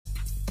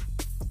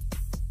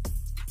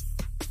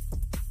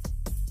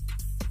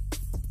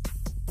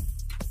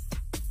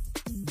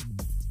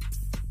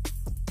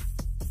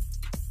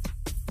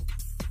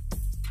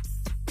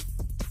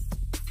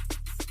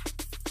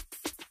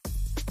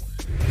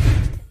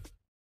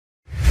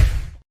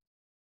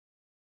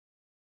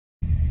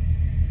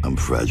I'm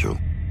fragile.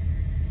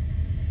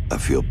 I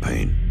feel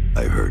pain.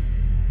 I hurt.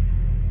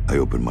 I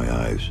open my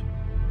eyes.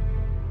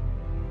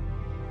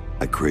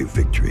 I crave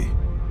victory.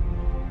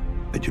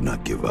 I do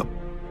not give up.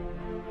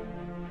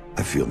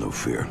 I feel no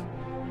fear.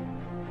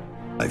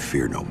 I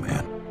fear no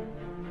man.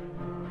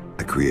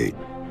 I create.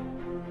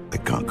 I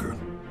conquer.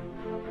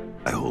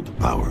 I hold the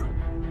power.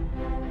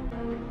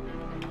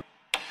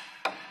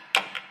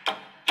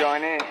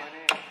 Join in.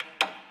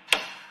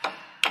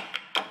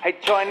 Hey,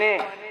 join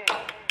in.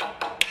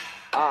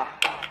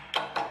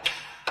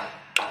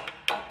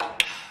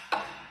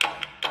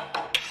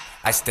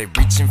 I stay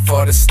reaching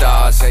for the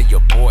stars, hey, your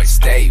boy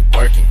stay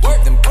working.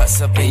 Keep them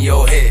cuts up in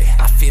your head.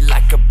 I feel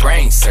like a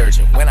brain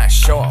surgeon. When I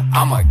show up,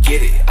 I'ma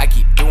get it. I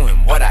keep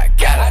doing what I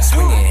gotta.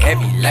 Swinging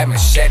heavy like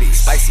machete.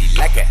 Spicy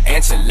like an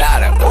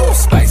enchilada. Oh,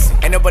 spicy.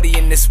 Ain't nobody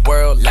in this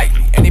world like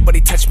me.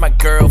 Anybody touch my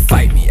girl,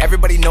 fight me.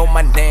 Everybody know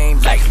my name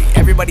likely.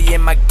 Everybody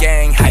in my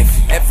gang,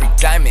 hyphy. Every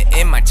diamond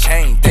in my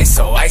chain, they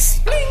so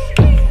icy.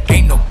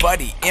 Ain't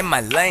nobody in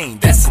my lane,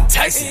 that's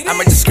enticing.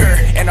 I'ma just skirt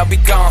and I'll be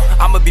gone.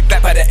 I'ma be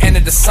back by the end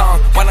of the song.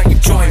 Why don't you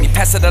join me,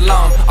 pass it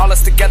along? All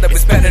us together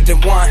is better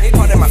than one.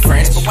 Part of my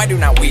friends, but why do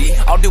not we?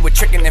 I'll do a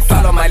trick and then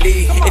follow my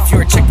lead. If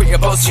you're a chick, put your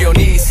both to your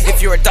knees.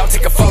 If you're a dog,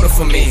 take a photo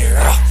for me.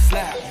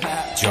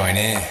 Join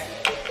in,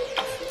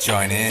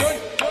 join in.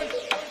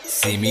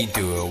 See me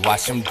do it,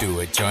 watch them do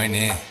it, join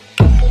in.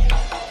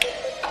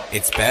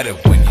 It's better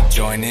when you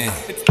join in.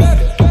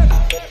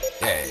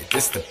 Yeah,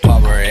 this the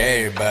part where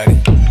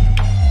everybody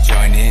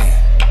join in,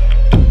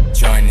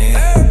 join in.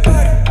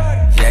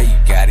 Yeah, you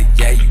got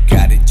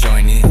it,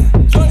 join in.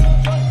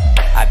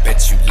 I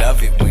bet you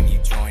love it when you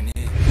join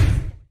in.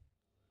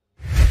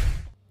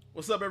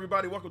 What's up,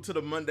 everybody? Welcome to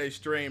the Monday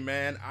stream,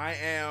 man. I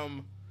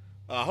am,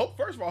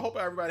 first of all, hope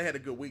everybody had a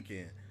good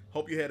weekend.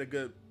 Hope you had a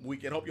good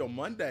weekend. Hope your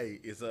Monday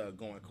is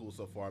going cool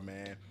so far,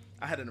 man.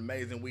 I had an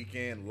amazing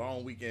weekend,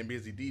 long weekend,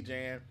 busy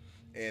DJing.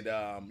 And,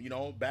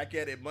 back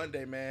at it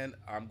Monday, man.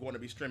 I'm going to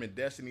be streaming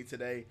Destiny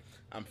today.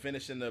 I'm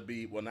finishing I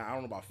don't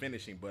know about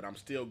finishing, but I'm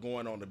still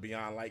going on the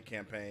Beyond Light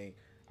campaign.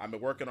 I've been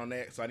working on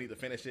that, so I need to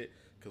finish it.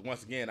 Because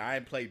once again, I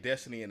ain't played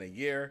Destiny in a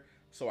year.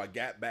 So I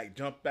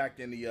jumped back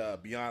in the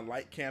Beyond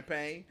Light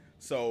campaign.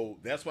 So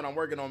that's what I'm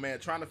working on, man.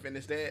 Trying to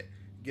finish that,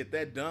 get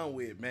that done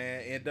with,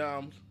 man.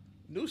 And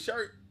new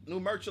shirt, new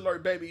merch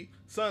alert, baby.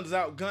 Sun's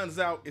out, guns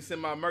out. It's in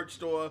my merch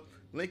store.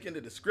 Link in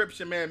the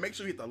description, man. Make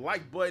sure you hit the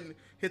like button,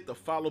 hit the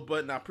follow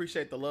button. I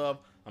appreciate the love.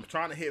 I'm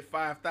trying to hit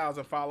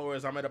 5,000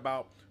 followers. I'm at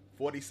about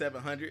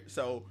 4,700.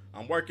 So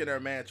I'm working there,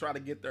 man. Try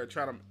to get there.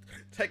 Try to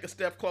take a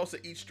step closer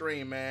each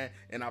stream, man.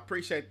 And I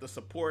appreciate the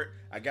support.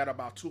 I got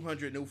about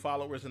 200 new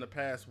followers in the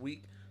past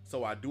week.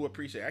 So I do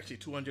appreciate, actually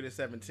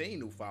 217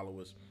 new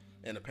followers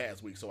in the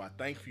past week. So I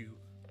thank you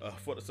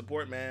for the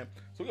support, man.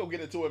 So we're going to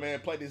get into it, man.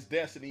 Play this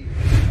Destiny.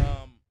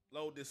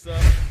 Load this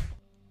up.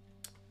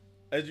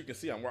 As you can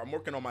see, I'm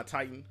working on my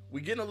Titan.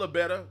 We getting a little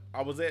better.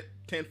 I was at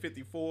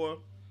 1054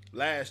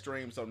 last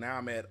stream, so now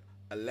I'm at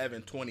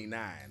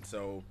 1129.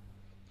 So,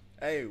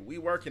 hey, we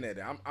working at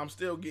it. I'm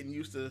still getting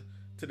used to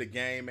the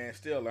game, man.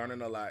 Still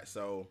learning a lot.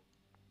 So,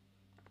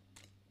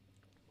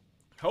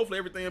 hopefully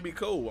everything will be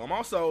cool. I'm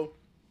also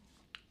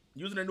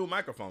using a new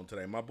microphone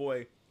today. My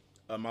boy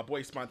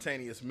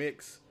Spontaneous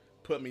Mix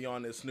put me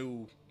on this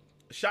new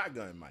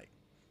shotgun mic.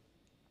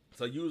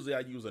 So usually I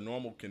use a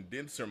normal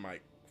condenser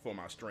mic for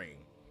my stream.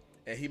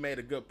 And he made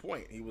a good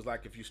point. He was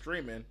like, if you're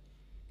streaming,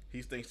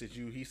 he thinks that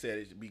he said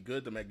it should be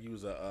good to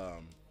use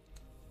a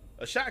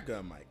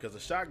shotgun mic, because a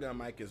shotgun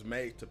mic is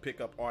made to pick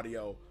up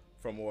audio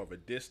from more of a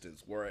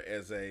distance,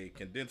 whereas a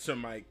condenser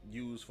mic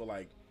used for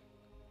like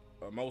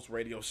most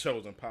radio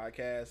shows and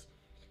podcasts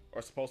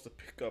are supposed to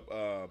pick up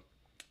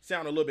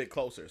sound a little bit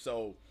closer.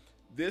 So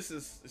this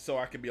is so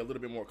I can be a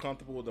little bit more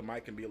comfortable. The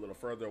mic can be a little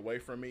further away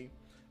from me.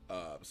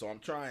 So I'm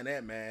trying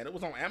that, man. It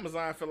was on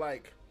Amazon for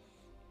like,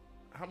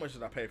 how much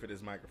did I pay for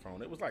this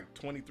microphone? It was like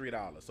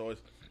 $23. So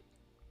it's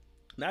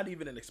not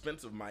even an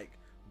expensive mic,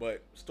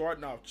 but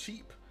starting off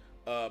cheap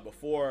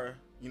before,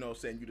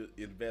 saying you to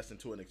invest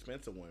into an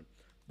expensive one.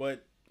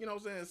 But,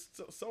 saying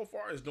so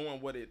far it's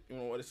doing what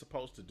it's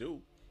supposed to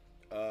do.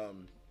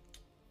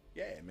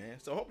 Yeah, man.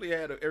 So hopefully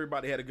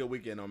everybody had a good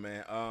weekend,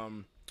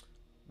 man.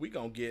 We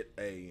gonna get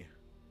I'm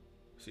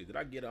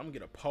gonna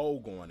get a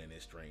poll going in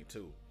this stream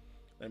too.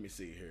 Let me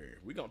see here.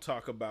 We gonna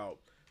talk about,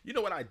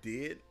 what I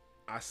did?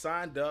 I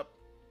signed up.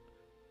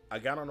 I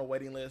got on a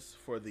waiting list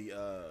for the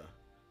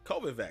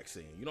COVID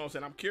vaccine. You know what I'm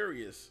saying? I'm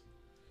curious.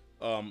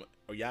 Are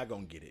y'all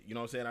gonna get it? You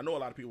know what I'm saying? I know a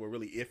lot of people are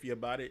really iffy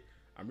about it.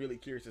 I'm really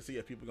curious to see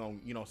if people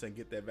gonna,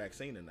 get that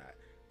vaccine or not.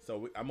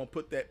 So I'm gonna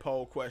put that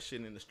poll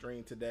question in the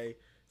stream today.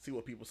 See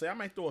what people say. I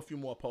might throw a few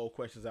more poll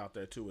questions out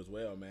there too as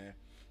well, man.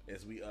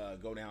 As we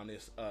go down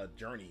this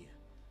journey,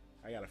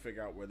 I gotta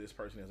figure out where this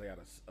person is. I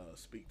gotta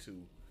speak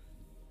to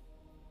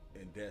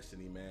in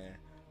Destiny, man.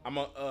 I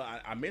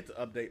meant to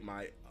update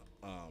my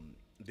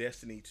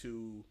Destiny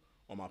 2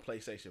 on my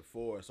PlayStation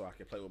 4 so I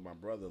can play with my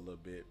brother a little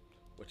bit,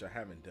 which I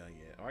haven't done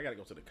yet. I gotta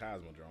go to the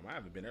Cosmodrome. I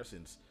haven't been there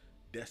since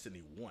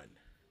Destiny 1.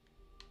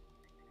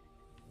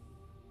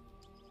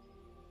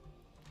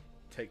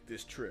 take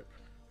this trip.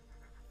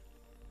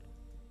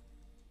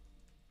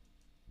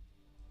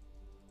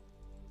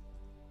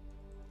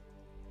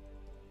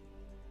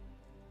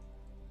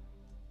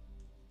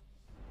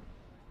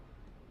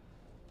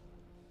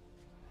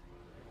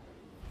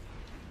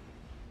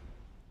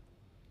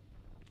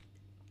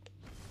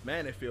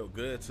 Man, it feel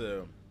good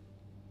to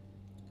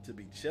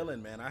be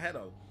chilling, man.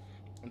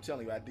 I'm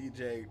telling you, I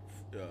DJ'd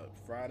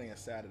Friday and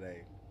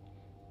Saturday,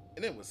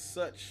 and it was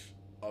such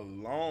a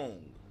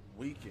long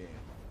weekend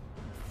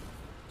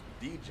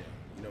DJing.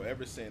 You know,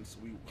 ever since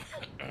we,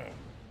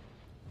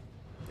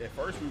 at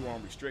first we were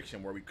on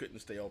restriction where we couldn't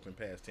stay open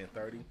past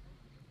 10:30.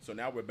 So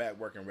now we're back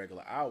working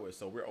regular hours,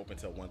 so we're open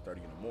till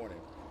 1:30 in the morning,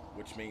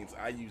 which means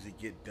I usually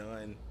get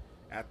done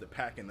after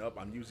packing up.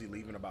 I'm usually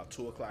leaving about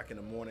 2 o'clock in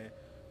the morning.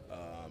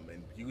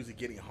 And usually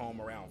getting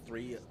home around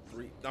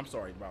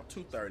about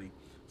 2:30.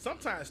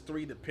 Sometimes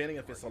 3, depending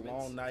if it's a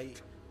long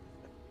night.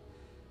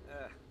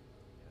 Yeah,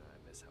 I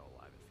miss how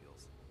alive it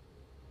feels.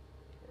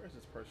 Where is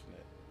this person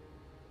at?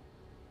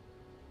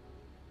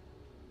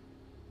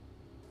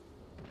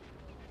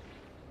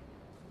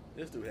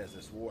 This dude has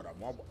this sword. I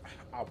want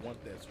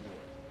that sword.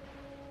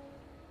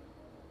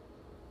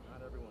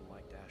 Not everyone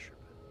liked Asher,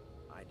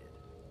 but I did.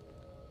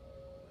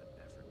 That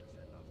effort to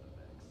fend off the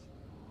Vex.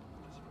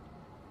 Just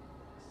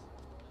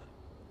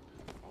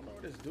I don't know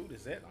where this dude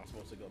is at. I'm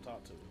supposed to go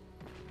talk to.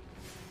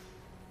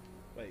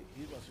 Wait,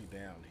 he must be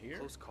down here.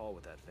 Close call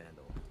with that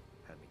Vandal.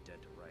 Had me dead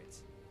to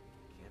rights.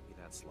 Can't be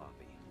that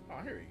sloppy.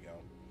 Oh, here you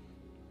go.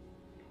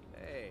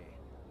 Hey,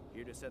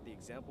 here to set the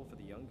example for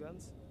the young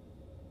guns?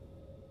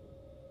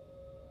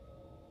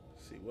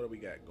 Let's see, what do we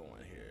got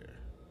going here?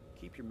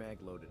 Keep your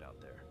mag loaded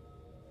out there.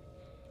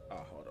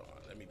 Oh, hold on.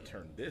 Let me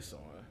turn this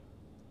on.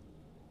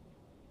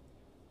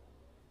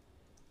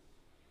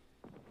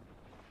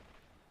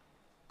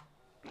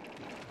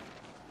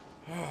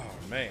 Oh,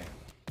 man.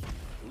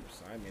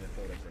 Oops, I didn't mean to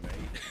throw that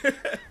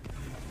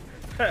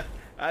grenade.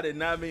 I did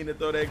not mean to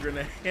throw that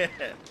grenade.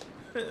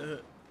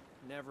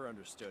 Never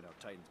understood how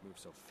Titans move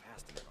so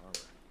fast in their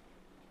armor.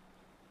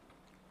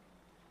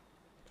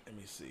 Let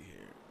me see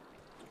here.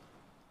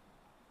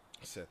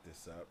 Set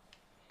this up.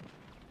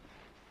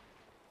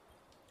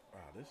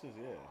 Wow, this is,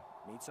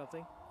 yeah. Need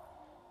something?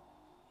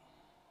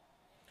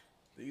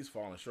 These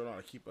falling short on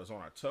to keep us on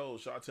our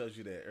toes. Shaw tells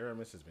you that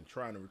Aramis has been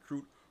trying to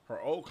recruit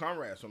her old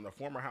comrades from the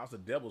former House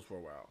of Devils for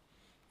a while.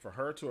 For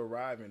her to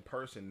arrive in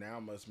person now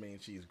must mean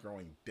she's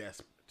growing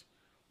desperate.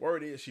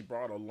 Word is she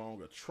brought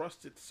along a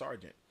trusted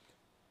sergeant,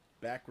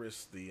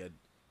 Bacchus, the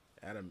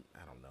adamantine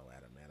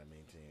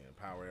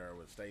power era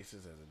with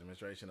stasis as a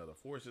demonstration of the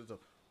forces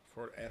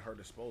at her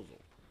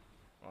disposal.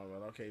 All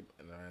right, okay,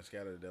 and I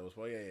scattered the devils.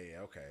 Well, yeah,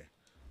 okay.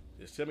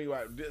 Just tell me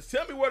where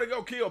to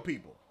go kill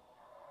people.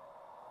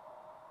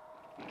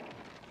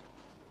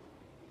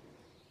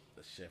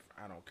 The chef,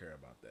 I don't care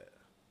about that.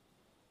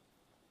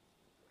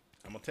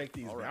 I'm gonna take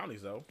these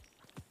bounties though.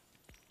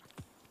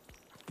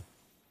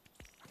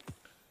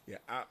 Yeah,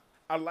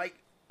 I'm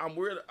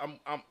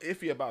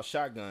iffy about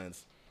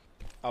shotguns.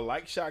 I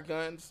like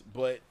shotguns,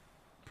 but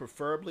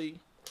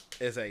preferably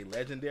as a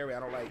legendary.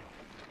 I don't like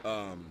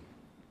I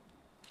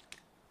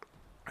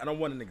don't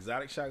want an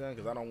exotic shotgun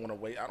because I don't want to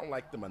wait. I don't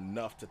like them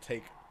enough to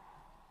take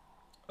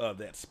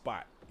that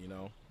spot, you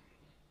know. I'm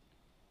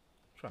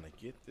trying to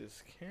get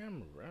this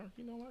camera.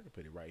 You know, I can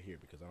put it right here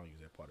because I don't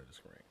use that part of the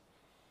screen.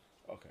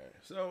 Okay,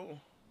 so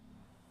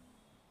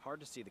hard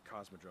to see the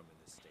Cosmodrome in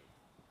this state.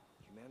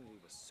 Humanity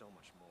was so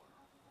much more.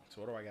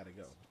 So where do I gotta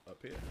go?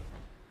 Up here?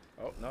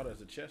 Oh no,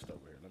 there's a chest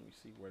over here. Let me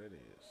see what it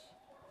is.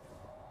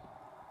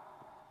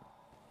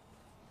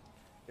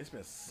 It's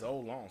been so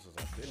long since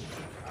I've been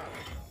here.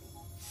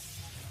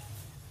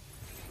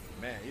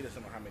 Man, you just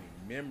don't know how many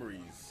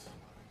memories.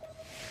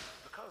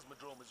 The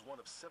Cosmodrome is one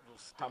of several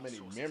how many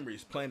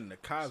memories playing in the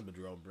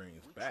Cosmodrome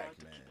brings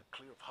back, man.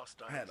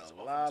 I had a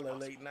lot of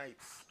late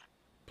nights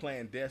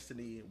playing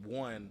Destiny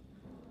 1,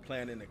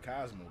 playing in the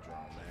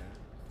Cosmodrome, man.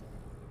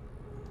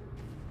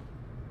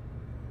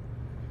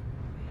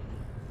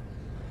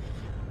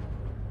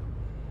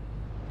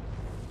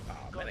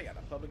 Oh, man, they got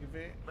a public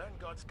event.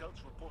 Vanguard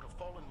scouts report a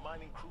fallen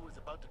mining crew is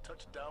about to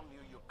touch down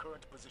near your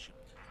current position.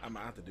 I'm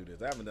gonna have to do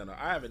this. I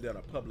haven't done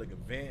a public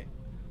event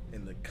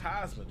in the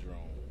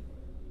Cosmodrome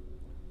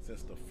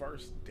since the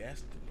first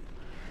Destiny.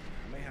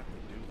 I may have to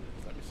do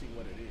this. Let me see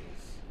what it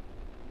is.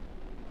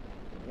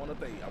 I wonder if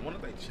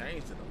they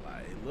changed it a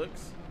lot. It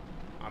looks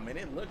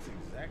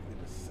exactly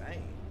the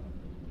same.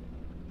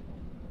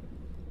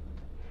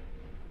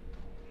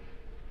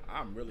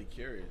 I'm really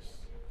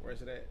curious.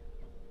 Where's it at?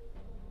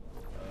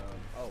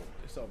 Oh,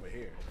 it's over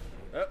here.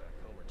 Oh,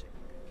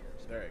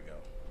 there you go.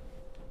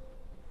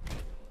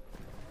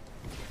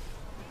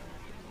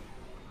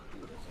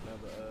 Ooh, there's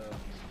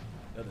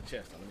another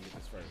chest. Let me get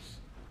this first.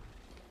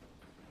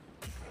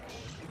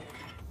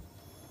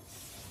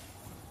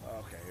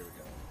 Okay, here we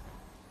go.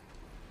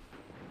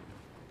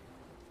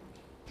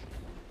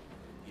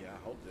 Yeah, I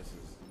hope this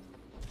is.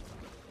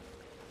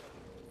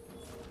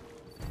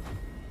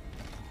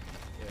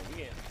 Yeah,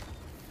 we in.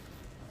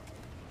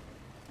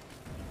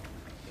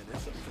 Yeah,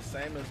 this is the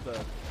same as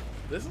the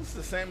This is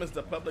the same as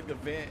the public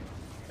event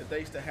that they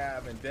used to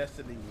have in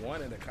Destiny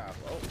 1 in the Cosmo.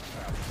 Oh,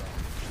 Cosmo.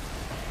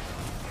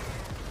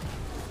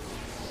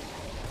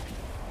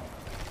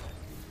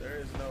 There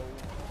is no...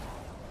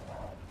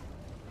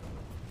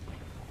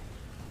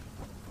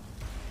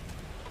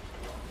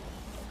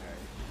 Okay,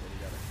 then you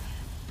gotta...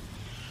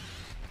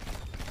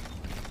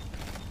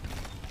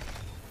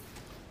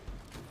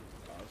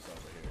 Oh, it's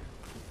over here.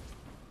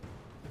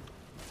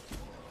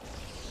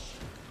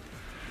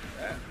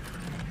 That.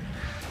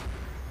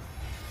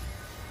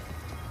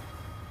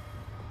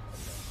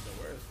 So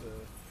where's the...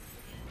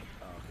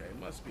 Okay, it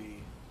must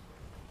be...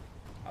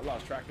 I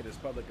lost track of this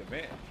public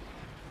event.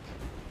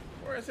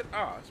 Where is it?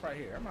 Oh, it's right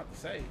here. I'm about to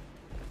say.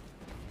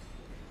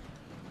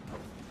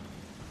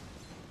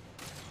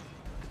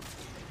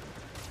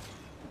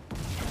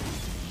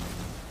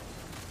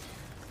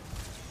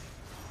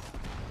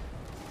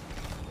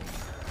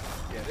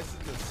 Yeah, this is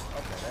just...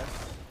 Okay, that's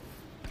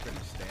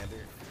pretty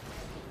standard.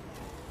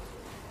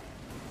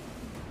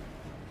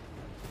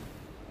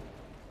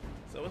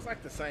 So it's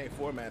like the same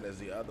format as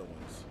the other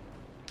ones.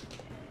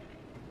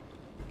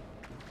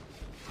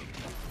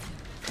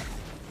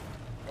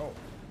 Oh.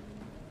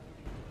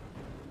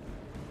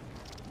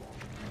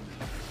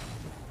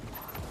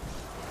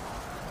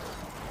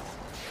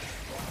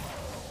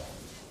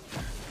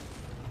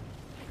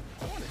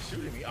 What is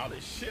shooting me? Oh,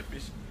 this ship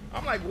is...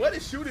 I'm like, what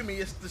is shooting me?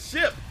 It's the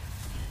ship.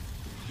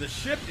 The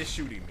ship is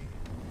shooting me.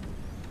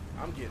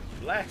 I'm getting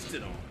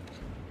blasted on.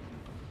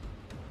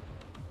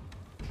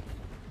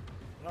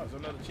 Oh, there's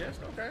another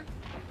chest? Okay.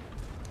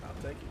 I'll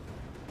take it.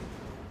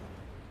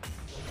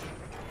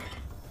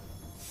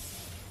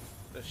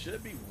 There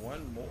should be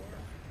one more.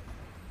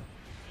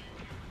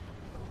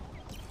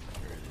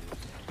 There it is.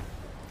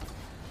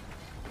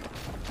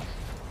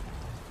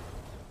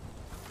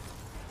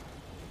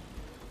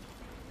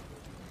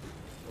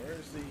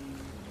 Where's the...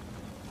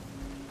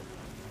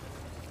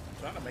 I'm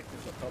trying to make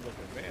this a public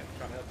event. I'm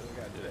trying to help this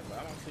guy do that, but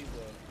I don't see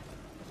the...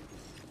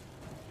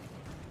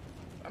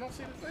 I don't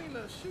see the thing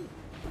to shoot.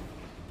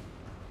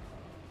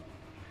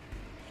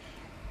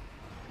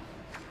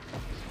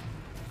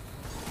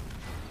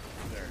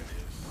 There it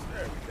is.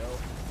 There we go.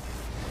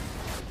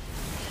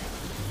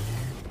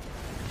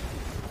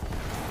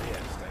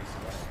 Yeah, Stacy,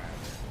 right around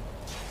there.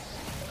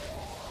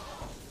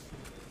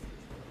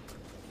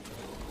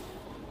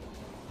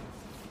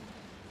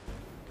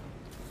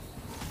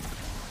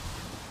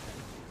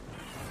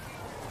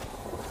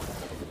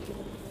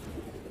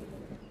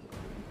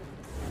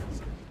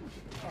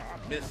 Oh, I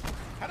missed.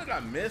 How did I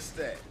miss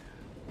that?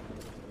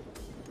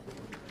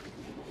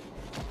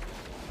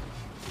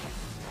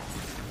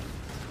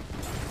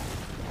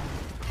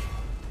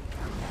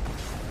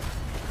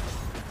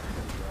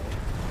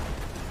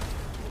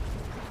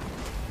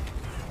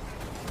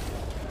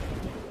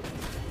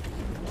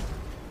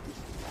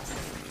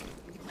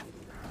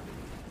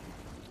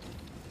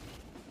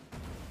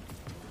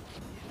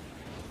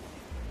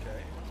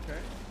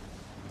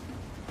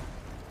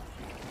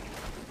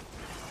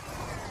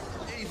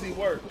 Easy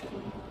work.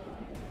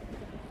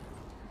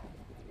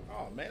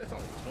 Oh man, it's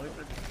only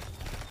 23.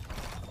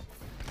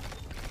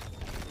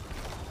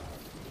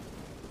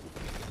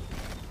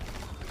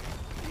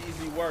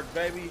 Easy work,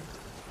 baby.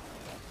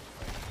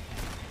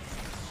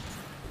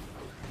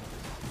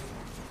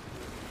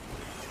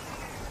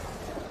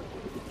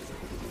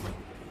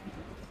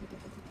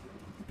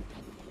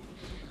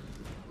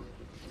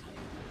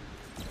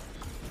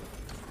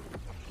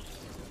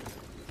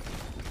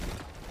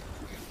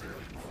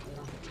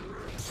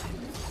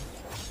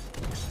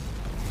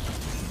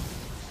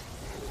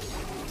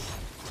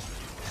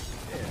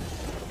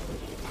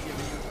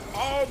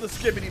 All the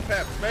skibbity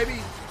peppers,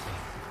 baby.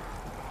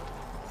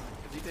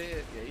 Is he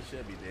dead? Yeah, he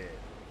should be dead.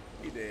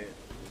 He dead.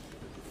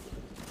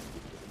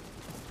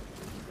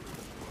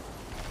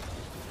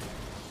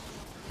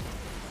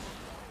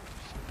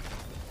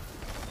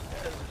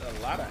 There's a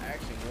lot of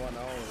action going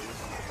on.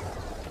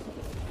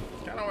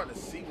 It's kind of hard to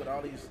see with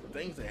all these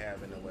things they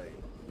have in the way.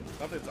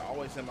 Something's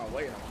always in my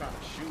way and I'm trying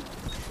to shoot.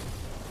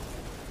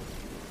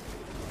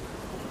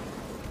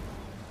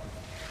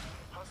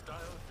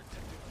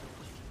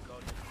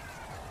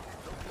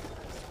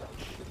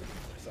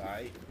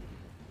 Alright.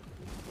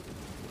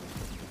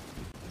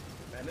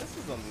 Man, this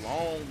is a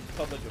long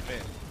public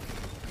event.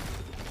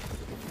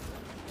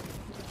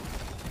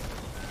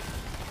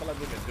 I feel like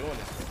we've been doing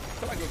this. I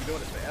feel like we've been doing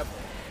this forever.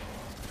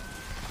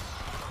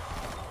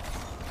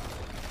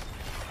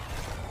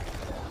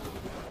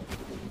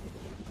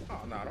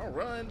 Oh no, don't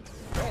run.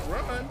 Don't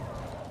run.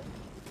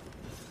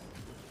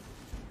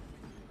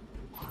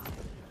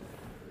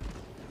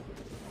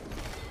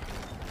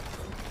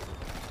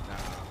 Nah,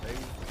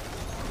 baby.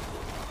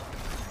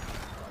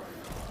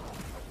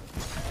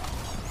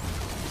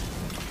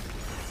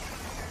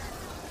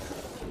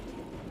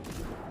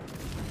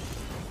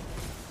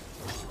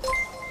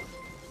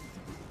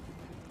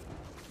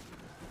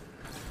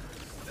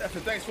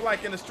 Thanks for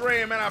liking the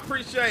stream, man. I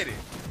appreciate it.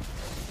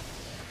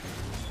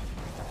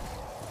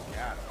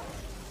 Got it.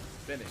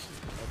 Finish it.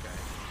 Okay.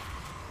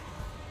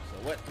 So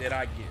what did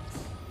I get?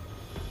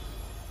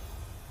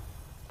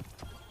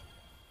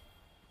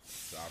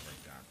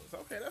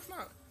 buttons. Okay,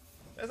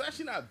 that's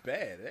actually not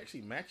bad. It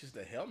actually matches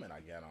the helmet I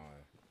got on.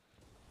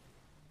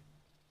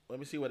 Let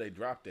me see where they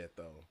dropped at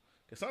though.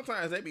 Cause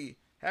sometimes they be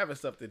having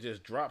stuff that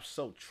just drops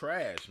so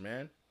trash,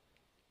 man.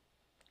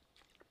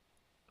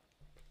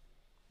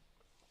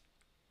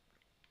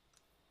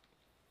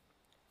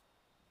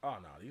 Oh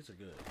no, these are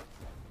good.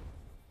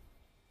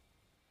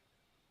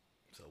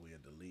 So we'll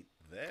delete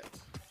that.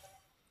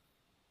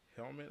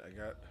 Helmet, I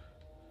got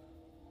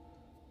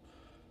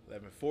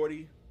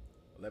 1140,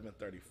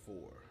 1134.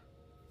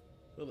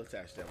 We'll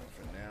attach that one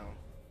for now.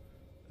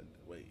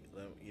 Wait,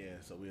 yeah,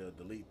 so we'll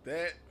delete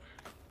that.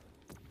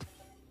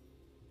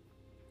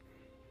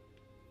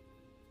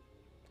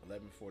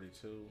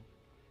 1142.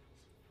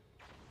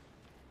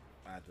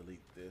 I delete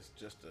this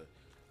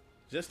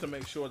just to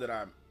make sure that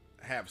I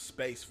have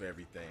space for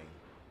everything.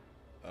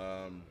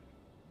 Let's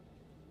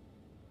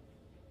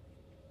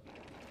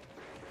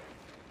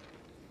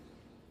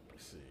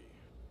see.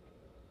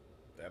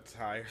 That's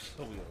higher,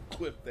 so we'll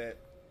equip that.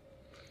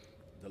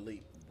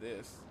 Delete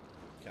this.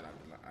 Can I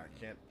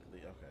can't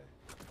delete. Okay.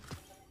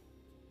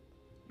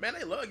 Man,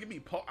 they love give me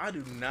pulse. I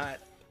do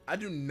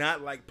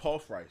not like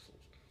pulse rifles.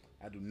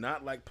 I do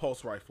not like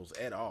pulse rifles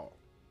at all.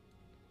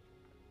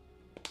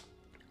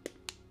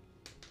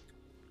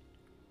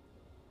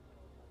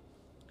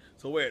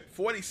 So we're at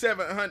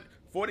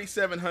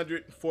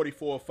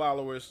 4,744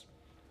 followers.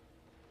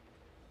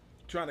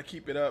 Trying to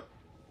keep it up.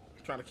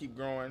 Trying to keep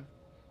growing.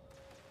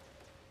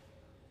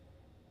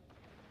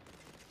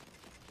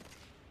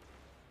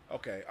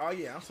 Okay. Oh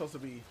yeah, I'm supposed to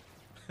be.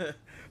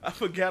 I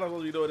forgot I'm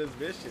supposed to be doing this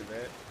mission,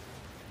 man.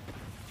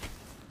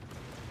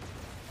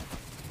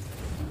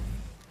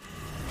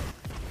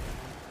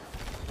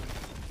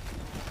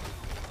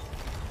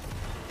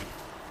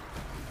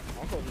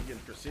 I'm supposed to be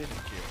getting precision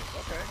kills.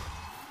 Okay.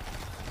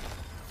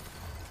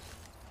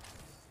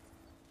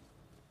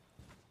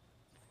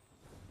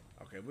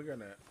 Okay, we're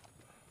gonna.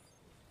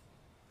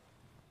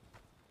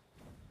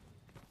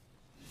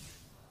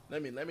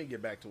 Let me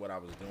get back to what I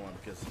was doing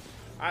because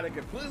I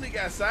completely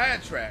got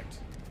sidetracked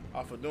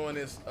off of doing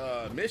this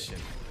mission.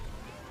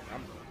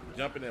 I'm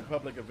jumping in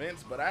public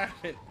events, but I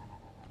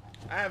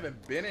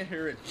haven't been in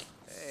here in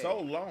so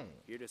long.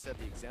 Here to set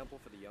the example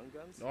for the young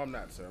guns? No, I'm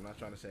not, sir. I'm not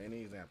trying to say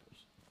any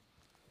examples.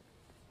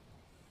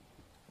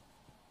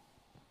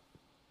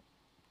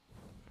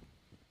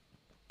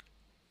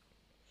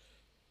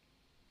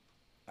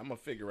 I'm gonna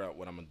figure out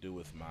what I'm gonna do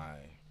with my.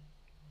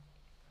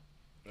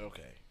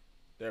 Okay,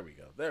 there we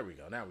go. There we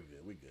go. Now we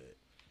good. We good.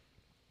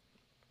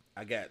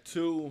 I got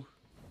two.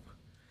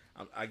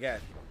 I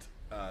got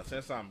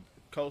since I'm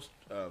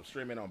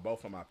streaming on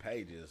both of my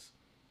pages.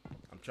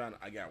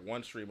 I got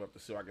one stream up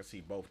so I can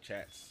see both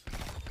chats.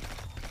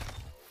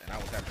 And I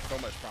was having so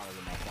much problems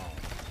with my phone.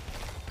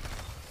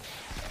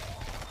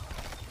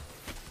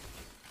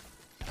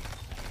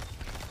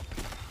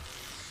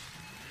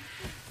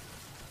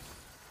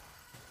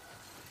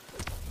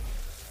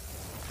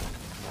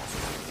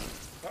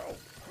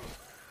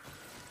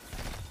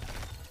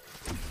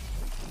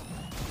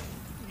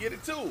 Get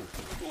it too.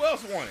 Who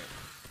else want it?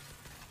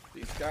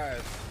 These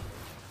guys.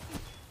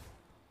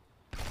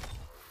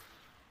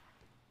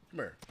 Come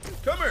here.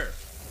 Come here.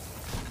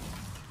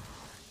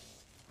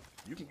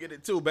 You can get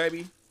it too,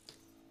 baby.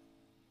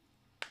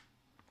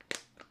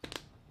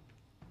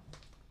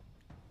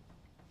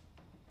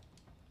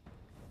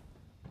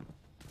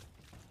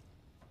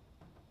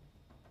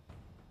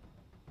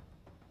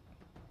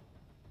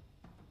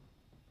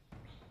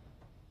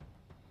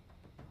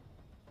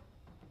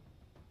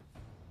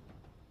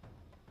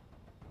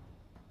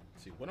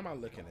 See, what am I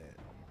looking at?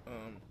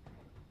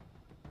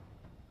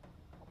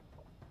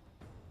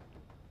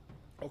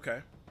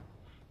 Okay.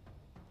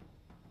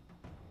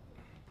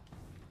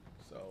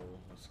 So,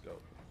 let's go.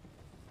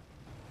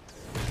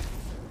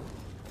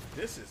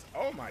 This is,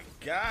 oh my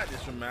God,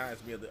 this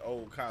reminds me of the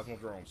old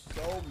Cosmodrome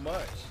so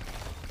much.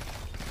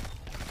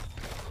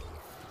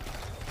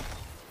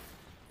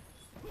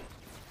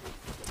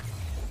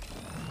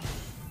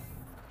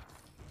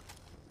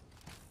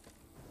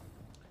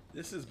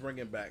 This is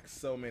bringing back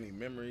so many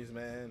memories,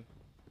 man.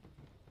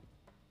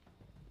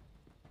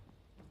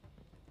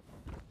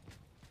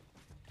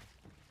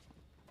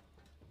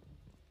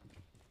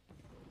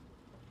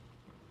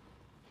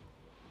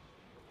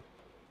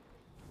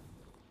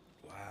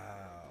 Wow.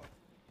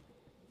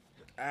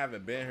 I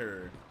haven't been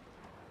here.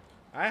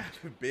 I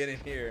haven't been in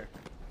here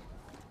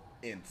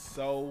in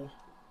so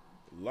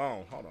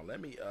long. Hold on,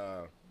 let me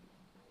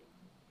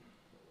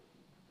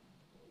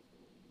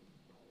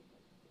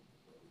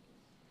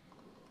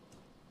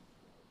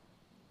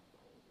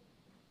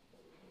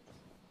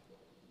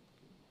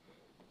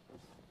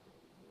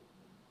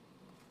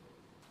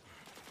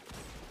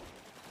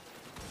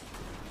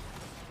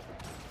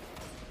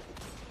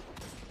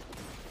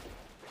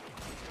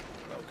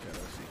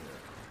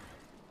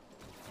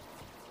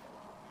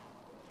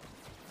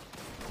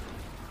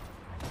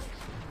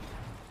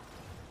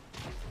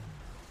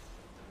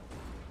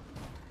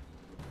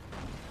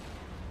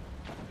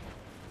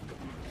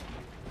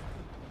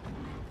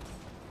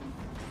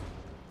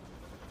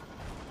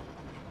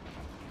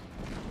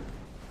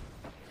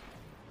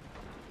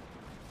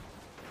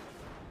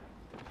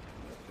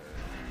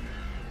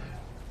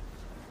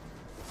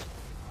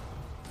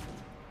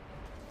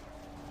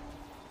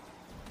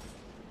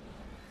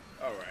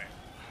All right.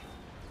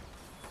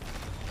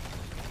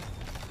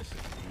 This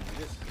should be easy.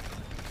 This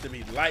should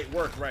be light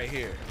work right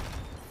here.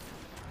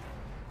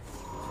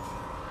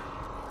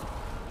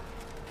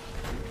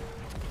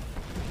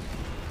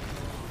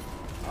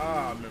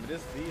 Ah, remember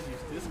this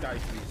guy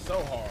used to be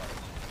so hard.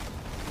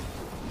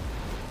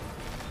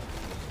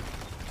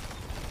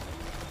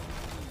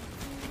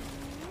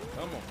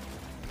 Come on.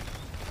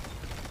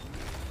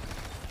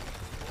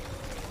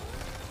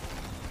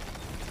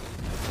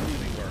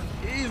 Easy work.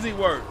 Easy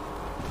work.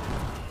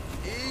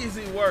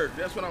 Easy work.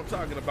 That's what I'm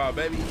talking about,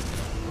 baby.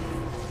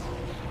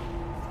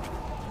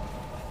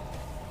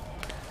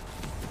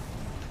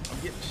 I'm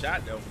getting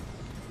shot though.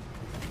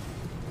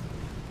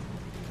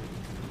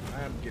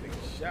 I am getting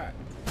shot.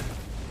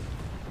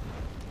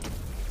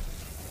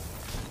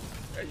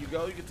 There you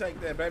go. You can take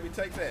that, baby.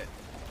 Take that.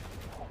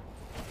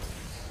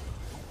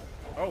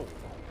 Oh.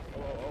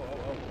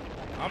 Oh.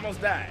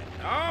 Almost died.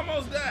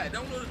 Almost died.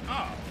 Don't lose.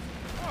 Oh.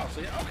 Oh,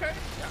 see. Okay.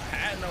 Y'all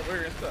hiding over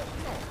here and stuff.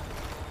 Come on.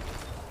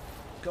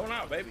 Come on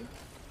out, baby.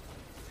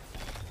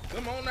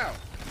 Come on out.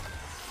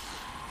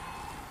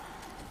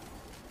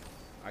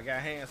 I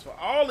got hands for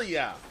all of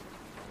y'all.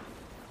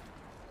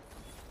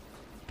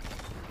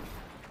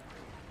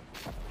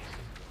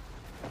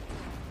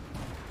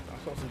 I'm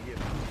supposed to get.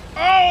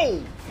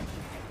 Oh!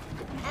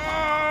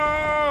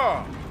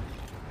 Oh!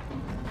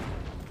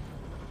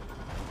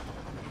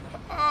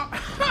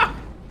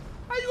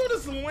 How you gonna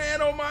just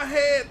land on my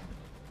head?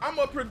 I'm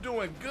up here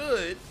doing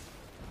good.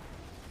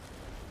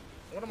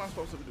 What am I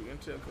supposed to do?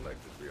 Intel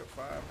collected 3 or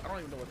 5? I don't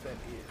even know what that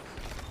is.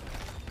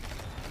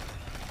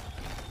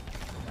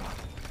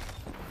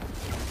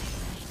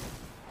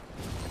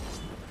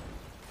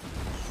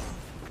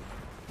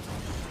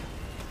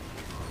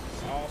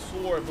 All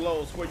sword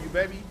blows for you,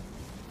 baby.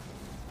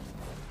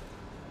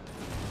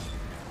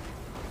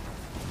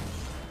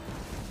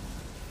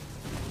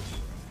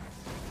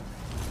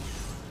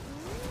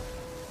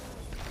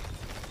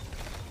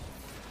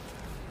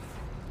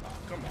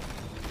 Come on.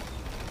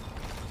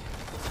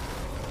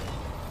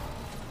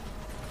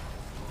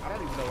 I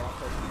don't even know what I'm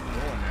supposed to be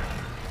doing now.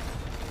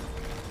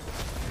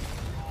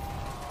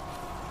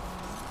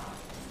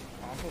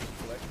 I'm supposed to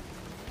collect.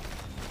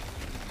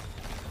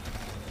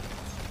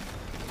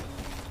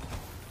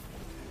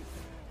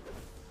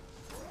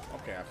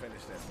 Okay, I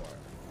finished that part.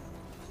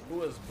 Who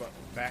is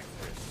back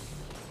this?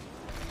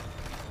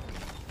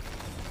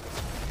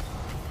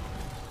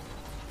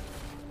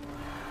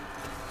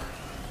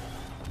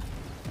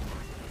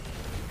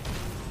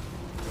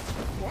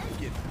 I'm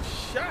getting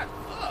shot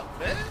up,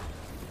 man.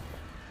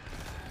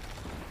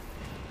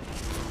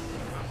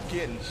 I'm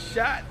getting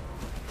shot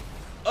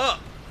up.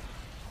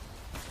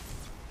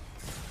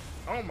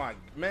 Oh my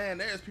man,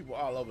 there's people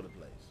all over the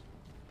place.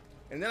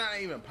 And they're not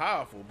even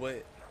powerful,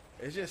 but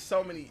it's just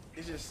so many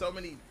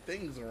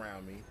things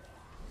around me.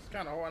 It's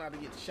kind of hard not to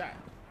get shot.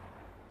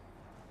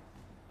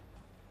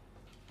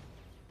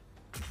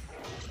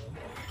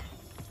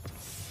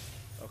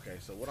 Okay,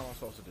 so what am I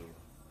supposed to do?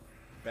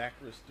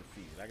 Backwards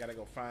defeated. I gotta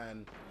go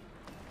find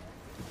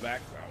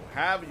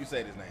however you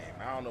say his name.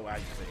 I don't know how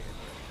you say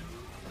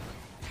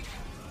it.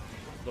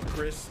 But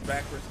Chris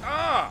backwards.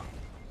 Ah!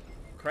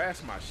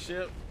 Crashed my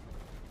ship.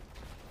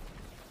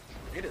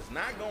 It is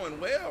not going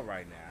well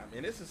right now. I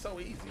mean, this is so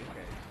easy.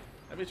 Okay.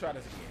 Let me try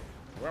this again.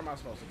 Where am I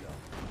supposed to go?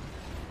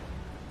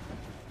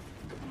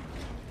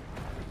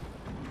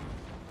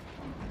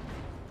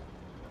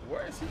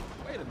 Where is he?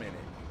 Wait a minute.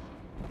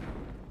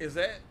 Is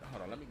that...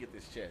 Hold on, let me get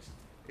this chest.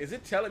 Is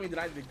it telling me that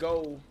I need to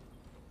go...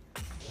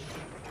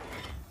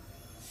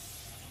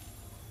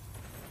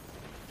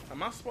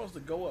 Am I supposed to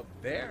go up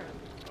there?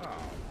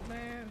 Oh,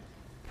 man.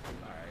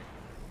 Alright.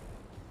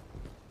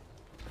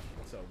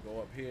 So,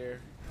 go up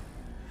here.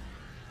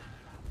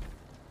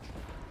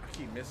 I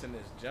keep missing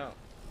this jump.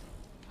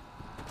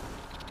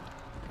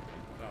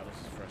 Oh, this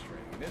is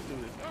frustrating. This dude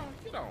is... Oh,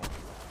 get on.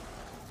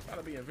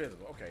 Gotta be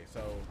invisible. Okay,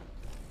 so...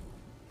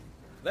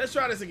 Let's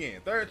try this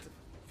again. Third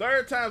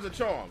time's a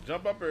charm.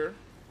 Jump up here.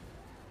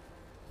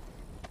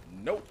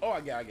 Nope. Oh,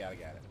 I got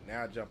it.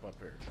 Now I jump up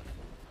here.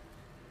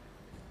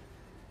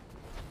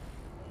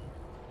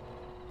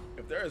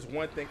 If there is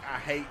one thing I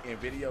hate in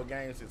video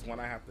games, it's when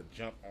I have to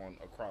jump on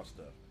across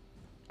stuff.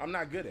 I'm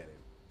not good at it.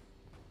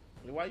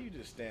 Why you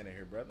just standing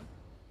here, brother?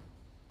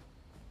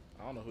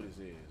 I don't know who this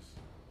is.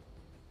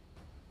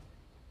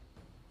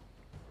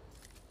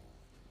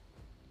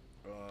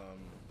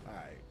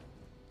 Alright.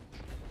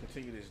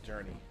 Continue this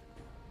journey.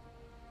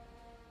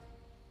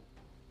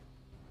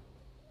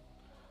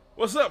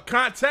 What's up,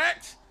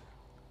 Contact?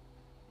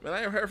 Man,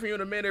 I ain't heard from you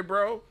in a minute,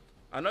 bro.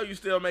 I know you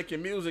still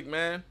making music,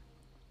 man.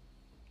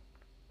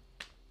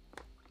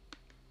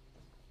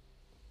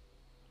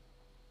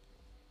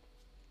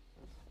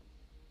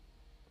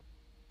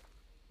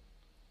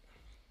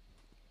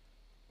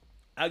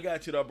 I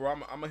got you though, bro. I'm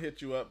gonna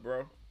hit you up,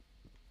 bro.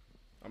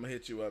 I'm gonna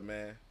hit you up,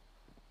 man.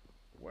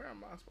 Where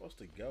am I supposed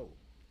to go?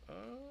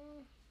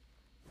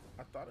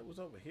 I thought it was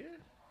over here.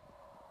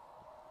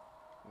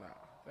 Nah,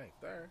 I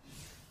ain't there.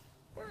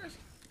 Where is...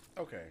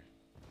 Okay.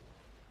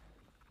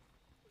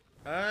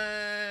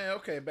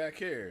 Okay, back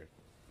here.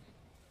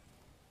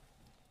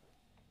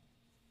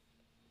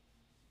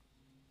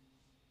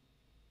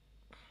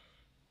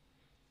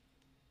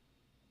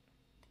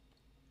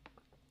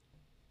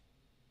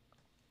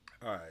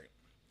 All right,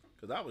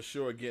 because I was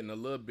sure getting a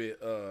little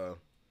bit. My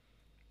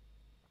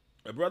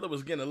brother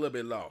was getting a little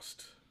bit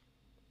lost.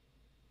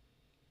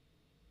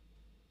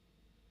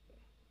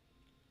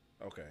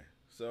 Okay,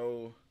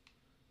 so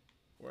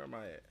where am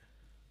I at?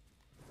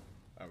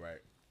 All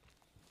right.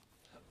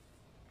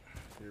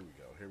 Here we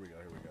go. Here we go.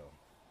 Here we go.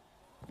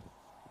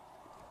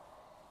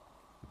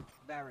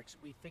 Barracks,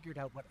 we figured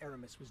out what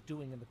Aramis was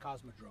doing in the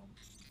Cosmodrome.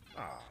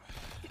 Ah,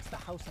 It's the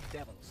House of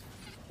Devils,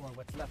 or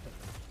what's left of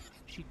them.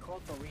 She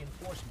called for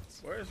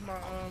reinforcements. where's my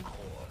Of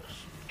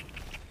course.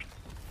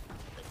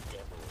 The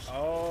devils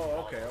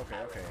Oh, okay, okay,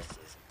 okay.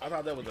 I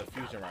thought that was a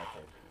fusion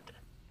rifle.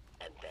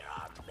 and there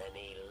are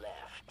many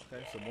left.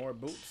 Okay, some more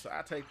boots.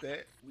 I take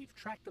that. We've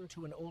tracked them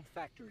to an old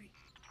factory.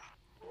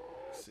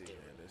 Let's see here.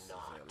 This is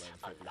Not at 11:50.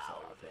 So allow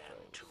I'll put them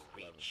those. to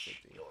reach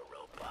 11:50. your I'll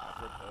put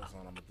robot. those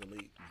on. I'm gonna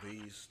delete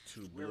these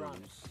two We're on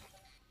blues.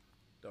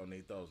 Don't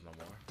need those no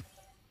more.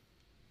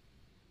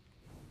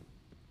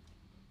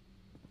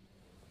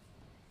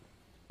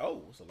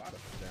 Oh, it's a lot of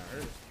them down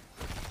here.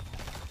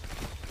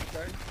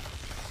 Okay.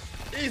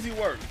 Easy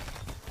work.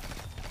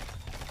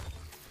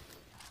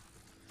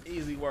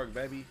 Easy work,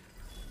 baby.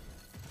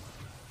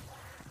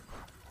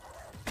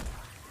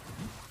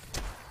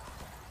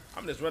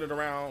 I'm just running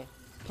around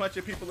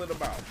punching people in the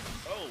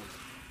mouth. Oh.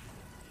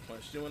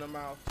 Punched you in the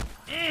mouth.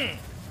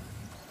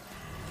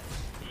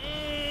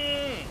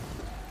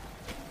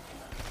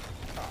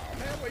 Oh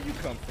man, where you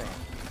come from?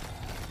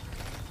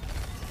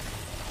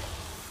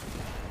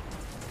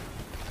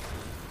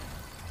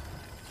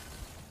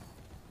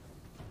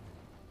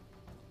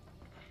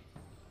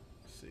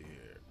 Let's see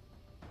here.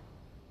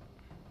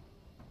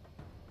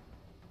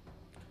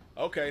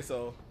 Okay,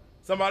 so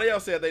somebody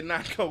else said they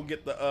not gonna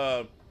get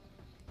the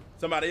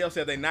somebody else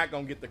said they not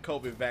gonna get the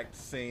COVID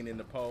vaccine in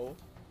the poll.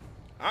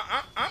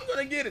 I'm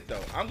gonna get it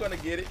though. I'm gonna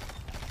get it.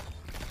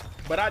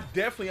 But I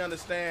definitely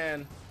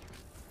understand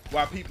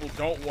why people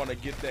don't want to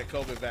get that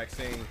COVID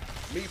vaccine.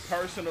 Me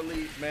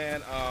personally,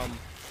 man,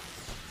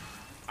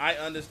 I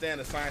understand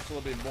the science a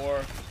little bit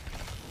more.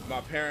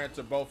 My parents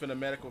are both in the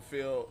medical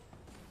field.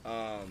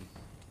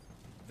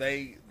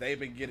 They've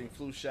been getting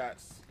flu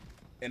shots,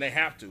 and they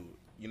have to.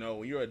 You know,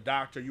 when you're a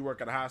doctor, you work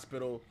at a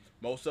hospital.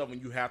 Most of them,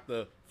 you have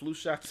to. Flu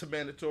shots are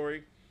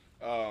mandatory,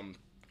 and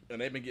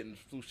they've been getting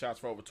flu shots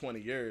for over 20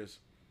 years.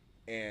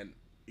 And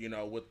you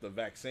know, with the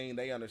vaccine,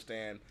 they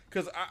understand.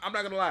 Because I'm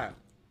not gonna lie,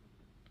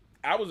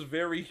 I was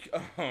very,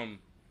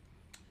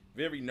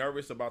 very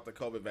nervous about the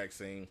COVID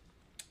vaccine,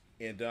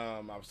 and I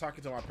was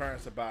talking to my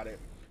parents about it,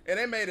 and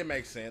they made it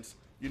make sense.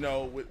 You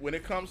know, when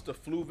it comes to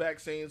flu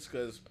vaccines,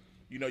 because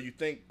you know, you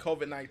think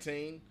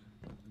COVID-19,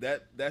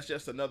 that's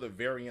just another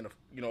variant of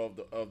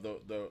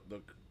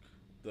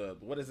the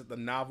what is it, the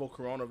novel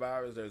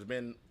coronavirus. There's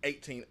been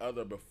 18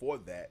 other before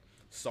that.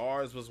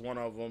 SARS was one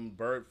of them.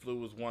 Bird flu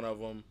was one of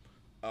them.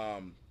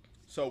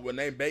 So when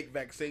they make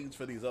vaccines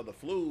for these other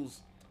flus,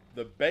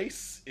 the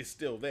base is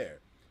still there.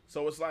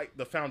 So it's like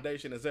the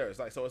foundation is there. It's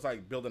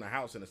like building a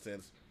house in a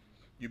sense.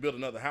 You build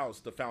another house,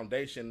 the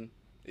foundation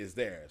is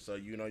there. So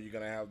you know you're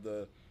gonna have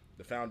the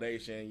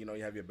foundation. You know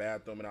you have your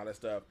bathroom and all that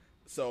stuff.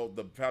 So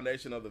the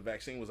foundation of the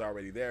vaccine was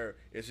already there.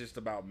 It's just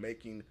about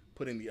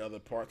putting the other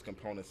parts,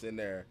 components in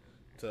there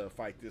to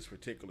fight this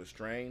particular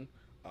strain.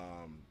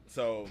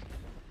 So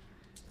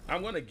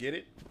I'm gonna get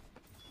it.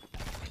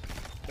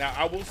 Now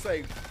I will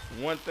say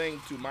one thing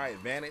to my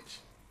advantage.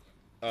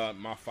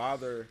 My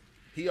father,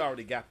 he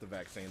already got the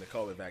vaccine, the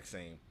COVID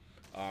vaccine,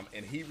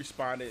 and he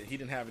responded. He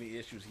didn't have any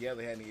issues. He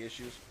hasn't had any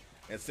issues.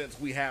 And since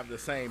we have the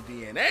same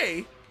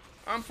DNA,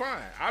 I'm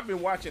fine. I've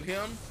been watching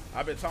him.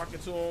 I've been talking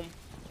to him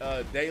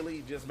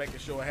daily, just making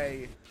sure,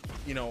 hey,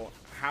 you know,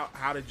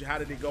 how did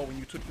it go when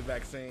you took the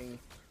vaccine?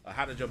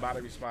 How did your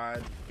body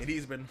respond? And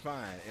he's been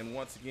fine. And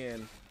once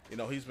again, you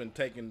know, he's been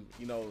taking,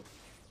 you know,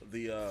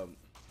 the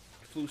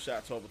flu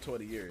shots over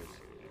 20 years.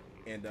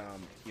 And,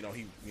 you know,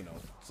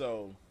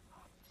 so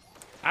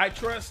I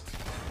trust,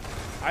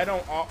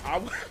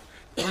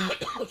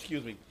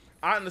 excuse me.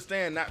 I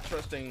understand not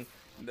trusting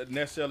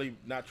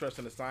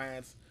the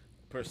science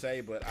per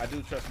se, but I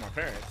do trust my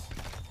parents.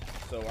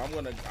 So I'm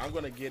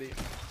gonna get it.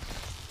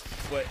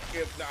 But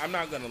I'm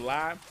not gonna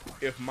lie,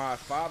 if my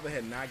father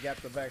had not got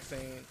the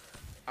vaccine,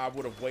 I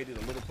would have waited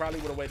probably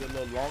would have waited a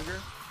little longer.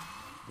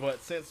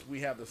 But since we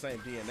have the same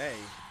DNA,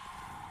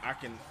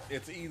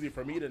 it's easy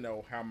for me to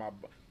know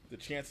the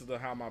chances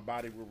of how my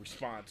body will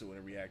respond to it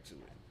and react to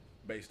it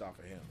based off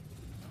of him.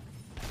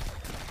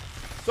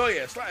 So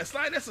yeah,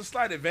 that's a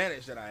slight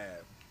advantage that I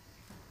have.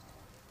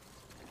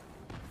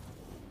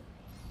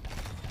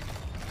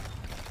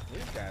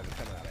 These guys are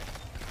coming out of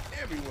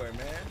everywhere,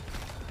 man.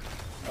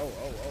 Oh.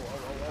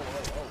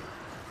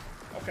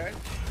 Okay.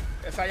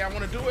 That's how y'all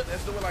want to do it?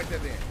 Let's do it like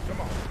that then. Come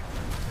on.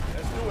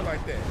 Let's do it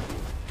like that.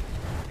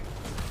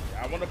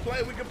 Y'all want to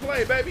play? We can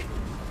play, baby.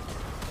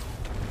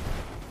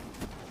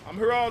 I'm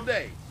here all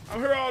day.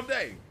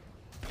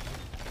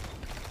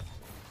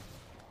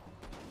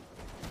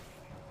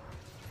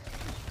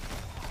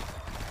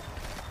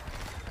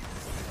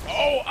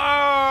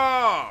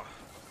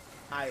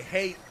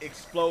 hate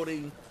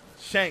exploding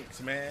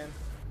shanks, man.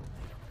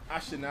 I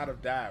should not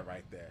have died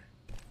right there.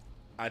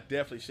 I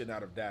definitely should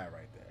not have died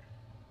right there.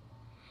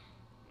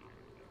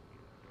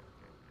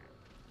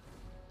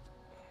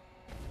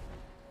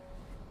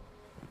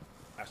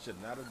 I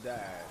should not have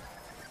died.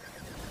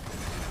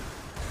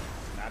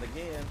 Not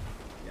again.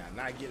 Yeah,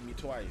 not getting me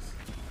twice.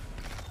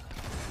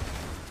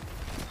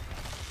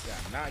 Yeah,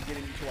 not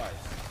getting me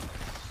twice.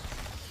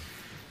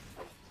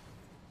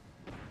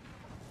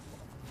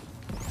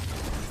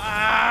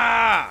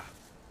 Ah!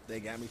 They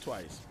got me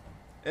twice.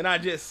 And I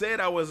just said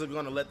I wasn't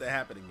going to let that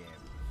happen again.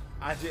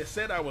 I just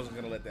said I wasn't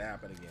going to let that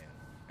happen again.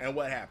 And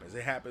what happens?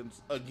 It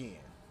happens again.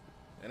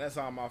 And that's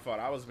all my fault.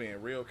 I was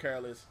being real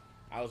careless.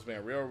 I was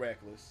being real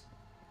reckless.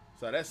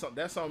 So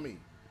that's on me.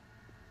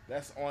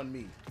 That's on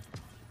me.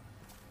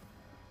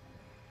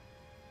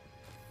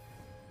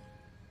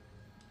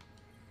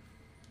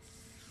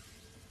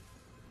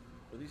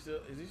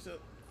 Is he still?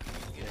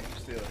 Yeah,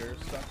 he's still here,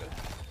 sucker.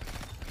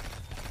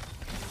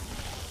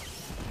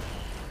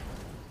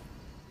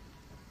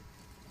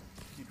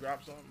 He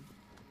dropped something?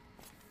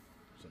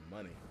 Some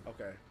money.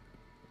 Okay.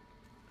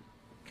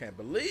 Can't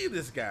believe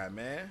this guy,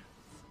 man.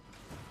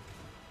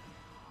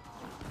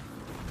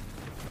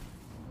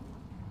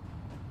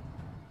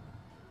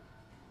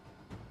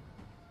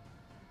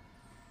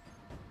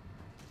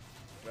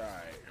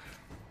 Right.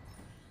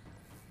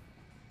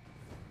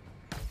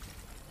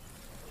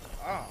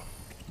 Oh.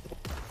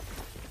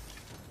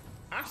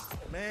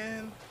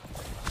 Man,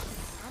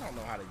 I don't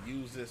know how to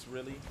use this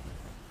really.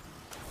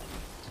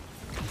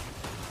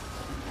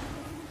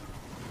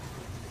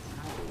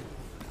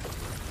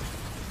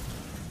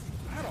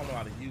 I don't know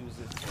how to use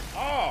this.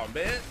 Oh,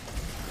 man.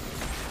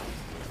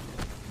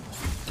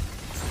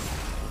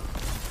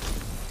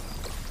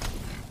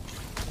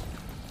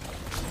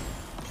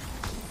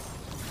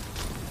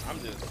 I'm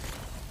just.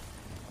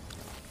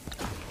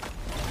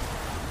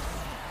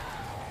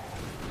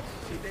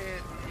 He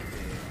dead. He's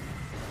dead.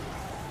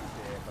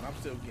 But I'm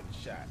still getting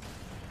shot.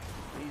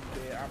 He's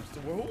dead. I'm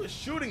still. Well, who is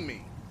shooting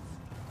me?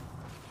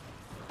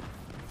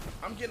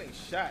 I'm getting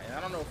shot, and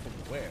I don't know from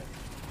where.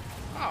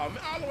 Oh,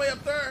 man, all the way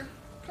up there.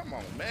 Come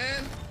on,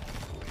 man.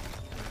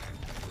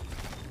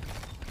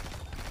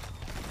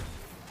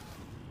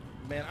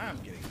 Man, I'm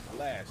getting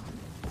blasted.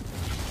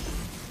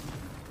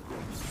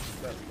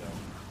 There we go.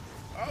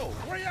 Oh,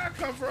 where y'all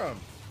come from?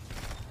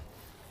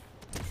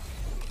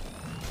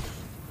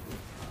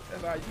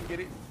 That's how you get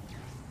it.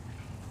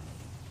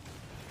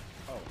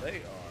 Oh, they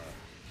are.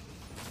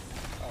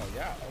 Oh,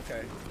 yeah,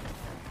 okay.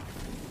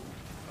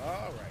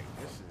 All right,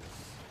 this is.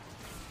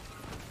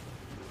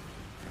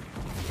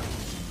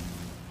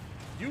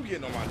 You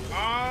getting on my.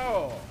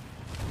 Oh!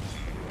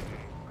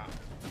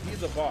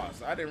 He's a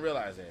boss. I didn't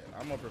realize that.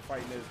 I'm up here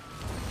fighting this.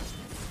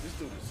 This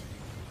dude is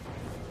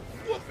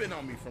whooping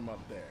on me from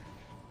up there.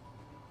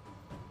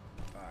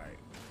 Alright.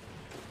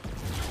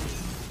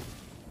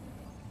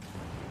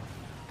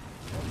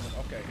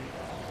 Okay.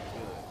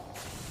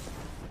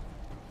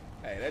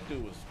 Good. Hey, that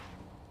dude was.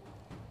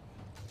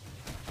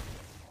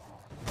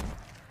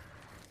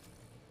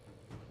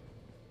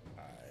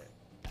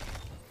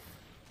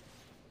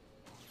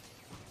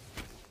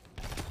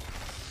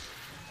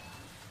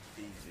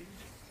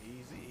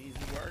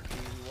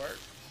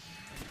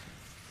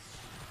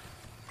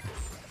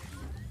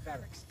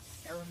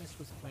 Aramis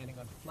was planning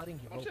on flooding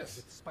Europa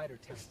with spider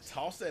tanks.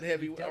 Toss that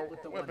heavy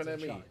weapon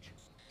at me. Charge.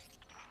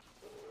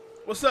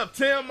 What's up,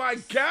 Tim, my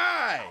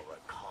guy?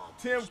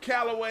 Tim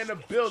Calloway in the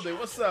building.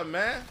 What's up,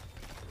 man?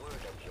 Word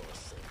of your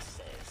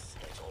success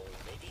has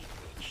already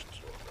reached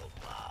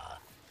Europa.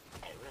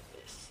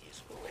 Aramis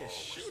is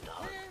most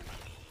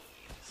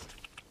unpleased.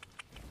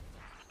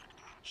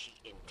 She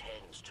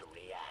intends to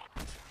react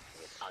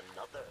with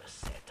another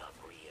set of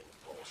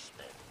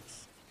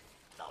reinforcements.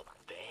 The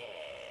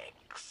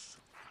Vex.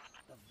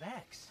 The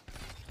Vex?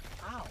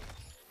 How?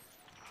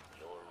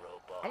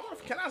 I wonder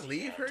if, can I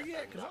leave her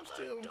yet? Because I'm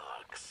still.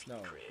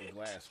 No, the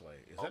last way.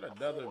 Is that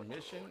another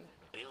mission?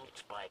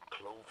 Built by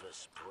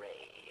Clovis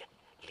Bray,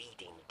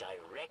 leading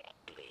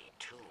directly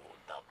to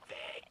the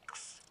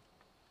Vex.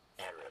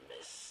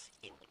 Aramis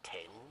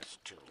intends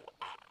to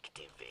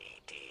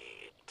activate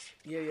it.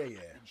 Yeah.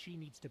 And she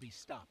needs to be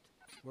stopped.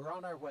 We're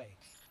on our way.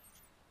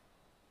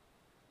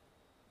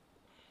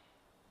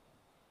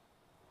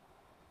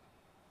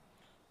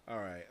 All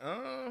right.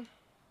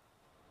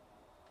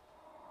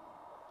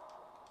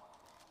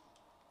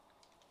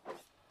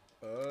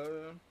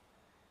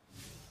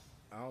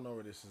 I don't know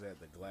where this is at.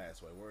 The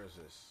Glassway. Where is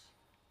this?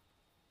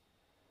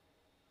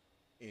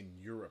 In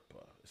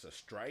Europa. It's a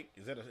strike.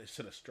 Is it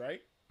a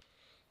strike?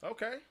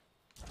 Okay.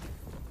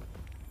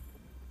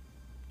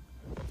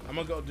 I'm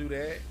gonna go do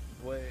that.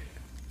 But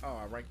oh,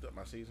 I ranked up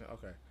my season.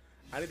 Okay.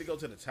 I need to go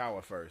to the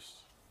tower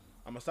first.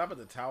 I'm gonna stop at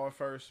the tower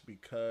first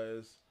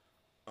because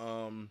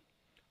I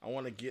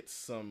want to get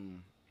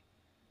some,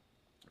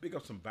 pick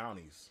up some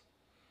bounties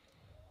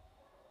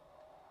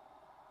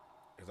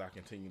as I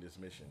continue this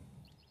mission.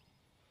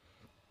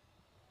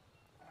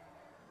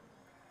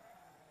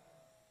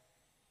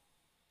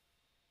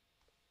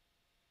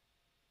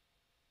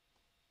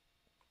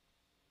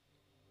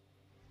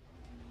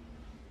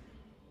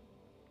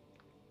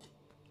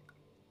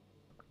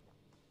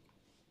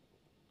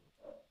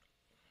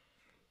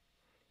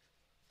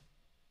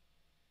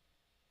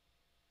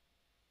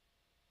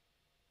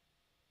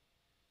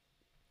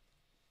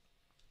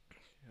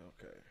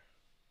 Okay.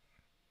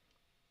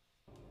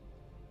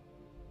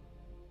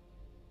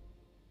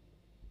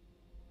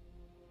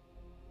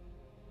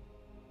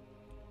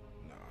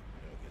 Nah, I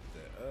don't get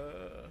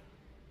that.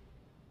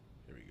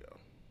 Here we go.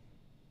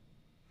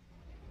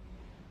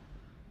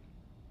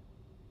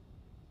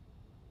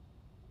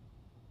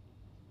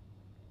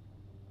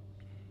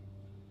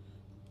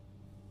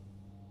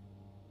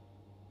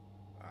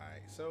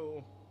 Alright,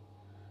 so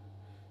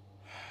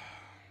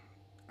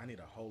I need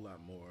a whole lot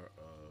more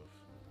of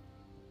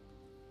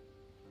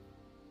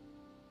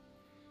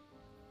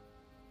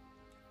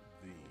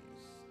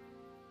these.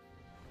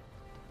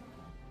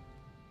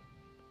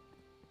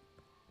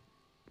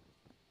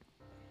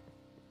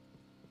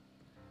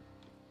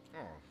 Oh,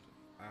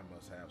 I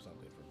must have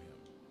something from him.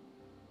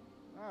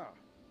 Ah,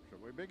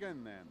 should we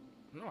begin then?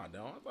 No, I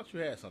don't. I thought you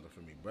had something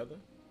for me, brother.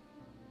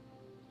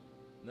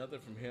 Nothing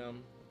from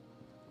him,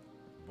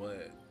 but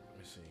let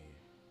me see.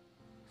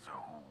 So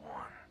who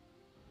won?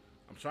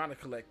 I'm trying to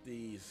collect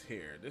these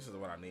here. This is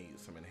what I need,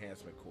 some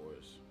enhancement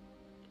cores.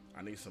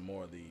 I need some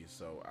more of these,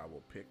 so I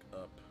will pick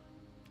up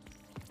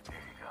There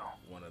you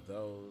go. one of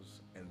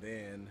those, and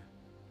then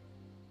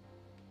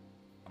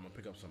I'm gonna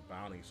pick up some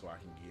bounties so I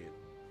can get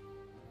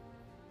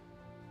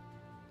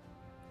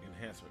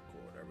enhancement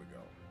core. There we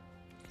go.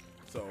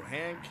 So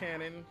hand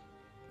cannon,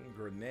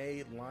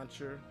 grenade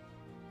launcher,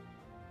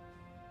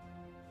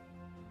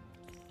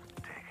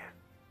 Take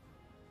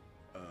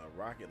it.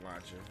 rocket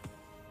launcher,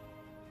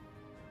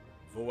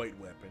 void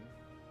weapon,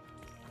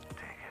 Take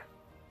it.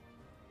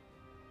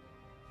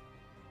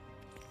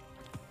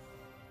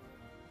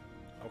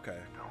 okay.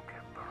 Don't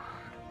get burned.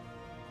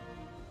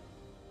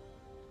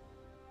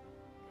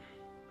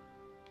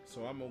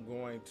 So I'm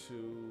going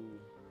to,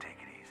 Take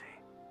it easy.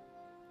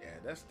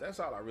 yeah, that's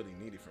all I really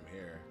needed from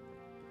here.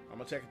 I'm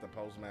gonna check at the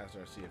postmaster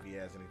and see if he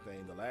has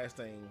anything. The last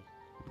thing,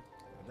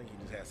 I think he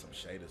just had some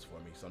shaders for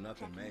me, so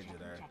nothing major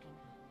there.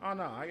 Oh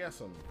no, I got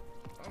some.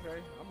 Okay,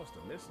 I must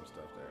have missed some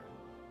stuff there.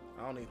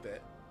 I don't need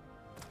that.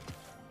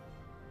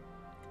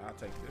 I'll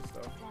take this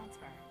though.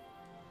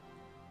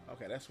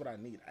 Okay, that's what I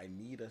need. I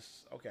need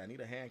I need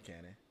a hand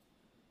cannon.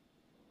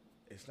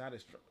 It's not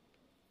as strong.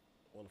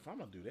 Well, if I'm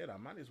gonna do that, I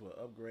might as well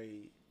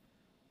upgrade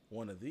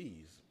one of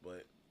these.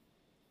 But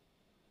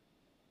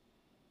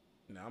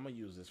no, I'm gonna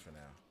use this for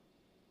now.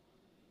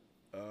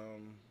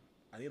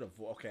 I need a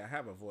void. Okay, I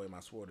have a void. My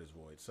sword is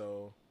void.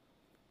 So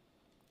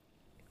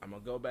I'm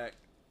gonna go back.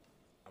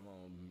 I'm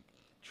gonna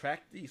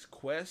track these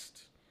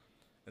quests,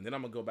 and then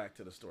I'm gonna go back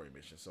to the story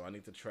mission. So I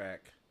need to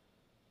track.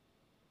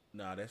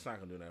 No, that's not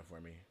gonna do that for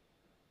me.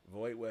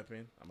 Void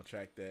weapon. I'm gonna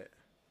track that.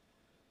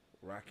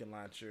 Rocket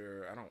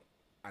launcher.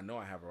 I know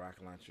I have a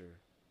rocket launcher.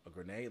 A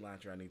grenade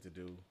launcher I need to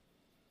do.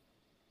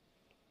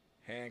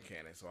 Hand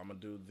cannon. So I'm gonna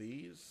do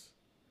these.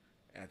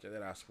 After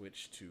that, I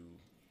switch to.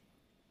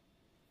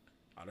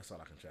 Oh, that's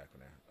all I can track for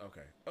now.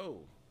 Okay. Oh.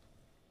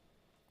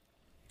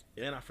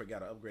 And I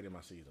forgot I upgraded my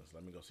seasons.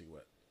 Let me go see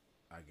what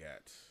I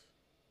got.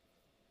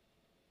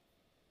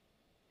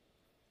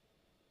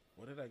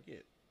 What did I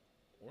get?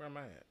 Where am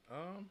I at?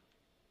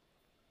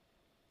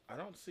 I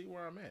don't see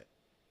where I'm at.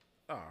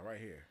 Oh, right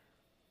here.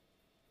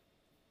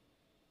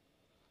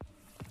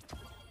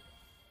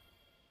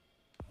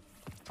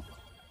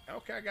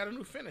 Okay, I got a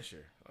new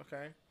finisher.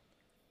 Okay.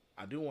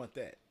 I do want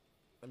that.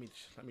 Let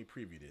me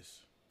preview this.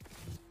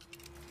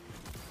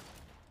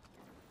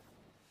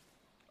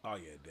 Oh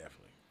yeah,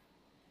 definitely.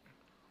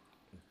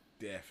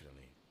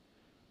 Definitely.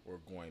 We're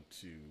going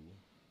to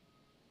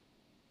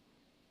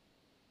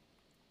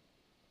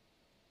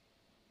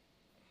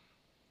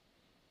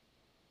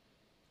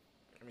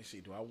let me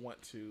see, do I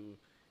want to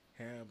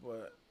have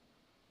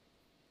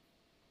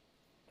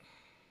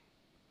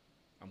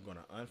I'm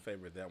gonna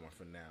unfavorite that one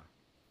for now.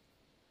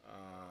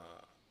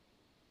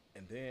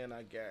 And then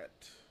I got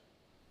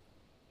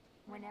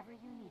Whenever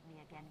you need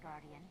me again,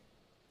 Guardian.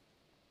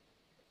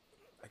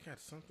 I got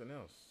something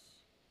else.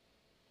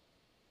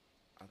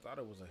 I thought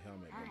it was a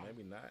helmet, but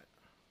maybe not.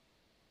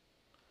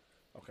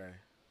 Okay.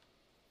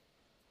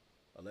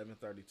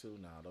 1132.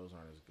 Nah, those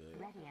aren't as good.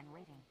 Ready and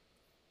waiting.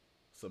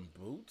 Some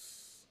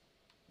boots.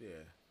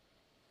 Yeah.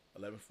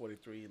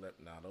 1143.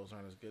 Nah, those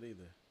aren't as good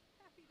either.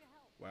 Happy to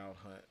help. Wild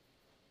Hunt.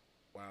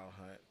 Wild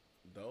Hunt.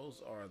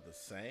 Those are the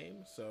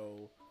same.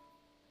 So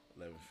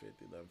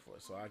 1150,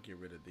 1140. So I'll get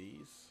rid of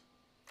these.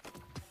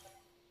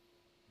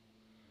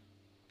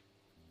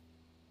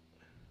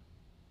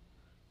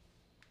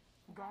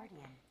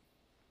 Guardian.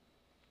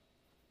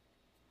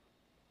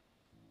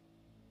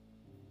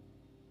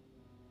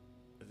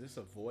 Is this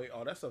a void?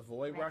 Oh, that's a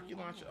void rocket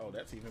launcher. Oh,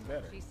 that's even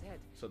better. She said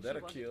So she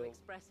that'll wanted kill to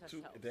express two.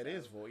 herself, That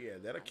is so void. Yeah,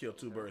 that'll I kill gave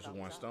two her a birds with thumbs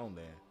one up. stone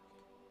then.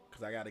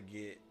 Cause I gotta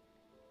get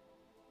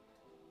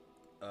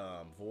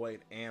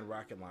void and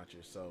rocket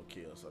launcher so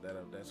kill. So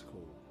that's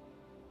cool.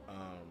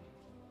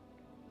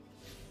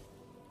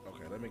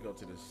 Okay, let me go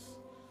to this.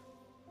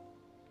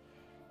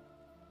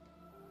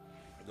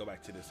 Go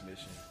back to this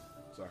mission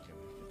so I can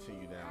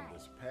continue down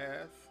this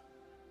path.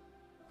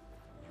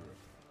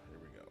 Here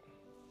we go.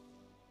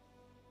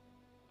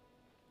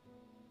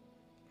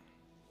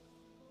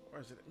 Where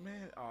is it,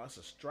 man? Oh, it's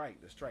a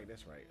strike. The strike.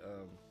 That's right.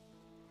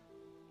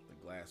 The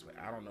glass.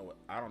 I don't know.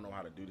 I don't know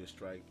how to do this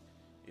strike.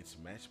 It's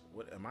match.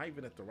 What am I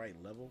even at the right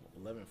level?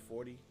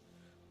 1140.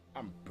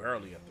 I'm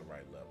barely at the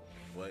right level,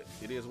 but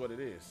it is what it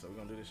is. So we're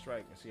gonna do this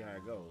strike and see how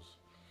it goes.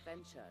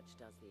 Fenchurch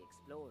does the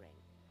exploring.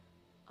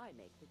 I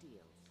make the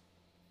deals.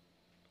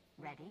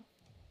 Ready?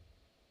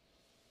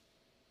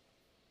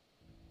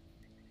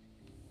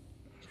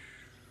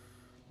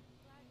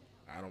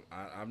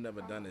 I've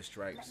never done this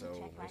strike,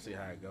 so we'll see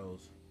how it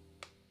goes.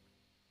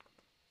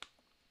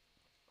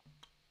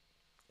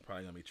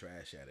 Probably gonna be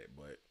trash at it,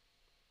 but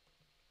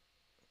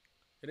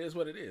it is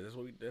what it is.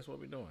 That's what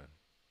we're doing.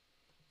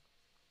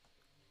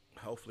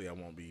 Hopefully, I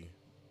won't be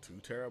too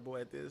terrible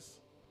at this.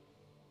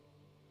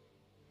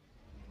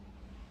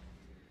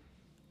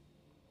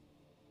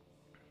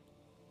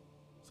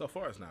 So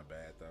far, it's not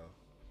bad though.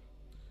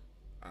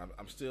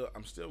 I'm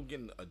still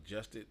getting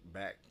adjusted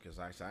back because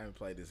I haven't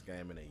played this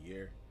game in a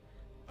year.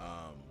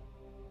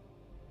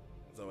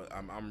 So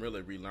I'm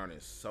really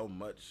relearning so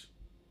much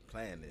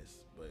playing this,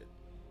 but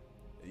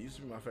it used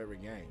to be my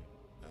favorite game,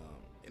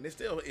 and it's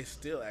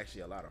still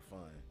actually a lot of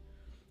fun.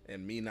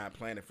 And me not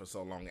playing it for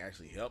so long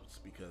actually helps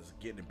because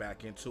getting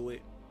back into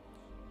it,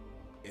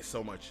 it's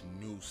so much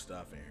new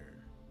stuff in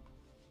here,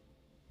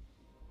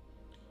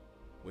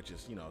 which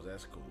is, you know,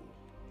 that's cool.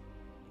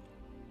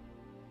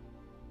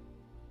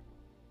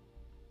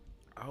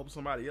 I hope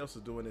somebody else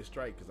is doing this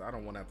straight because I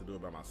don't want to have to do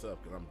it by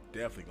myself because I'm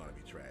definitely going to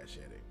be trash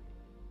at it.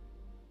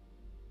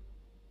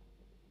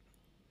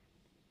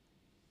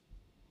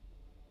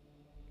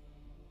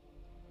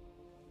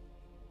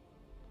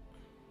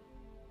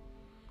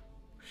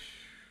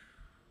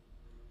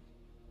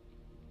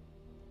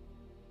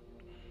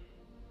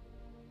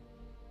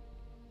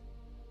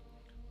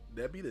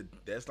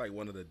 That's like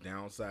one of the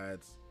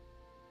downsides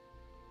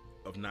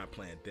of not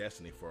playing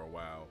Destiny for a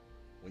while.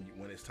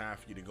 When it's time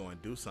for you to go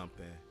and do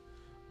something,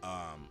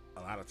 a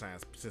lot of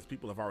times, since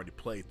people have already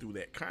played through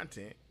that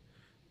content,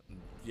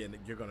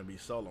 you're going to be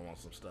solo on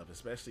some stuff,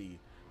 especially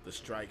the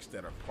strikes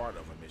that are part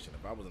of a mission.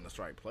 If I was in the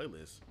strike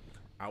playlist,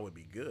 I would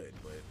be good,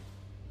 but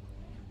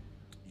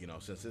you know,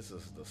 since this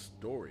is the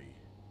story,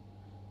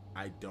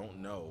 I don't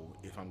know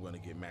if I'm going to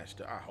get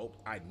matched up. I hope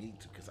I need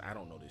to because I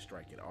don't know this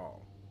strike at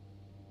all.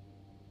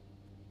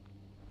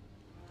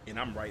 And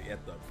I'm right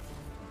at the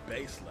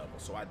base level,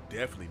 so I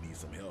definitely need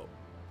some help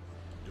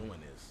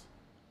doing this.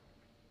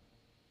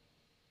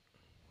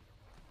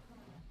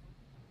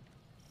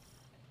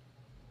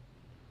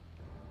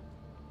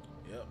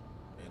 Yep,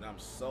 and I'm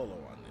solo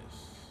on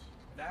this.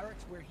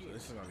 Barracks, we're here. So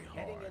this is gonna be hard.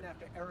 Heading in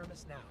after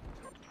Aramis now.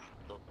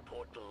 The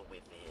portal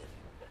within.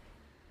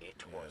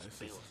 It was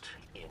built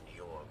in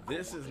your.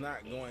 This is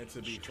not going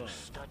to be fun.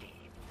 Study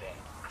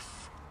Vex,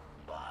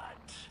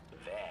 but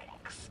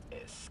Vex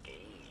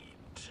escaped.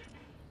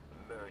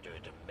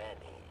 Murdered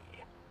many.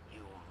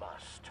 You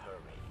must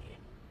hurry.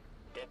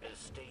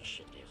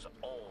 Devastation is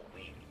all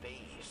we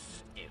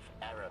face if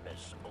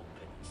Aramis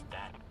opens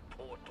that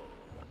portal.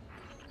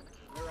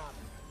 We're on.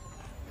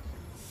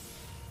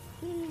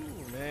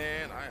 Ooh,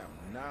 man, I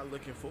am not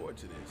looking forward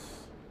to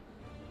this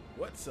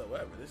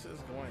whatsoever. This is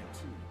going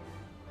to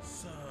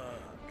suck.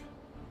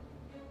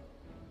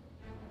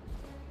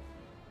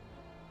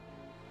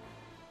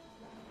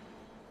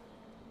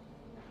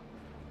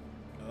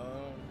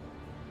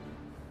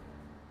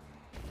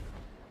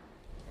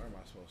 Where am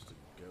I supposed to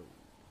go?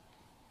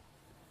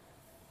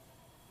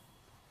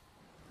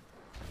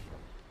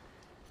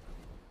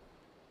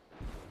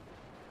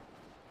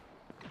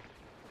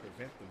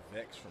 Prevent the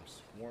Vex from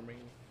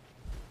swarming.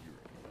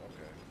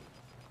 Okay.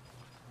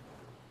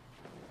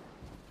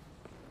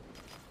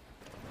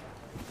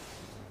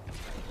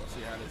 Let's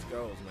see how this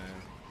goes,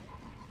 man.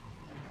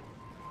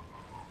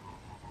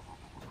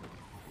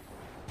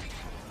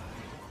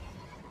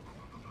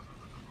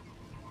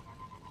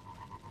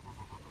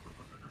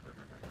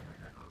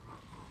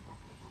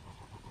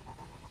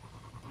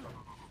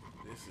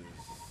 This is going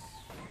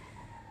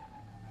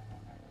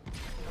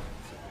to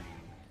be...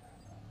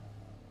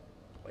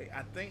 Wait,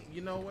 I think,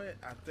 you know what?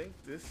 I think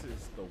this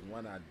is the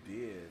one I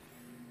did.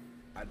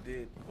 I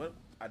did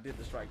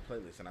the strike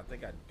playlist, and I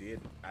think I did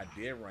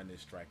run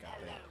this strike, I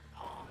think.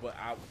 But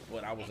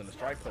I was in the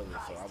strike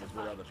playlist, so I was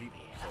with other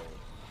people, so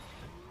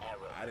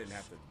I didn't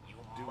have to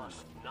do much.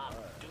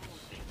 Do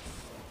this.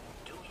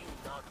 Do you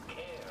not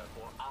care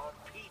for our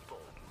people?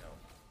 No.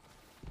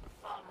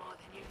 Far more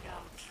than you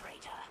know,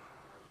 traitor.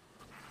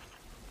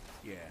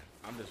 Yeah,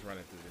 I'm just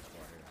running through this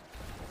part here.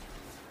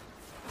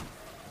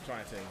 I'm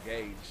trying to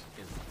engage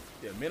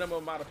the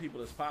minimum amount of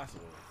people as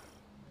possible.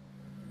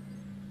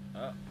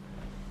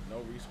 No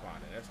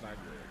respawning. That's not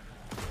good.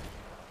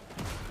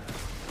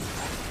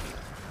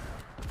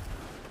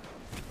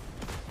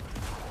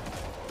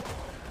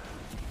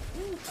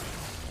 Woo.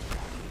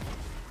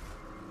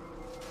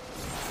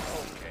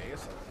 Okay,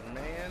 it's a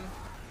man.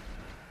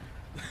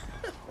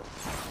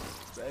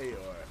 They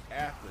are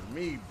after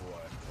me,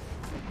 boy.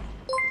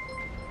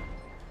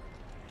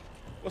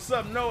 What's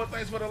up, Noah?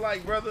 Thanks for the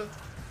like, brother.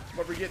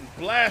 But we're getting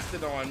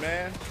blasted on,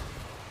 man.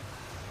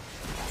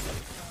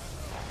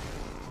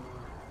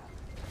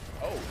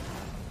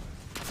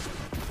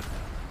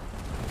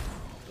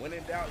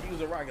 in doubt,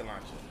 use a rocket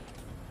launcher.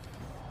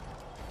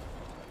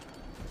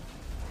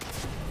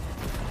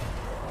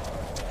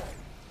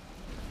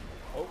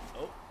 Oh,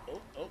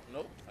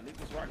 nope. I need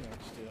this rocket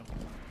launcher still.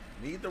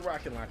 Need the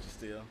rocket launcher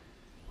still.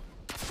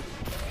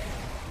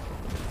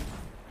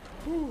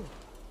 Whew.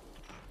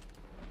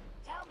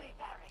 Tell me,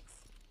 Barracks.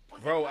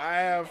 Bro,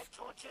 I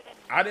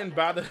didn't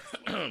buy the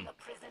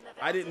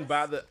I didn't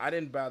buy the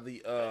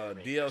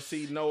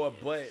DLC, Noah,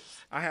 but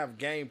I have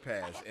Game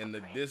Pass and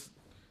the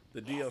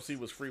DLC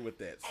was free with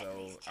that,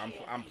 so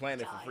I'm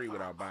playing it for free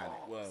without buying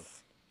it. Well,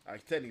 I'm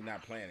technically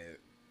not playing it.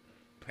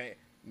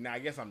 Now I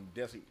guess I'm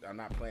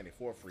not playing it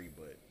for free,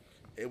 but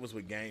it was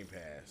with Game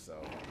Pass,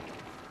 so.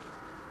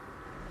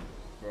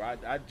 Bro,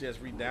 I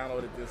just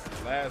re-downloaded this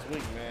last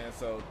week, man,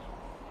 so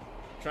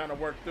trying to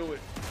work through it.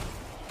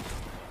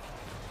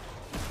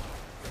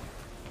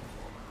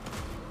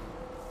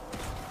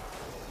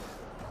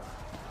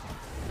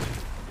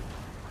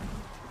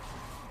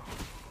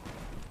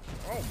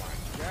 Oh my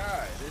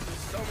God, there's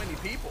just so many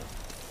people.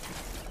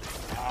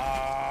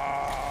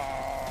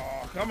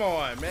 Oh, come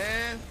on,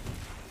 man.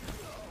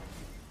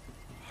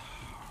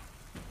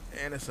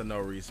 And it's a no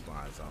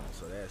respawn zone,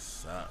 so that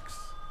sucks.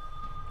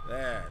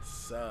 That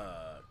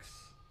sucks.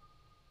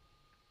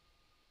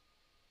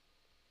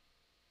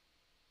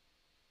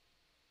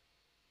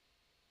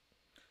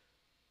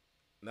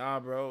 Nah,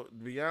 bro.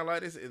 Beyond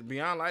Light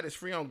is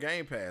free on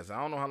Game Pass. I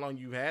don't know how long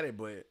you had it,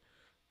 but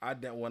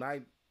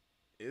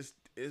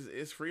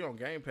it's free on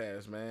Game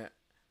Pass, man.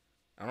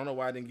 I don't know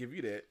why I didn't give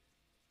you that.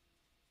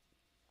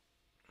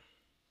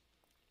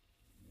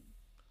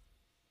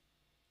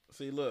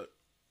 See, look.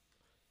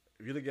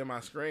 If you look at my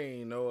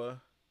screen,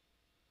 Noah,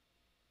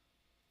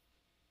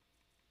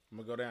 I'm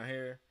gonna go down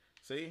here.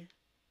 See?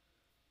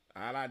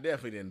 I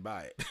definitely didn't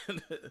buy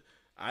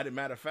it.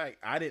 Matter of fact,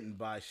 I didn't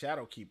buy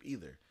Shadowkeep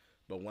either.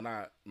 But when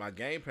my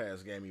Game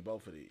Pass gave me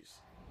both of these.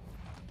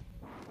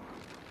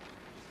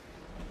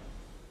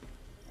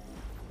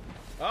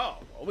 Oh,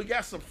 we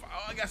got some.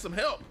 Oh, I got some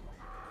help.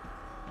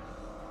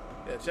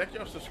 Yeah, check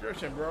your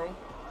subscription, bro.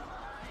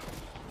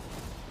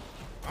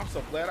 I'm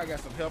so glad I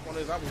got some help on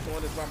this. I was doing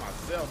this by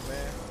myself,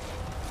 man.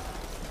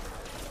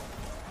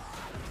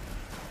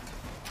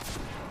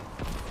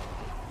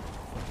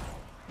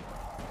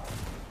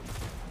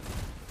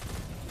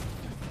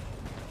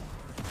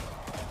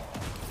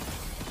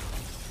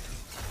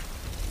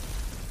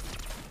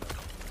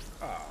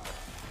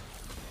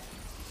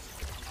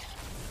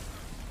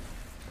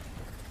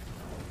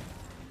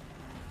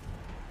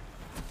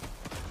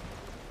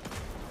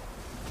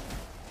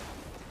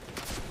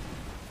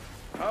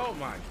 Oh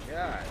my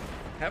God.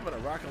 Having a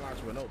rocket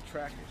launcher with no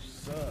tracker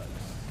sucks.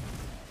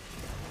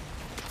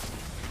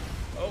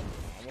 Oh,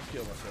 almost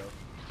killed myself.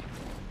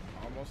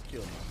 Almost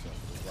killed myself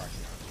with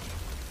rocket launcher.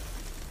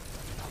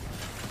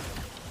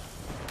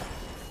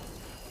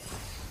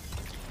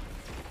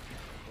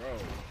 Bro.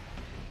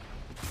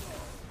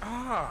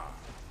 Ah.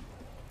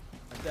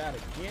 I died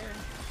again.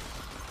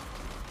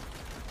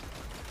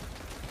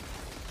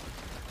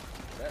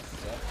 That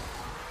sucks.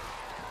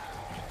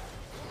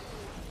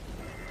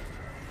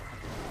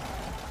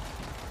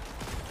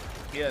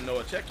 Yeah,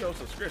 Noah, check your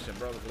subscription,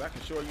 brother, because I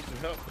can show you some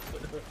help.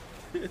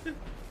 You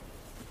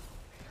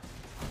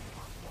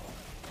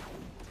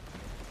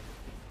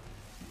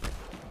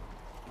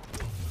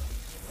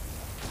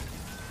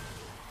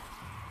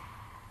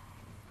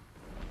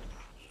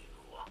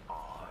are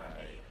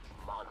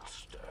a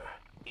monster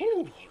if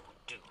you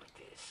do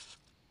this.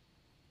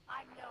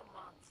 I'm no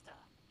monster.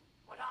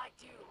 What I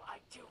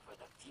do for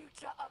the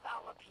future of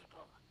our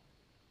people.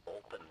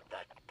 Open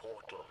that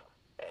portal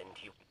and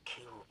you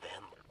kill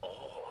them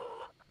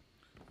all.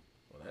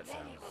 Well, that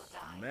sounds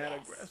mad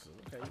aggressive.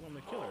 Okay, you want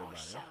me to kill everybody,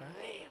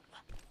 okay.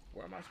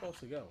 Where am I supposed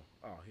to go?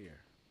 Oh,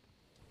 here.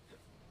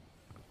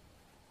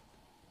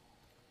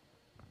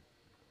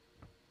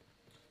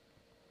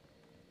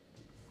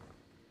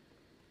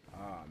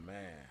 Oh,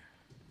 man.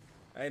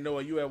 Hey,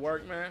 Noah, you at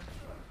work, man?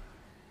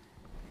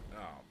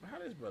 Oh, how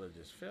this brother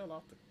just fell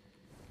off the...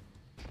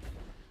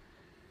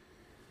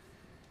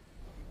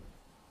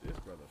 This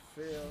brother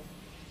fell.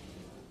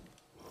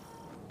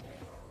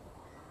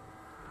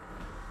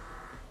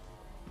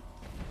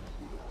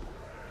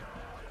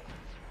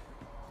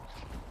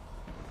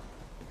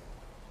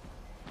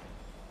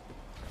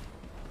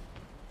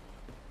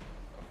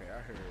 Okay,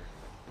 I heard.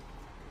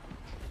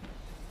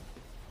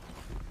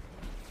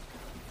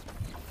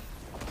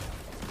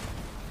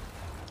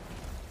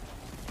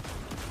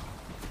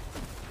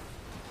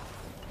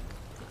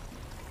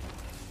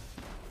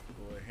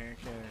 Boy, hand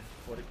cannon,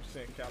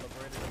 40%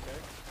 calibrated, okay.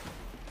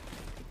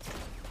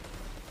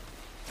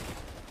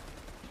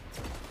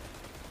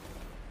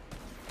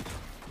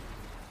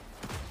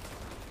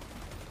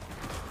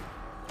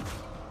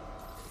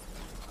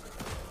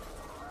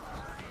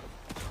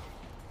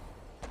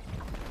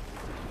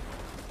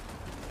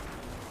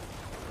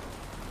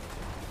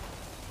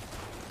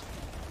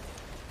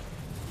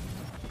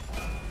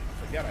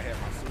 Forgot I had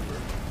my super.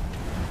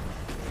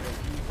 Let's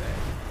use that.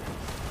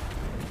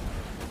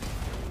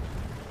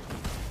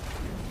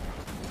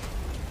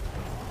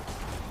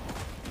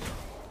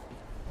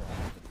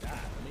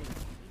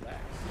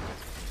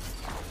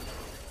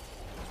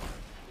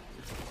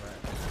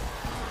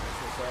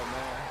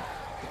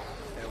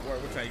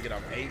 time you get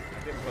off 8?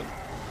 I think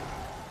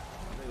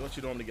what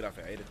you normally get off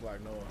at 8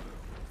 o'clock, Noah?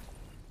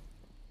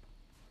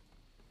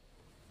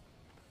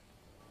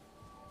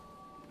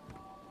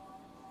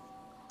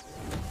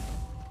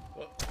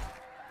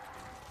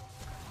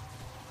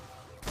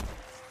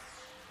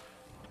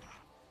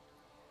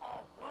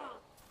 Our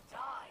world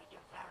died,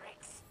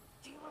 Varix.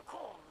 Do you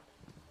recall?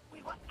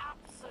 We were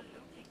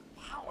absolutely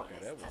powerless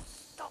to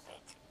stop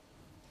it.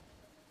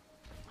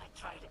 I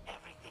tried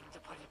everything to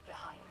put it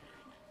behind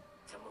me,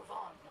 to move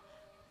on.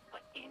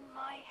 But in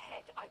my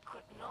head, I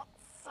could not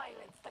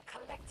silence the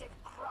collective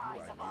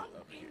cries of our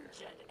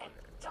injured and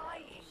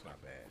dying. It's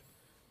not bad.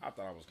 I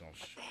thought I was gonna.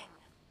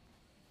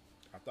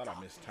 I thought I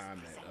missed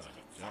time that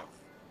jump.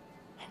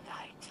 And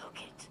I took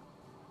it.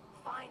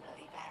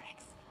 Finally,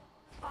 Varix.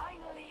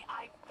 Finally,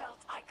 I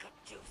felt I could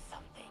do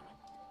something.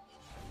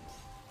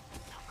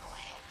 Now go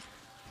ahead.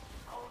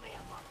 Call me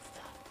a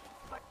monster,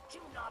 but do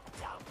not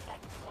doubt that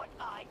what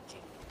I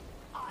do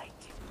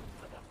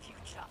for the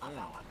future of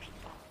our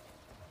people.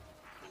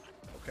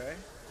 Okay.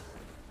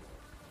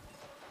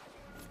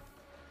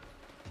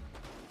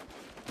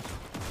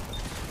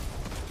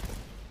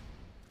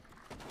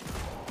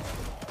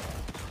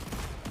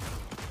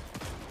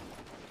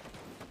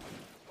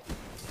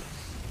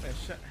 And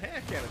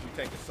hand cannons be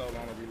taking so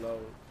long to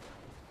reload.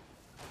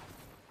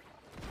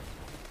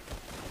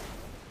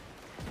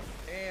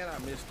 And I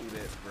missed through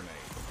that grenade.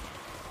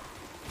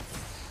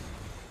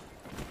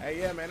 Hey,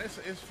 yeah, man,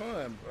 it's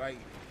fun. Like,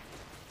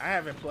 I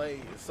haven't played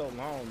in so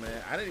long,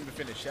 man. I didn't even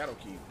finish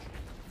Shadowkeep,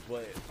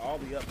 but all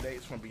the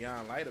updates from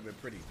Beyond Light have been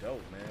pretty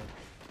dope, man.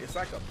 It's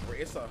like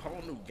it's a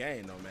whole new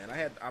game, though, man.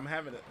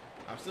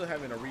 I'm still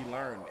having to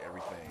relearn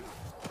everything.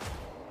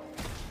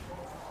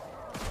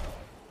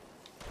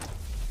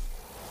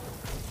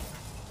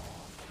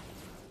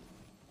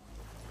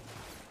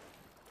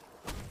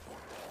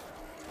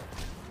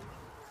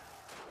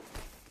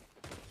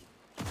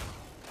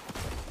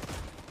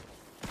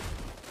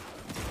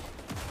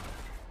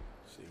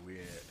 See, we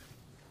at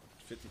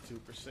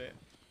 52%.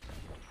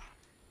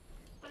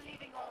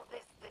 Believing all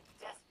this the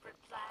desperate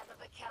plan of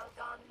the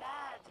Calgon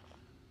mad.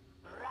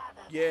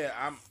 Rather Yeah,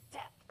 than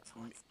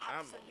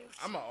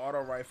I'm an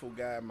auto rifle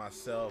guy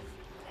myself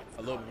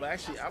a little bit. But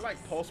actually, I like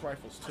pulse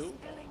rifles too.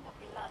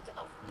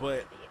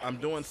 But I'm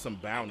doing some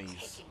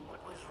bounties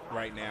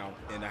right now,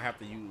 and I have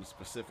to use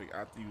specific. I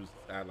have to use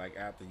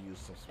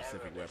some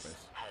specific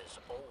weapons.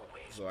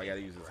 So I got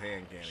to use this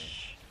hand cannon.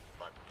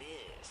 But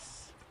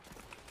this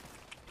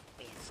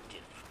is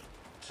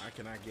different. How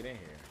can I get in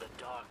here? The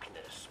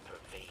darkness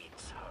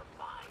pervades her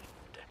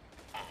mind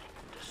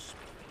and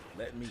spirit.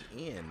 Let me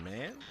in,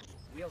 man.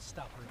 We'll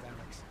stop her,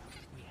 Varix.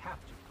 We have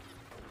to.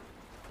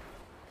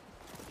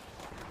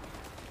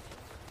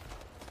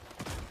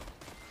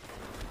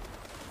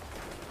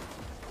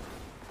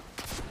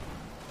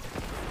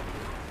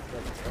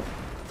 There we go.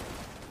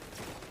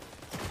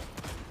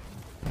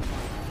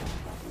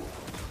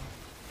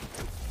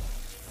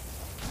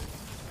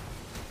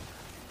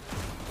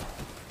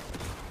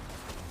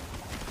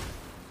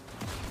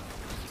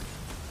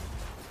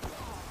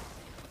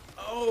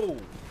 Oh!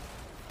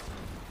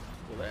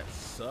 Well, that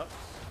sucks.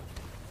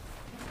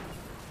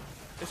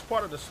 It's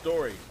part of the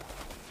story.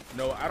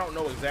 No, I don't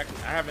know exactly.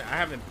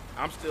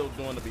 I'm still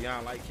doing the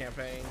Beyond Light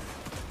campaign,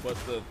 but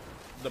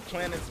the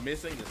planets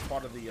missing is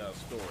part of the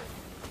story.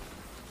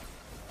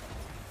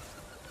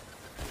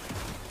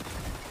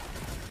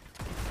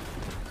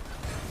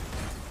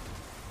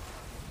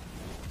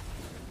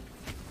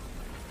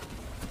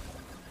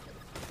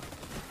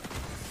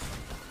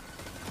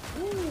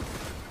 Woo.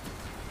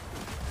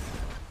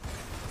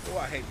 Oh,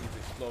 I hate these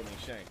exploding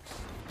shanks.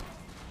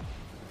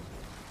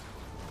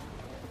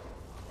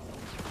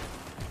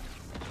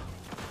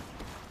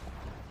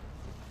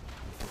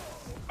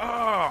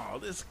 Oh,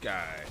 this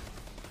guy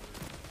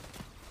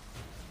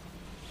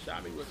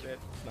shot me with that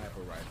sniper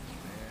rifle,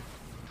 man.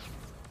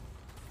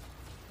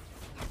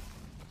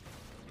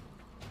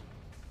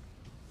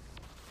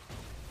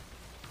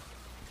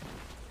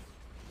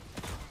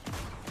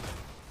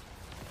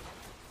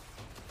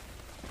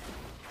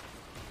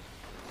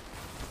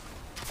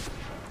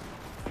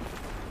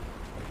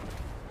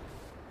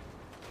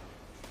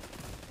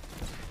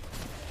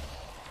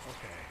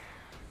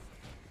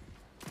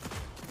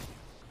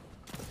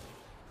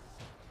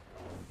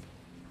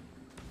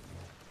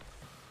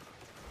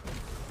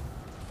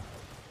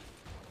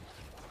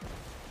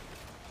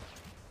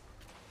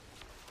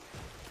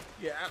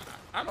 Yeah,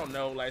 I don't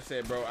know. Like I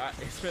said, bro,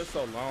 it's been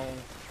so long,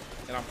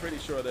 and I'm pretty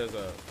sure there's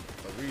a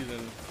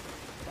reason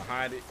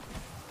behind it.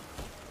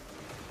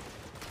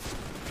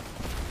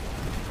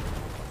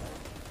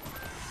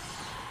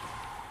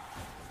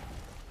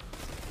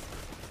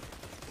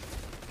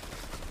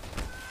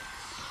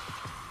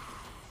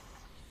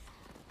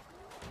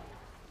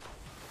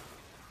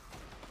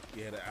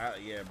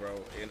 Yeah, bro,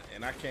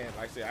 and I can't,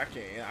 like I said,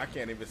 I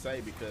can't even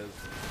say because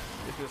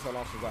it's been so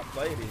long since I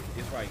played it.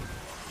 It's like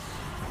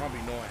I'm gonna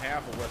be knowing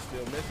half of what's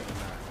still missing or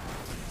not.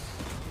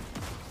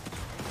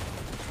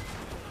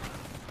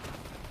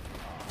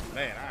 Oh,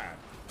 man,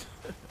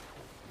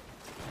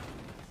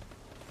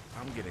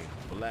 I'm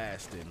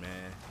lasting,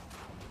 man.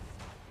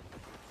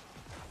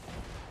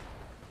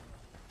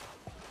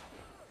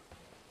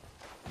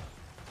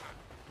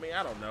 I mean,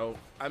 I don't know.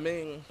 I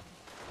mean,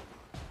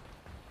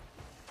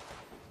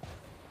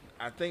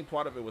 I think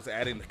part of it was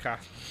adding the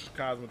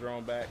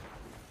Cosmodrome back,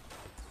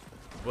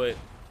 but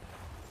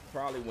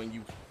probably when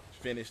you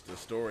finish the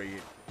story,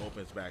 it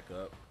opens back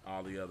up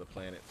all the other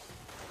planets.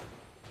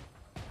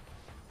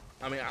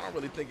 I mean, I don't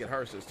really think it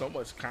hurts. There's so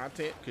much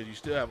content because you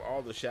still have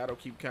all the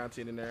Shadowkeep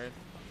content in there.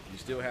 You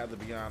still have the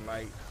Beyond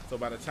Light. So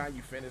by the time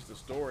you finish the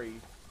story,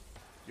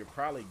 you're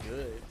probably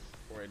good,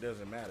 or it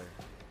doesn't matter.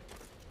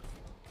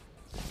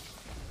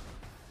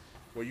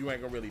 Well, you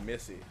ain't gonna really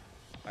miss it,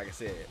 like I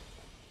said,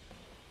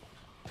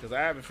 because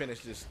I haven't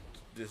finished this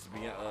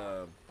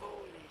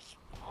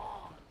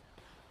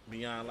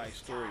Beyond Light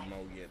story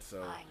mode yet.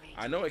 So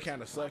I know it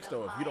kind of sucks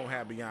though if you don't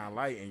have Beyond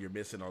Light and you're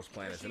missing those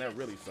planets, and that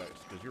really sucks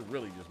because you're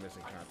really just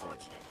missing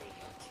content.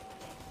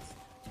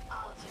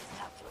 I'll just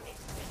have to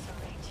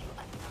eviscerate you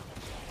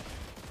another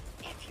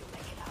day if you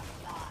make it out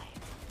alive.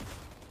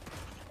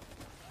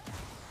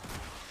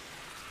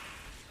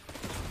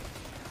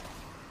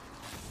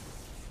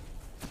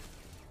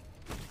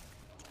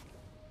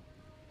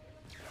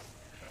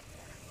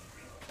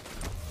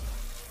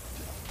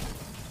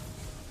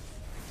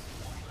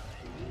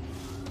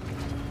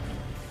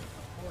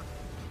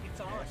 It's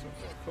on.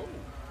 Cool.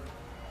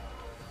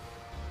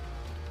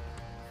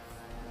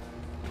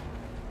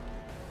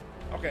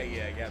 Okay,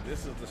 yeah,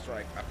 this is the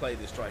strike. I played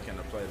this strike in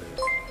the playlist.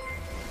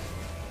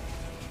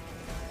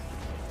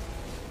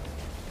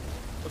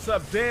 What's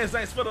up, Dan?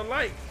 Thanks for the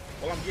like.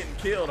 Well, I'm getting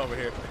killed over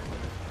here.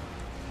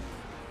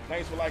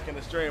 Thanks for liking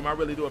the stream. I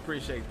really do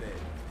appreciate that.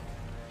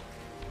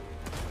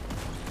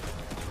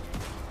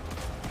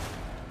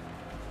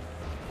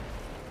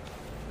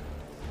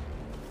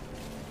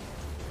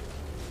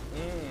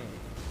 Let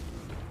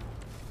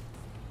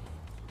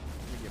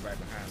me get right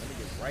behind. Let me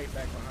get right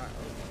back behind.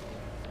 Oh,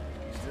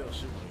 he's still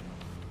shooting.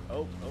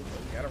 Oh,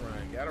 gotta run.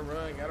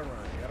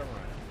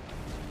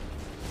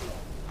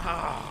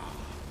 Ah.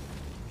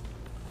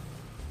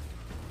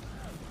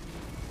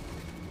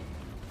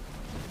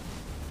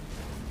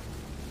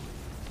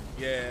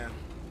 Yeah,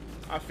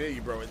 I feel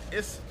you, bro.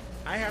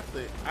 I have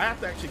to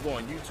actually go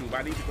on YouTube.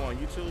 I need to go on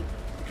YouTube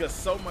because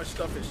so much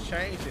stuff has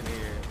changed in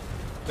here.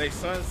 They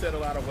sunset a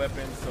lot of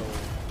weapons, so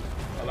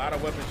a lot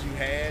of weapons you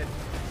had,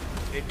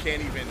 it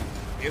can't even.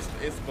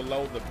 It's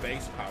below the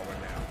base power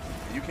now.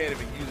 You can't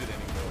even use it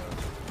anymore.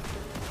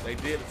 They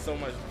did so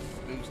much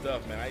new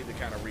stuff, man. I need to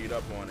kind of read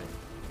up on it.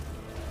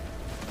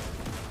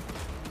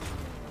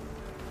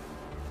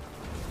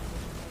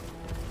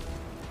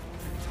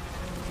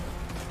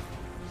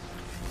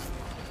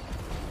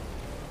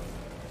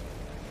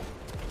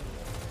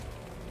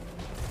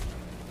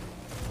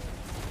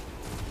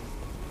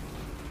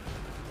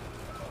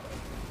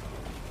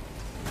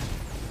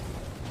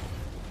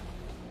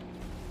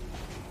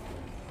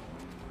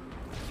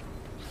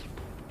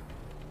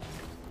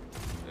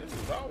 This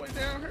is all the way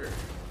down here.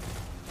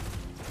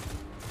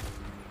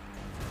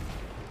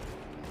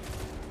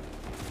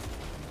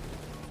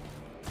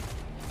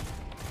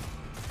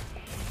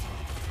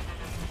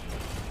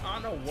 I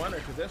don't wonder,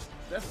 because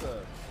that's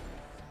a.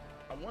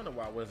 I wonder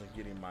why I wasn't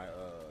getting my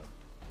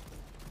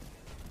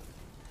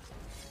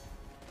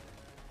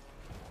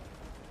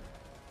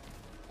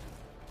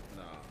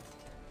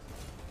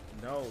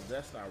No,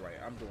 that's not right.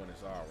 I'm doing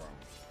this all wrong.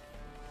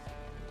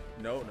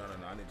 No.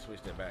 I need to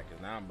switch that back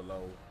because now I'm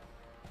below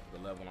the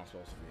level I'm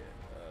supposed to be at.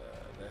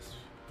 That's.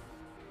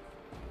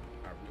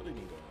 I really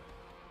need to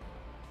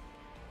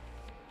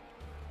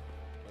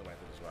go back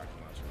to this rocket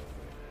launcher real quick.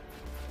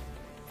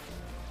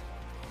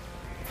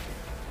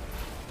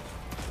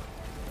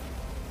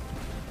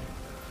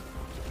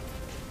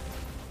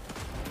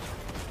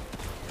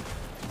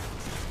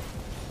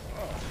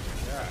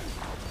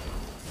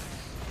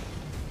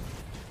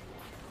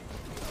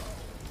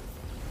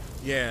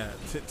 Yeah,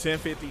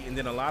 1050, and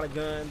then a lot of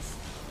guns,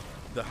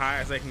 the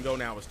highest they can go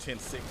now is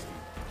 1060,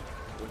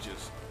 which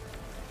is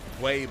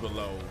way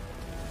below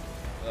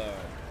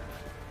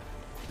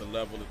the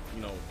level, the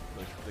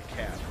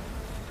cap.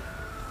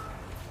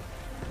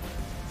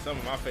 Some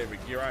of my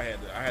favorite gear I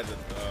had to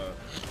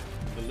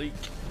delete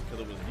because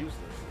it was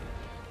useless.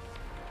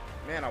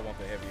 Man, I want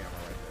the heavy ammo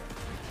right there.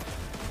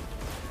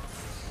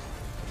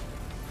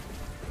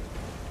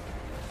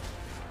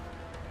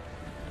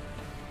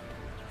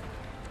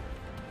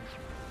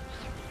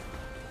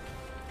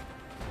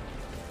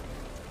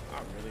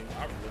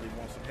 I really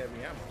want some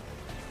heavy ammo.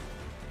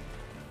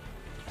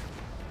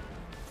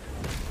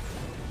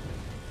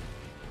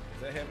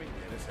 Is that heavy?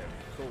 Yeah, that's heavy.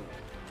 Cool.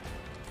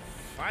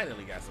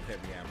 Finally got some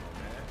heavy ammo,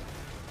 man.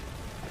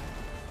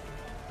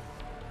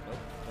 Nope.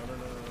 No.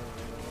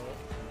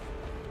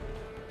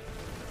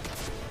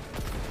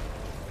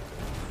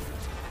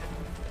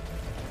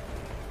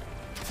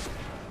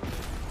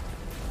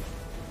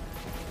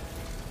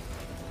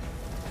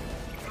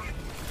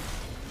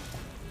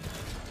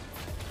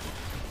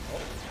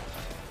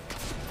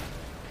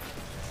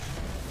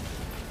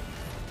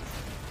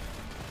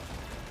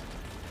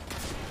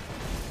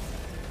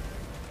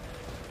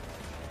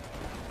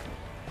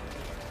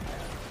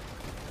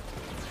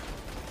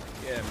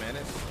 Yeah, man,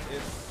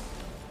 it's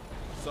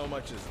so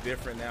much is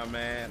different now,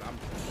 man. I'm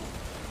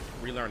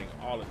relearning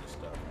all of this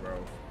stuff,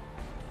 bro.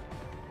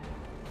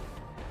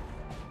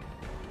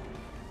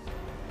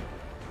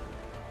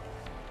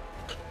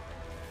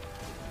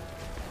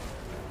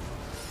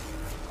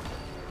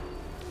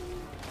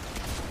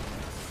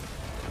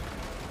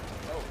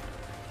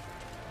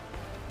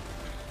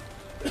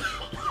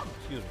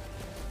 Excuse me.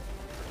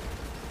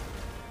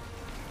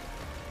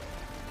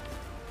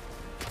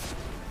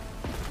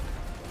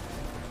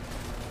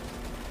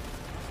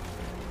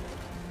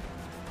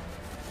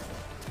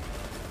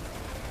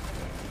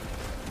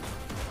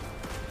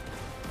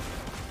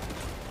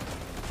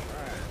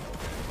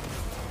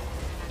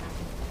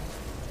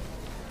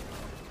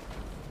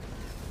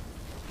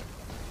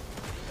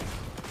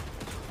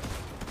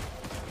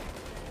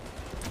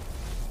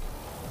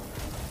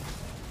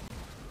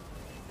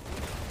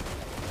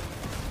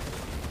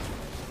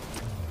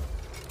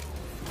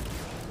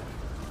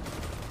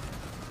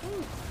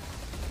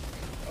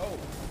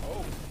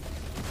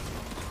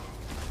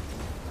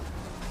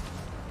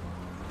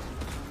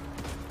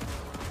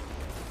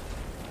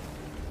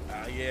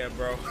 Yeah,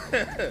 bro.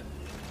 Yeah,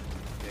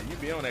 you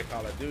be on that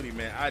Call of Duty,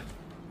 man.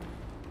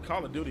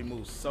 Call of Duty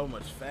moves so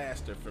much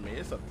faster for me.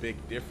 It's a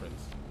big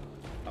difference.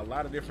 A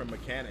lot of different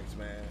mechanics,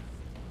 man.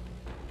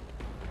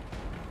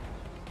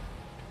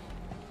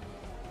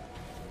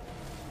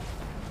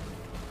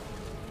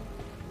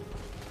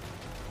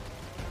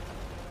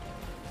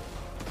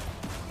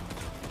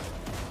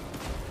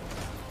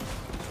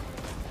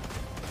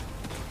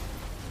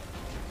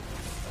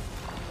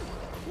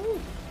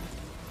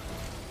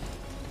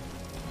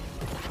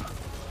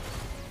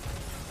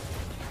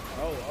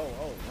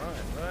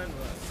 Run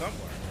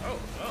somewhere. Oh,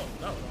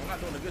 no, I'm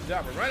not doing a good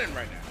job of running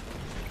right now.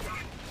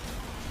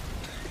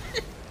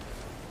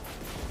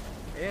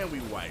 And we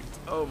wiped.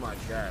 Oh my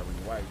God, we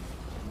wiped.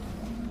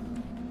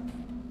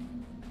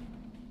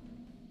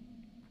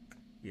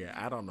 Yeah,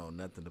 I don't know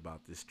nothing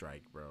about this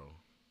strike, bro.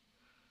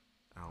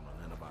 I don't know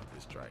nothing about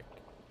this strike.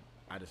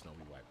 I just know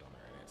we wiped on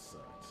her, and that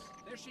sucks.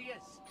 There she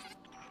is.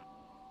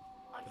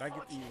 Did I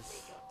get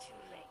these?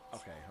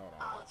 Okay, hold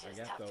on. I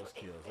got those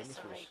kills. Let me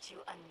switch.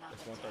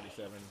 That's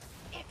 137.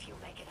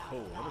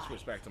 Cool. Let me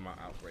switch back to my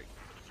outbreak.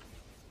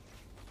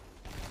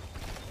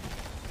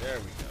 There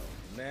we go.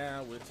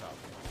 Now we're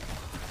talking.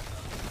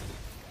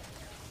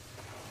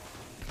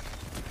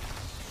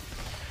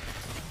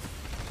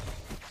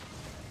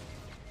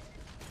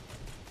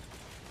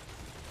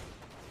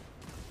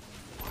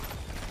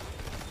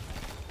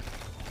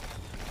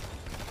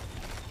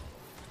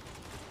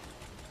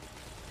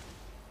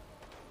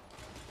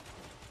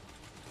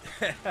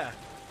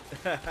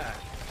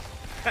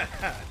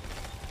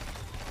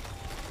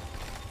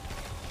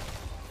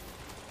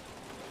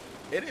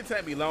 It didn't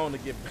take me long to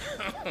get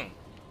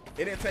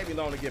it didn't take me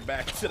long to get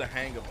back to the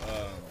hang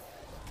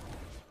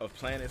of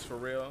planets for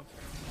real.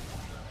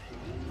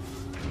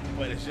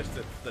 But it's just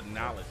the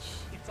knowledge.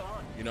 It's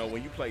on. You know,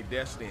 when you play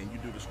Destiny and you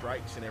do the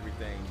strikes and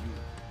everything,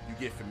 you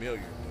get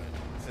familiar.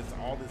 But since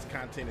all this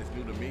content is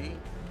new to me,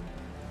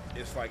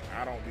 it's like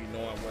I don't be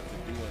knowing what to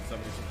do in some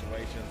of these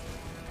situations.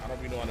 I don't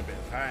be knowing the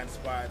best hiding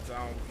spots.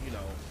 I don't, you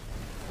know.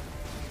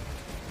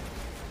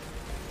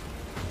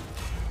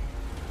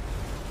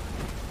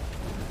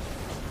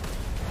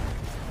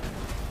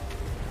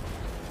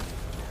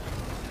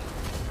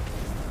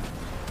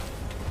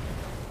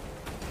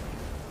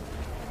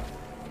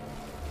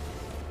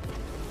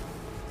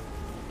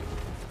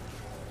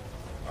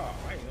 Oh,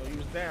 I didn't know you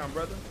was down,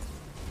 brother.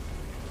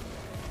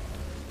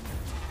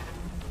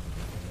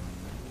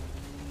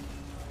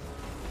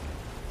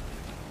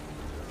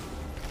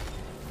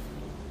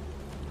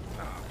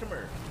 Come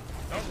here.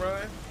 Don't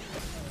run.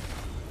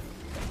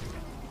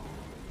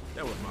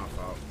 That was my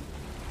fault.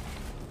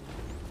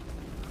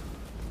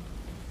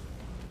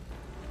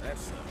 That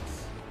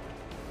sucks.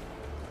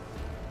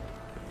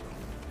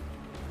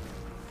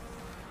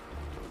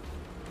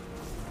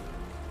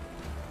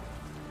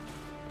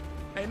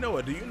 Hey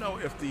Noah, do you know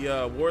if the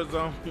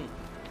Warzone,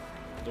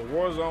 the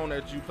Warzone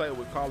that you play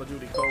with Call of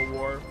Duty Cold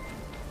War,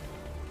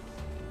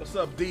 what's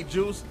up D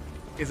Juice?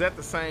 Is that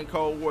the same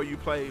Cold War you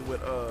play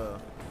with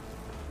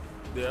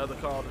the other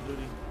Call of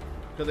Duty?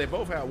 Because they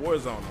both have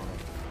Warzone on them.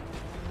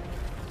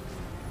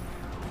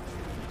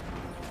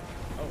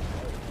 Oh,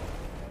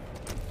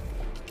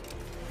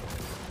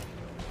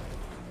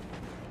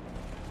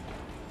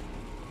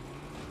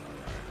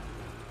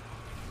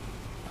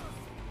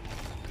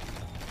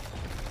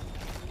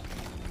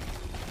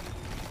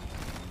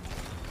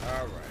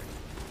 all right.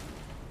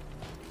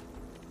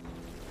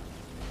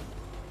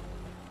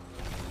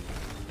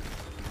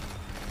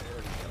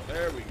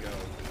 There we go.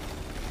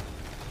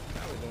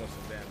 Now we're doing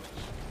some damage.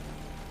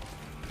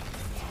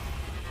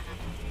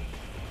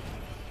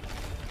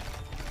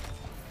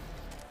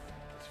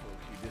 This fool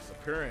keep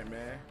disappearing,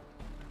 man.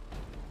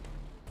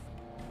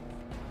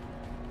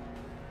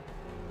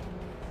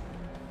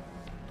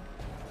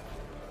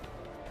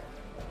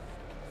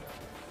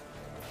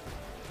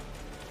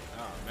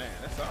 Oh man,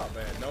 that's all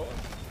bad, Noah.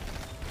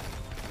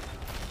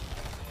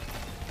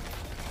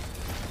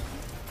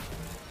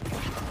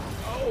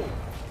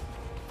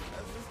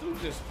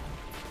 just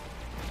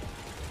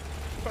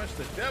punched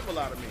the devil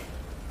out of me.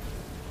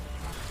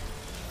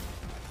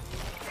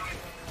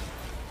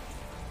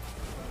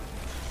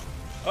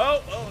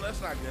 Oh, oh,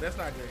 that's not good. That's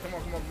not good. Come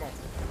on, come on, come on.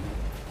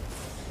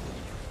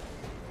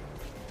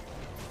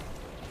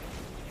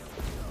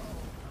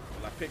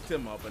 Well, I picked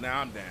him up, but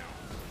now I'm down.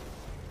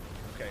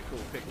 Okay, cool.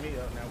 Pick me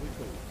up. Now we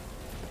cool.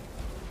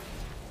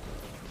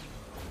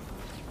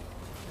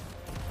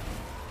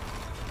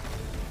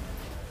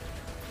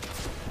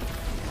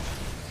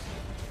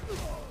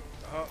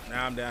 Oh,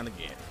 now I'm down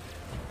again.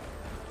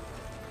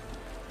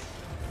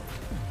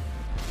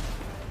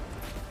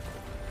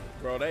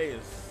 Bro, they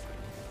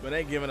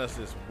giving us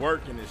this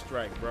work in this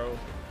strike, bro.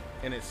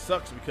 And it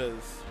sucks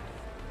because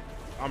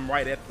I'm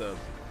right at the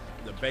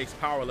base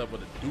power level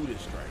to do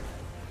this strike.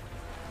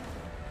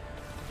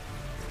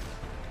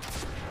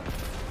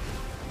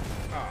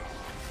 Oh.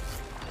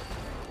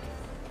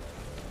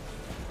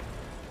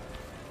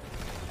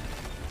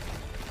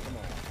 Come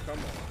on, come on, come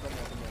on, come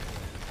on.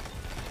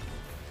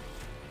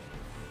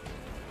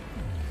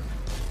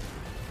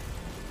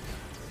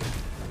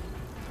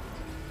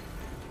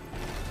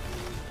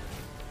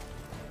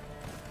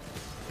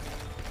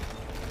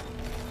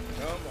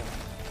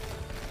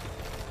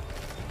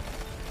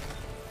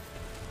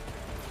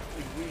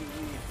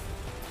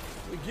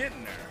 We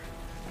getting there.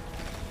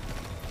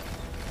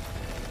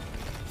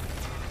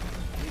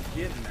 We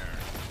getting there.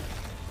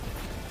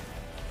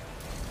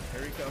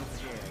 Here he comes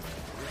again.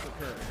 What's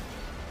occurring?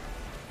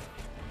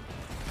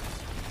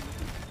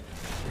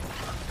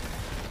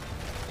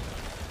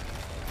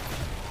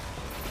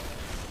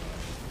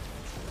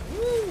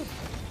 Woo!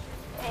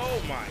 Oh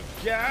my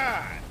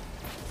God!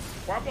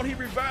 Why won't he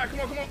revive? Come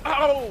on, come on!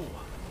 Oh!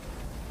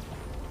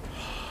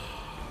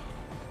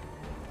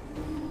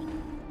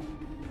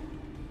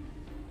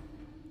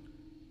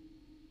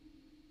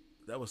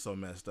 That was so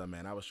messed up,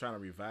 man. I was trying to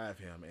revive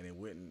him and it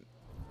wouldn't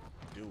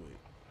do it.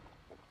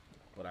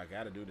 But I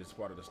gotta do this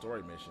part of the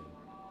story mission.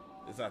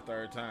 This is our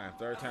third time.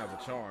 Third time's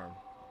a charm.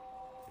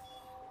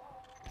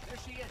 There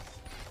she is.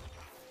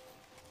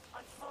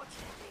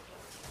 Unfortunately,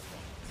 you're too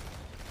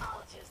late.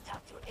 I'll just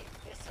have to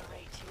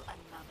eviscerate you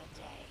another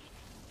day.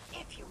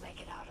 If you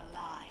make it out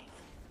alive.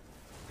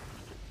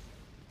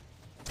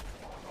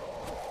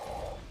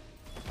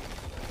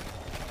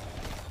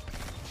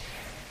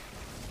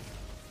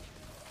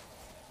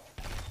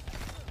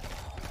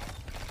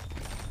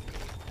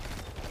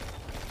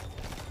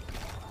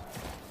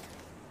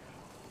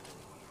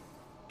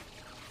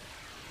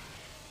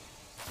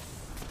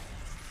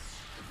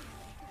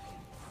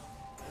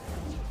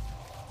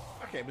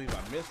 I can't believe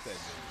I missed that dude.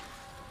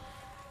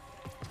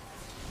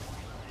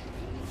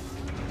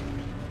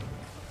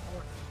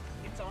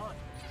 It's on.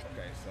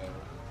 Okay, so I'm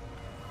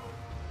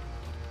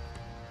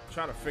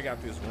trying to figure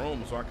out this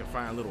room so I can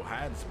find little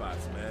hiding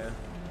spots, man.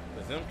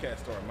 Because them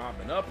cats start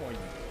mobbing up on you.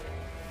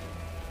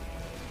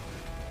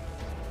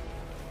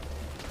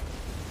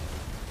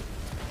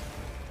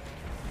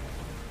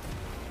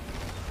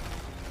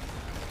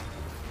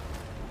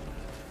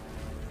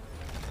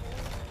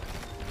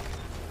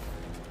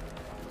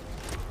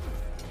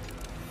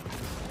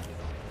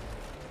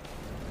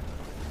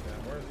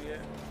 Where's he at?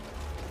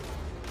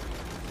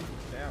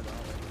 Damn, I don't know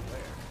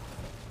where.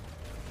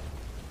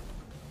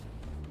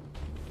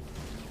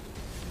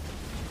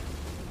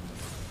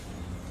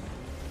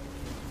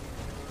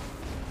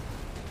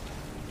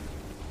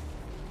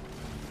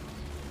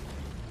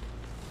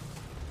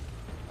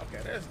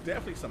 Okay, there's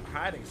definitely some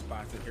hiding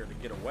spots in here to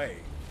get away.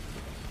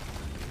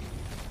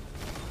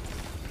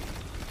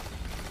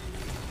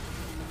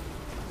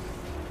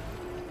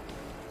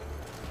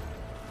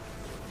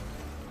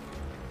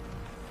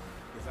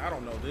 Because I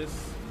don't know this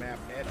map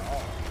at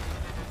all.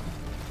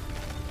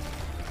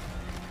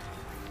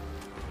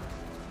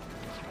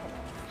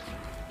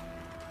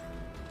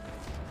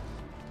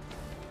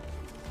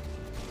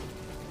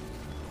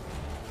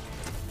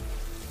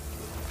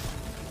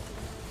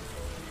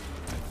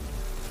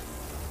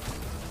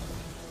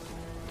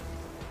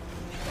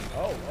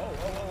 Oh.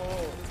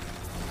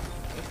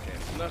 This cat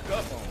snuck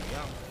up on me.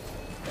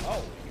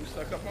 Oh, you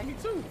snuck up on me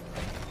too.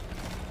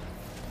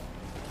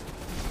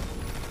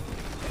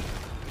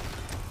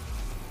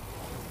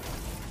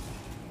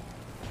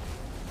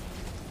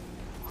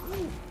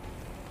 Whew.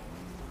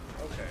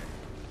 Okay.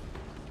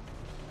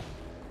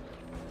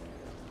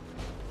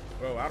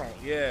 Bro,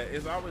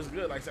 it's always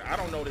good. Like I said, I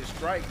don't know this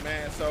strike,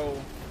 man, so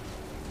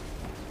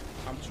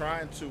I'm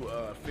trying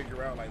to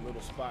figure out like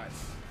little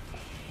spots.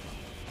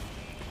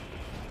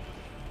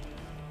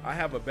 I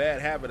have a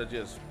bad habit of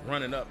just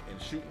running up and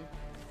shooting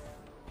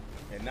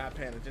and not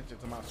paying attention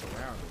to my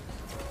surroundings.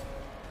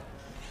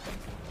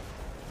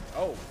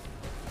 Oh.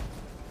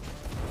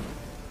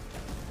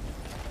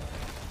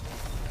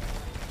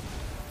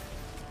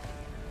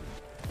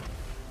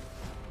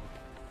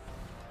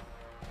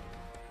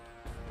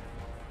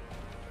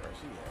 Where's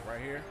she at?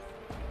 Right here?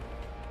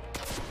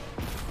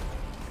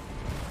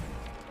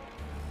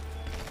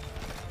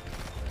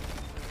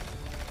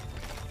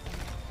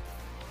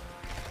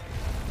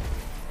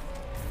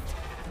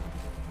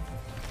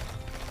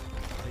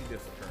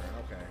 Disappearing,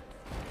 okay.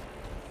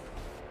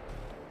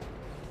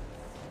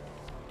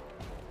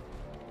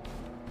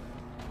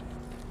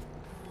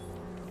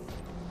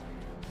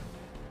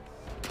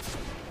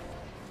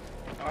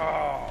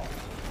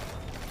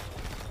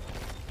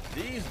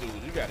 These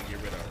dudes you gotta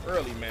get rid of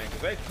early, man,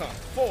 because they come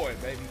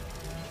forward, baby.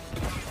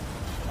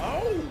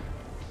 Oh!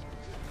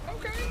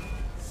 Okay.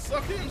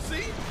 Suck him,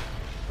 see?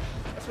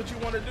 That's what you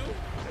want to do?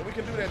 And we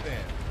can do that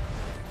then.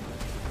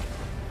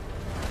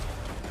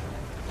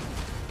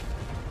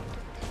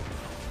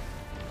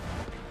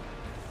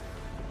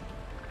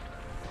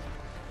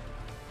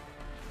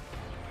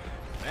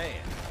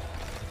 Man.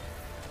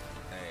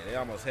 Hey, they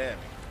almost had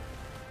me.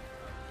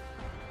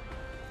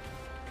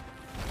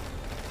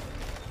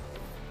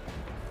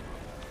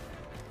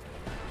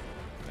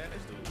 Man,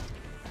 this dude.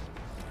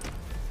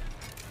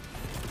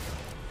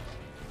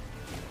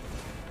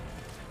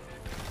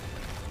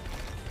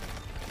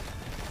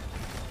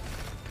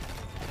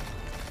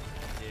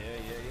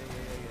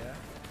 Yeah.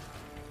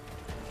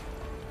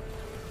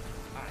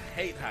 I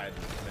hate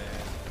hydrants,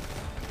 man.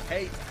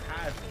 Hate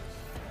hydrants.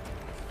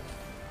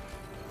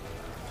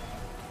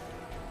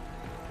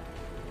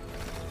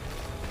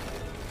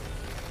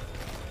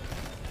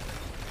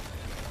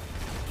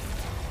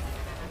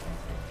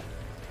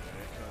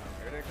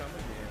 Here they come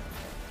again.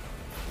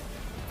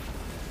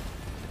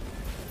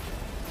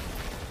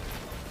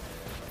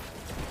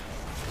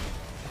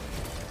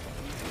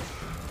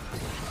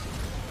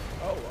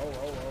 Oh.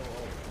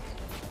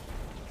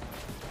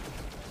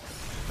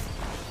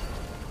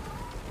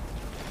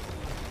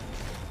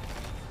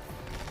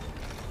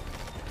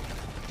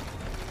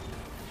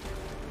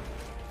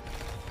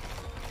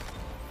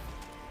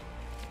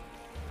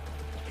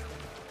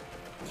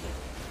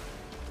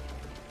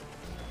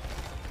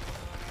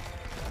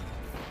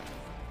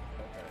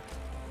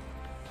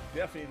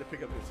 Definitely need to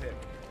pick up this heavy.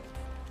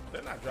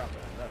 They're not dropping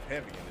enough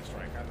heavy in this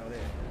rank. I know that.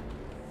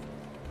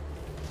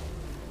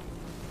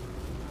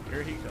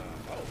 Here he comes.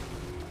 Oh,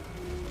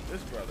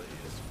 this brother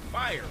is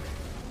firing.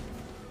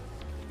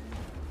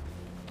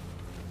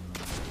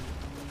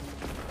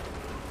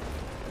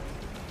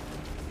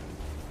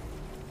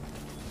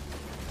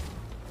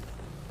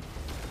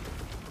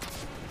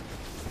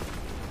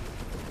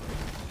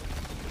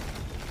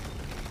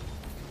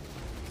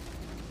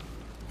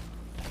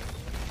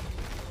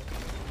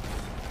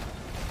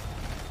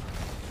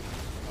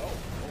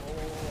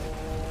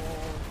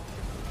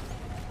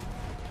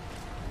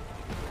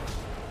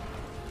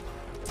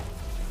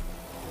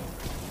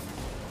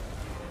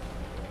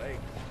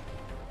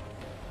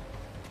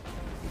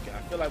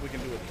 I feel like we can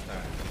do it this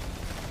time.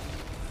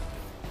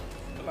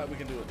 I feel like we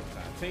can do it this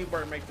time.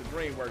 Teamwork makes the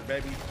dream work,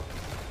 baby.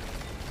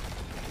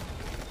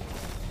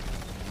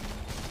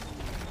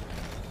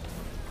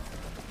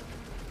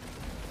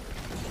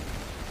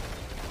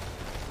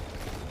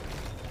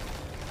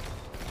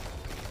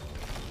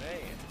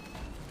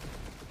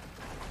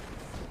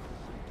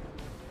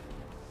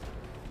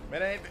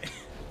 Man, ain't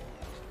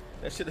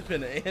that should have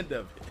been the end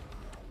of it.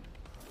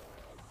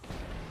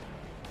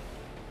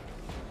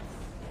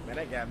 Man,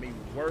 that got me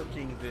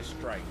working this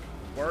strike.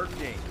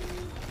 Working.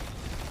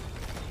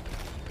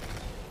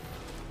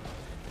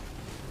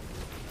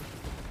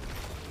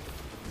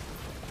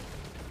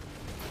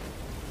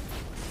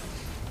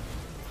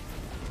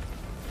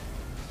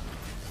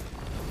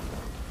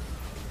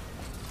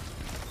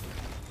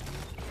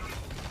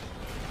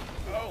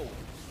 Oh,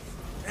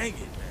 dang it,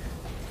 man.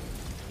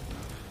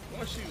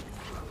 Once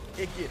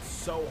it gets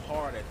so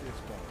hard at this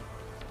point,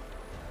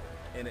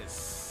 and it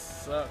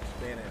sucks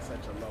being at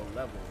such a low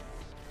level.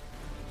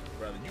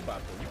 Brother,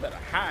 you better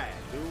hide,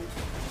 dude.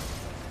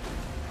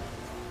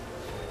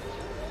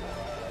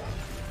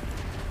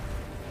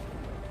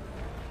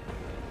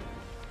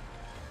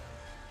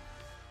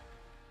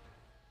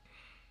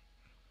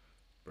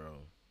 Bro.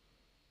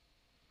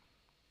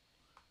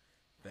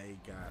 They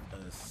got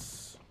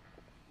us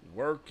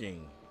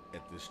working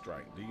at this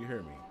strike. Do you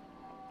hear me?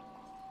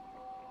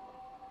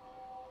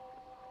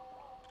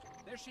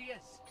 There she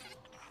is.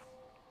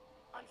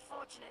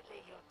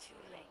 Unfortunately, you're too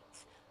late.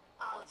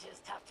 I'll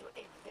just have to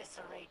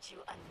eviscerate you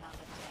another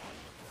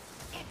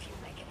day, if you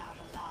make it out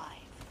alive.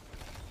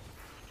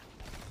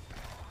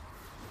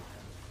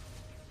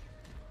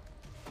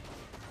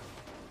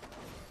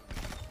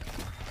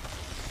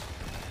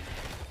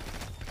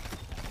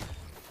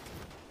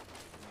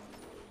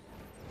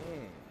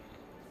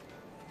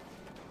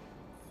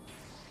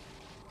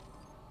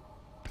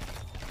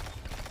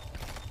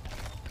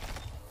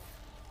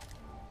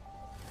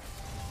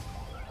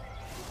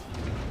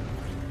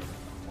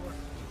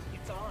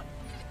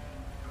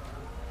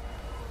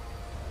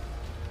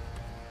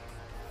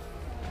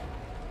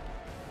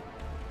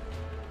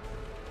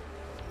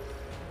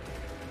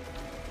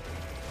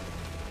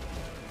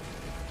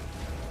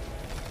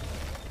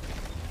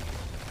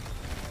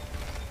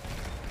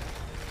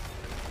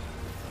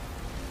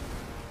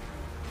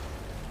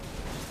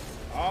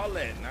 All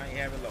that, now you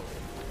have it loaded.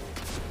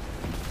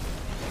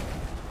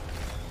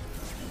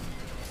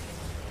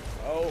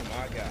 Oh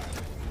my God.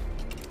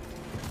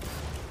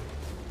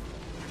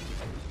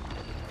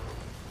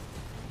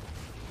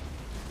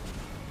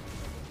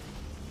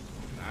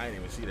 I didn't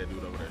even see that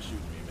dude over there shooting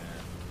me, man.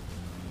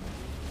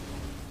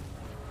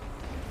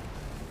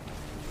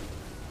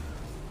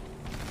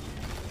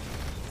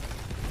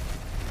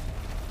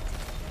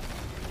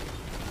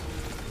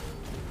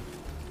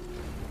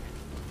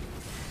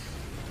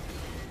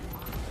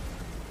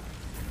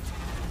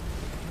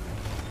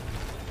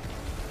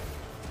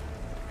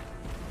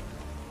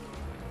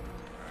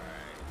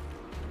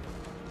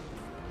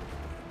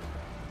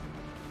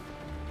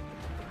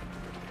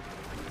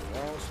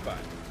 spot.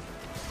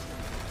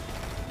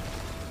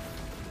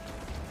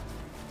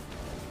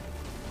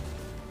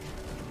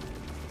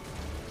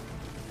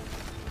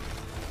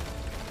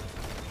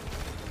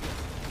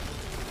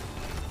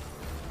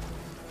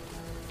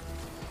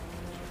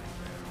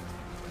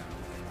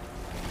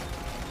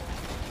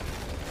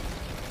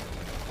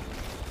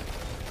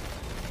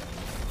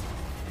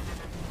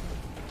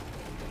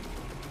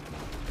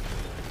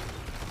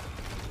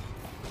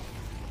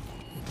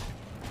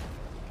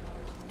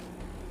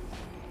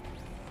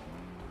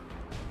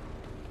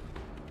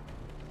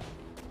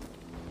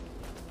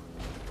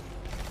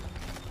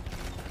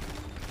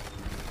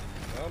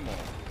 Come on. A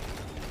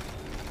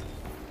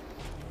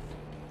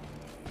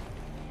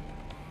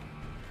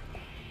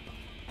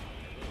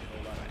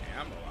whole lot of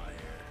ammo out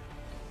here.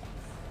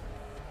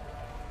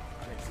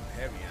 I need some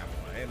heavy ammo.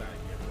 They're not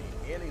giving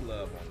me any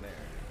love on there.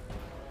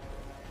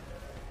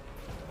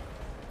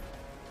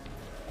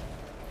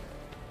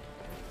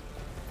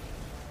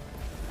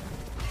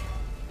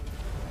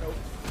 Nope.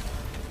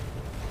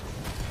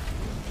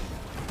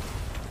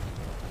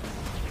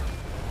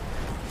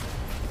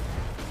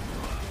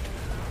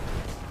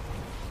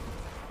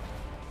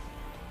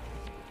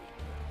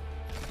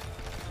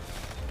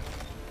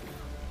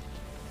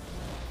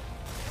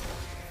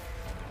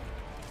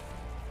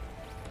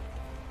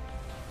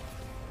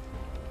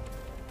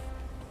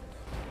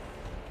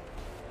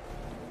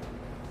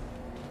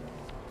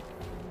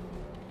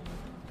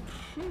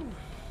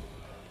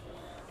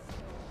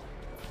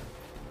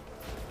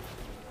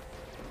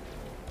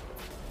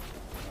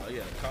 Oh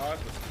yeah, the card.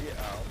 Let's get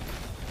out.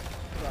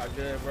 It's all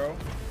good, bro.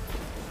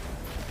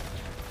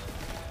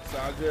 It's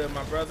all good,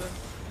 my brother.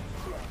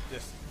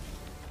 Just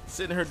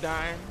sitting here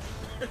dying.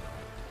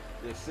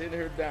 Just sitting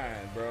here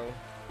dying, bro.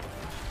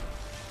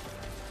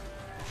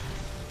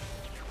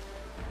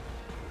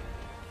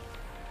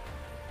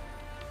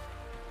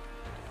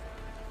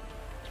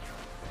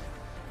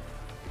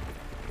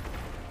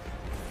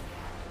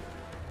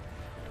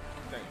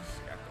 Thanks.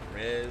 Got the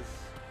res.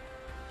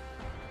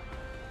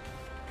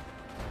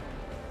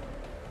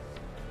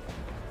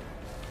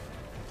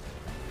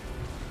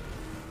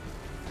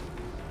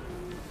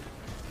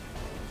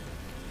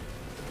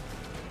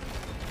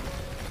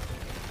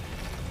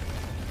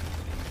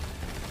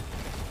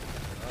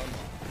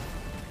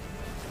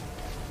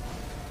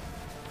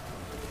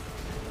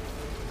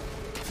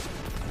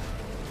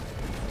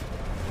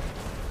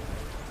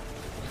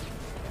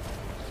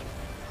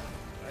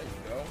 There you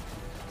go.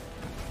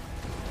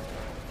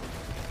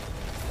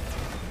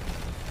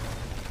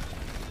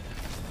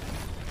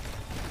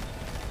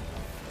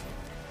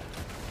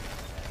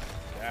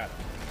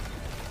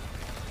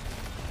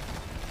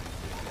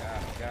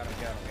 Got him.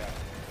 Got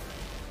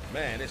him.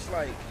 Man, it's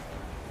like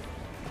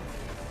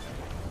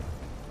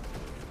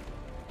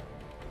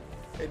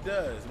it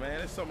does, man.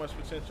 There's so much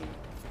potential.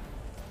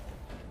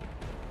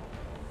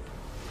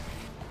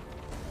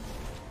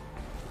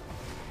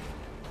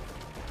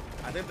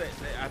 I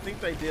think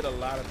they did a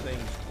lot of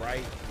things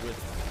right with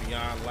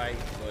Beyond Light,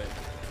 but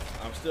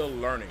I'm still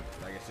learning.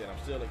 Like I said, I'm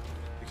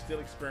still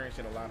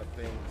experiencing a lot of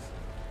things,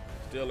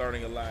 still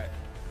learning a lot,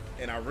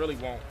 and I really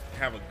won't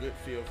have a good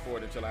feel for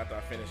it until after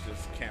I finish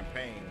this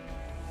campaign,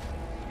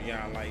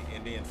 Beyond Light,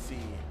 and then see.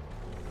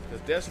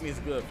 Because Destiny is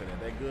good for that.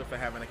 They're good for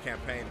having a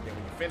campaign, and then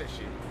when you finish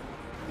it,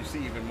 you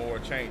see even more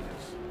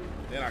changes.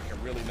 Then I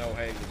can really know,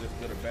 hey, was this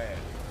good or bad?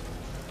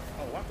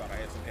 Oh, I thought I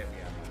had some heavy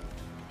ammo.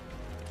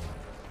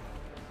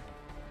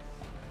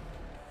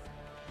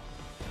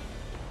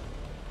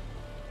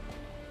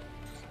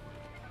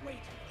 Wait.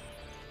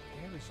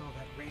 There we saw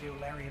that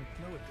radiolarian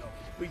fluid go.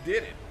 We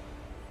did it.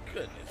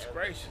 Goodness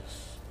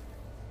gracious.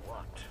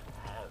 What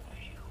have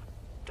you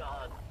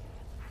done?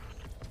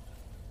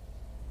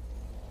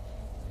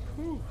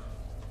 Whew.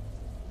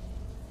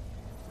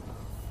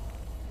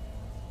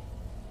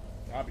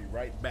 I'll be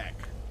right back.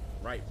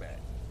 Right back.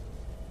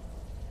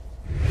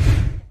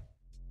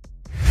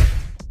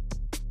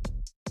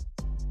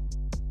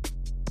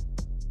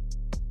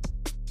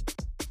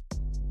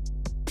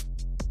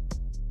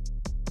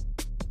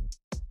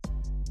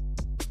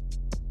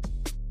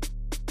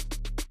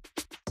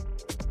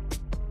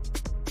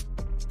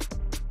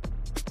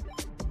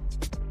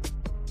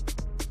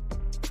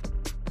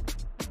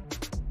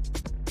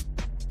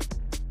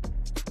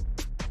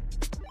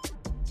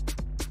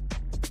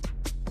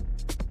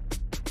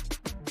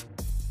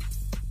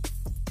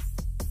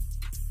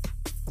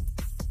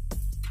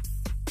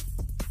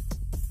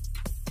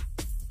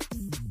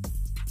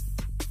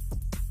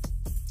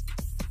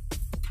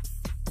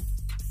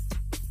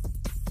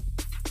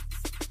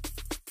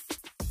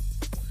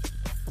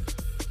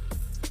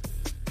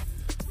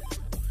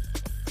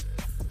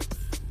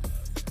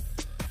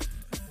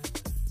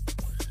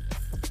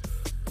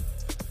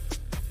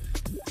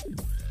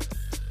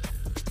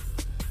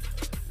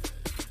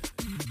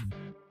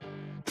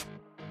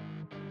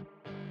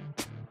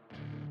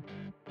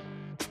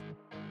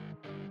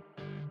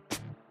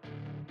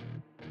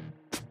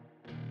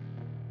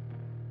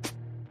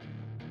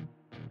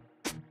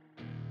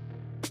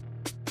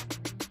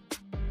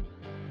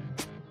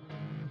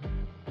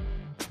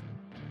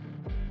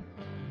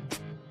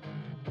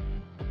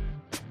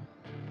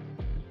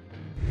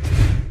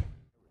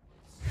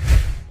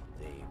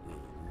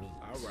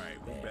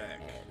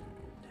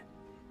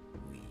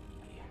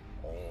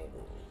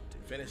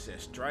 Finish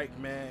that strike,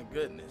 man.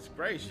 Goodness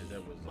gracious,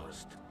 that was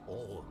Must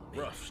all a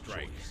make rough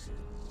strike.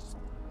 choices.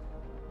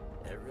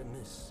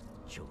 Aramis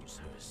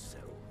chose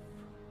herself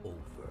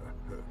over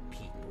her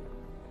people.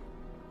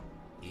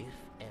 If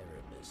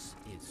Aramis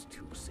is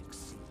to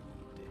succeed,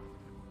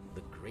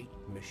 the great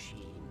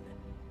machine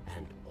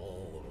and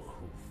all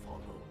who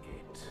follow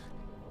it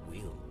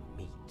will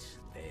meet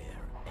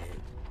their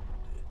end.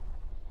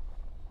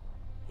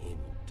 In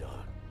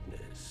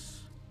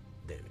darkness,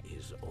 there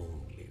is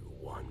only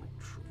one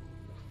truth.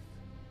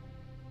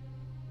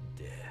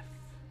 Death.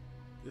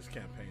 This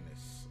campaign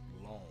is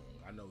long.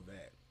 I know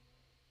that.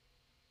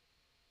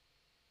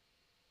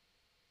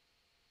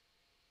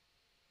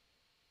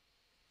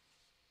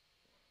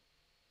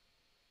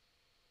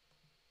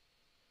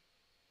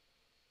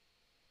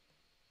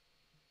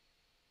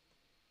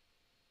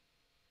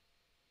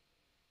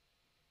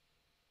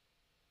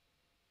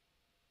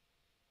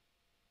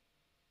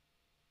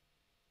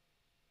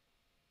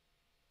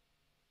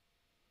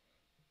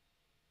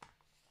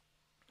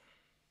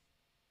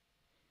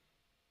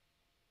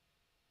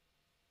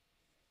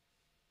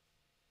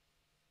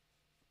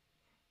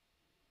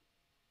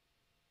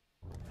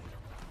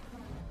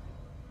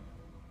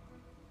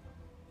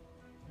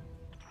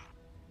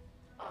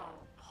 Oh,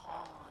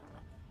 Pawn.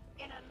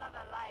 In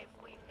another life,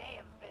 we may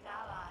have been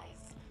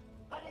allies.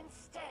 But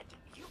instead,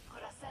 you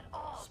put us at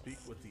odds. Speak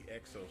with the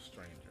Exo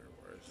Stranger.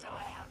 Where is So it?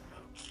 I have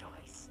no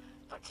choice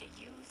but to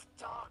use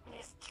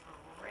darkness to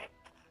rip,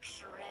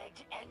 shred,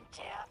 and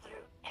tear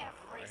through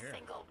every Right here.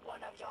 single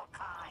one of your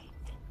kind.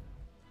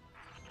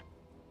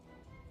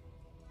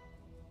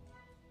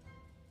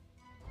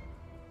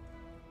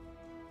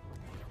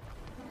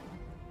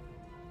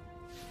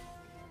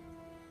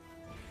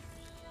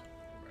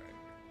 Right.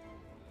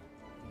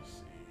 Let me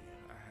see.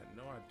 I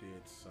know I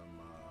did some.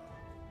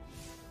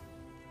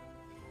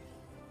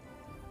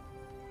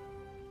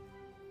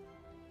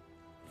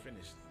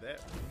 Finished that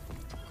one.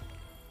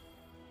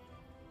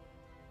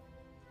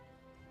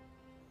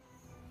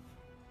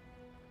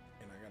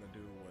 And I gotta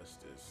do what's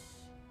this?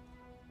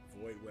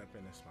 Void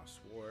weapon. That's my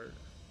sword.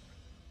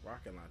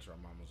 Rocket launcher.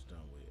 I'm almost done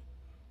with.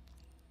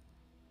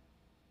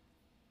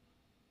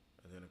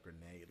 And then a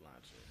grenade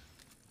launcher.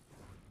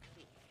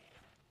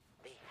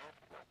 They have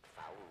not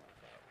found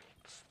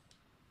Eric's.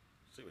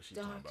 See what she's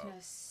talking about.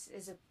 Darkness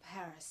is a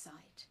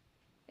parasite.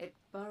 It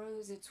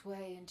burrows its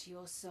way into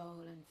your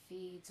soul and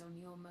feeds on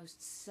your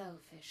most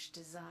selfish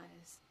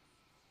desires.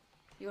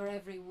 Your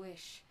every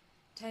wish,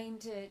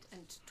 tainted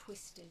and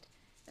twisted,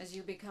 as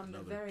you become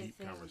Another the very deep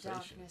thing conversation.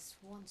 darkness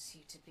wants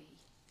you to be.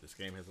 This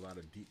game has a lot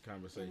of deep In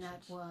conversations.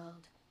 that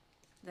world,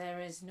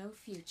 there is no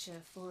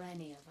future for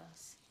any of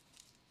us.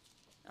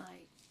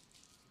 I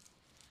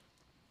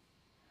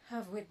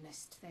have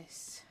witnessed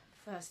this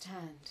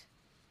firsthand.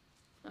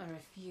 I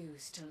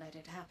refuse to let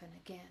it happen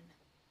again.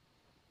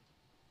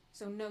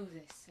 So know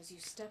this as you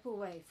step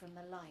away from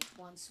the light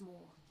once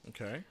more.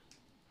 Okay.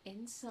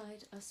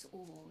 Inside us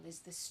all is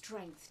the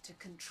strength to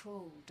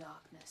control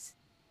darkness.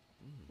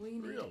 We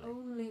need really?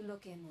 only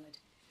look inward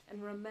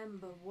and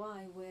remember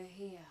why we're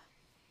here.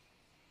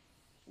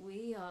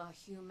 We are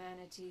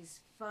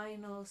humanity's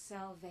final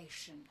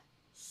salvation.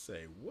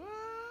 Say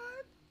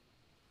what?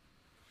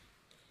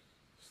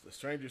 The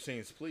stranger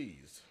seems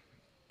pleased.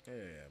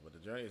 Yeah, but the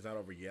journey is not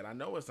over yet. I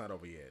know it's not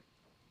over yet.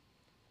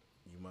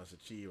 You must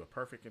achieve a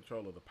perfect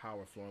control of the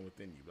power flowing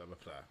within you. Blah, blah,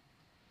 blah.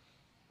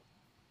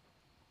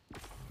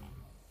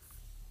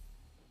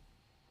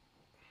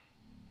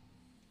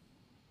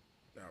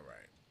 All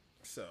right.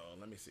 So,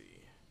 let me see.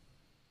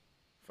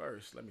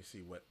 First, let me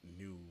see what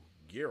new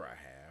gear I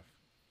have.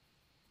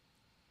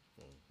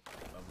 We'll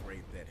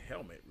upgrade that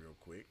helmet real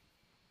quick.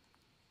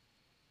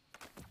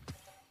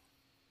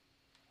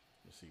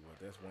 Let's see what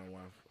that's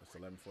that's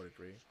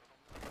 1143.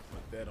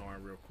 Put that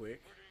on real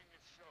quick.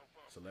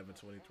 It's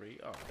 1123.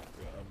 Oh,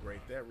 we'll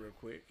upgrade that real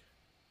quick.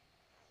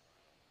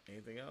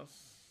 Anything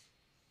else?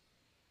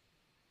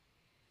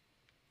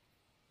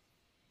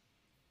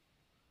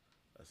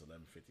 That's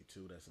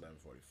 1152. That's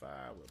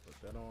 1145. We'll put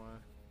that on.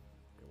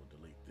 Then we'll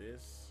delete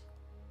this.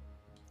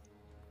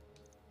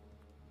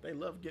 They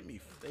love giving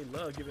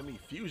me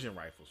fusion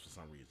rifles for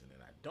some reason,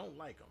 and I don't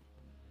like them.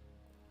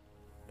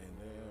 And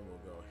then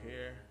we'll go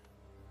here.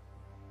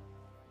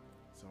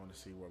 So I want to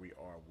see where we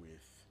are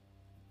with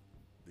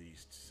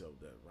these. So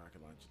the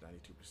rocket launcher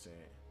 92%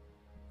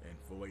 and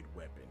void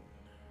weapon.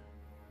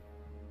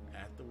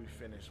 After we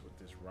finish with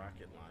this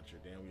rocket launcher,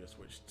 then we'll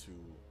switch to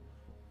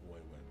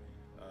void weapon.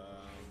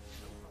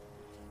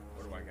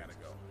 Where do I gotta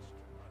go?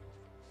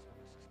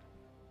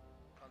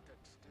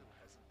 Contact still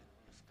hasn't been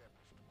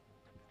reestablished.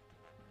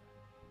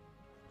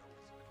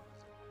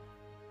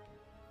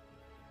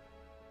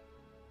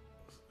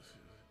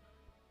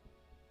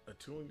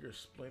 Attune your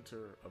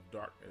splinter of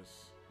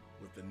darkness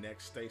with the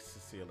next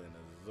stasis seal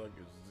in a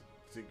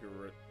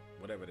ziggurat,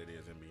 whatever that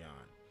is, and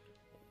beyond.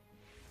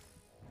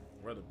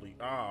 Where the bleed?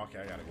 Oh, okay,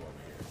 I gotta go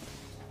over here.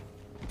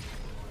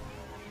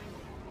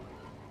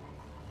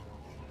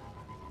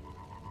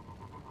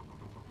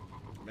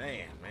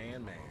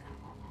 Man.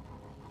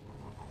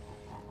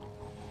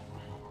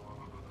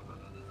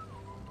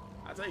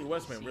 you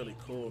what's been really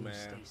cool, man.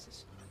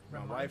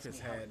 My wife has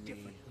had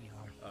me,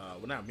 well,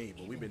 not me,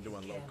 but we've been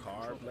doing low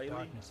carb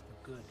lately.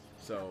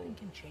 So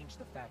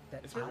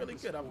it's been really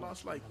good. I've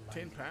lost like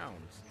 10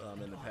 pounds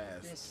in the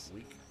past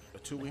week or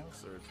 2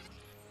 weeks, or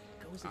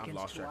I've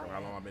lost track of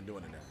how long I've been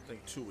doing it now. I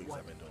think 2 weeks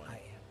I've been doing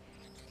it.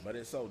 But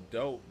it's so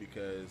dope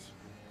because,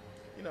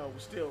 you know,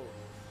 still,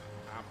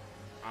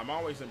 I'm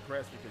always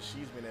impressed because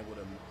she's been able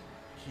to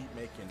keep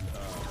making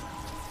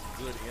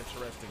good,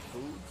 interesting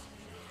foods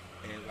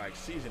and like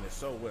season it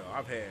so well.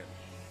 I've had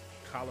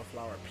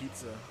cauliflower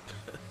pizza,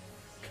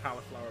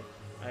 cauliflower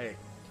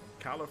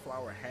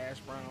hash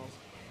browns.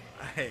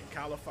 I had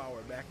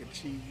cauliflower mac and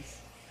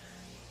cheese.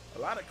 A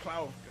lot of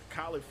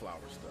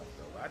cauliflower stuff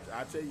though.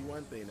 I tell you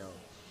one thing though,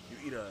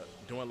 you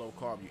doing low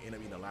carb, you end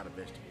up eating a lot of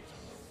vegetables.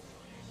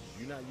 If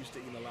you're not used to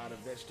eating a lot of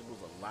vegetables,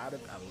 a lot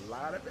of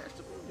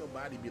vegetables, your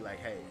body be like,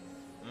 hey,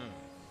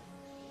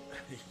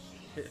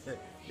 you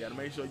gotta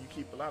make sure you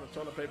keep a lot of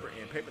toilet paper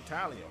and paper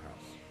towel in your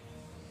house.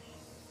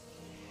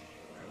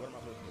 All right, what am I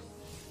supposed to do?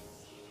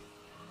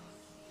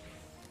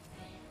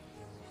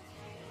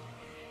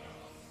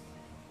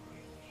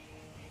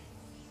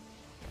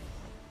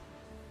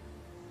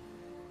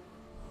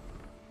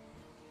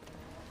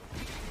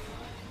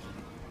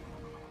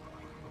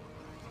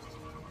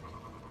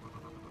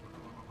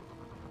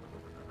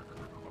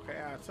 Okay,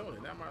 I told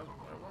you. Where am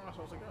I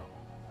supposed to go?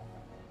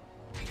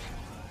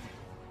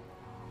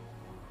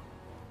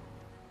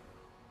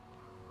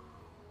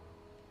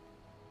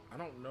 I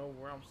don't know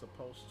where I'm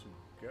supposed to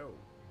go.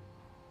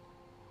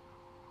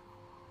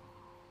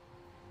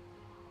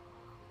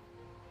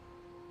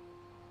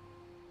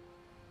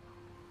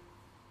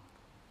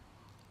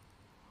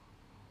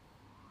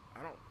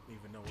 I don't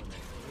even know where that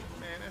is.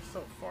 Man, that's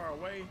so far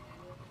away.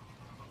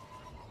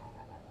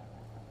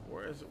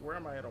 Where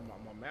am I at on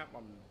my map?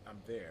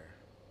 I'm there.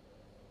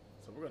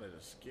 So we're gonna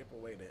just skip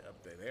away to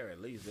up there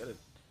at least. That'll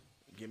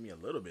get me a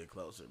little bit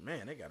closer.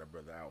 Man, they got a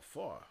brother out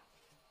far.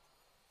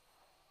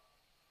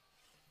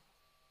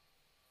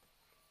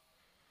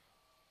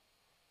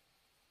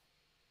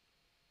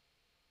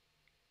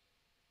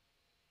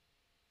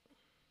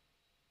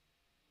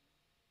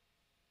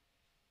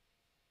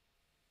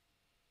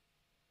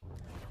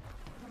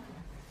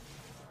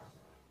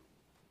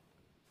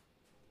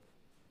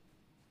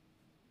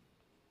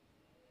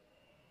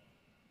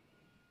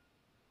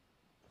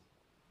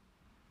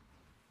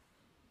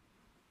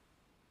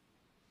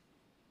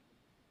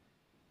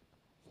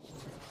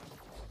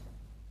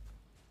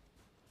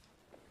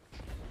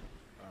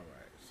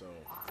 So,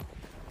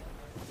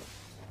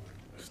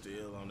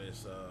 still on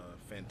this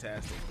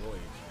fantastic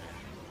voyage, man.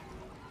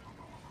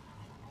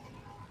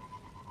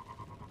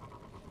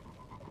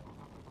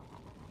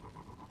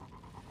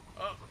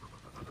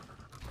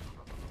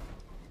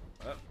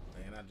 Up,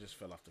 and I just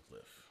fell off the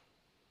cliff.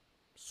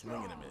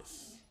 Swing and a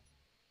miss.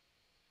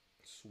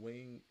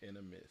 Swing and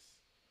a miss.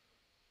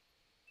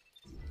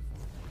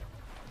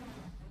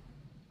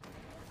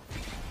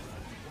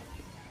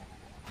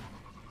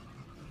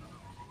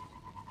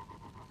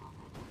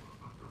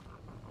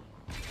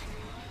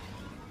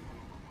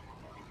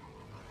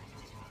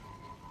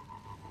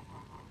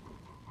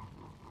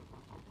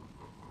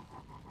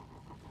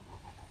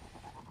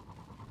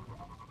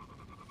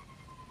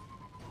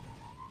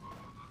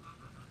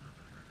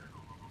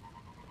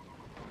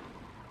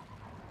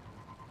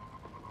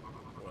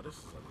 This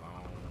is a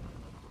long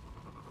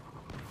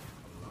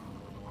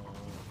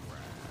ride.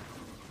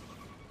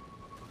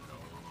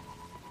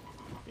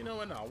 You know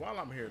what? Now, while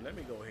I'm here, let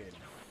me go ahead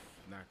and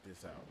knock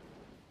this out.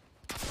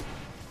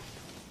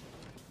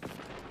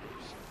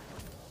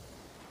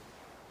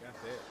 Got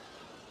that.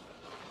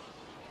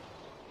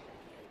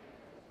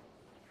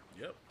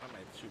 Yep, I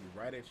might shoot it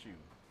right at you.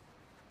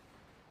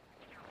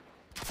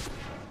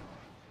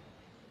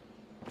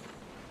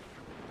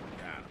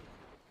 Got him.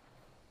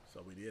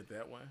 So we did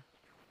that one.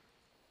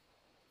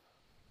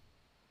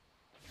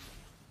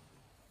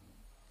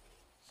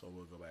 So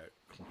we'll go back,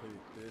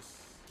 complete this,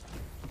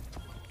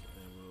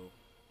 and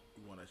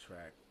we want to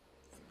track,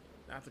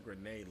 not the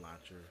grenade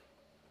launcher.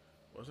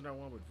 Wasn't there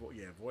one with,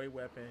 void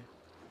weapon?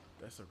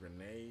 That's a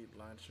grenade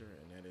launcher,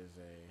 and that is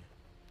a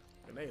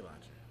grenade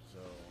launcher. So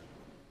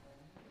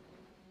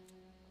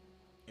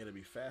it'll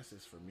be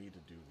fastest for me to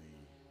do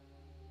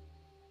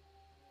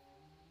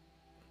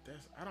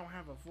I don't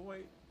have a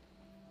void.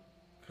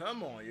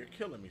 Come on, you're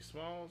killing me,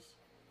 Smalls.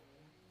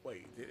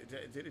 Wait,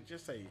 did it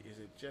just say, is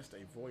it just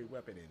a void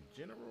weapon in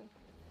general?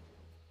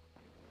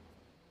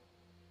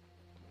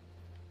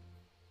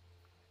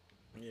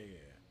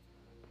 Yeah.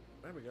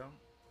 There we go.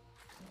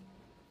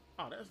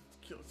 Oh, that's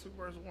kill 2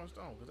 birds with 1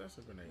 stone, because that's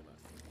a grenade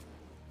launcher.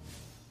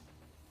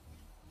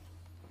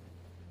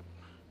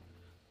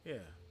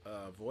 Yeah,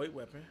 void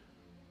weapon.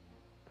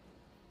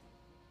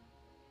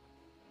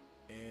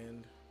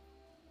 And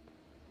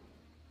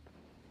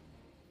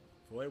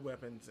void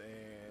weapons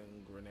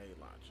and grenade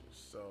launchers.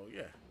 So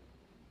yeah,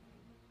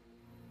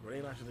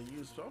 grenade launchers are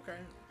used. So, okay,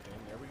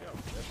 and there we go.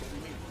 That's what we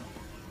need.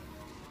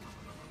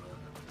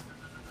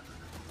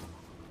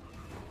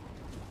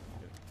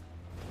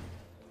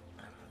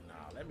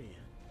 Nah, let me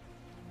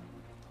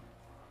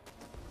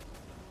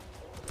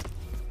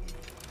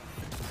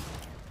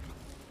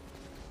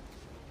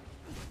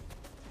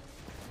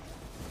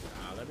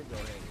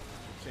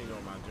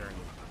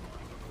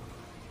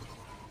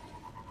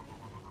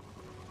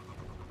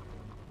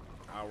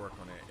I'll work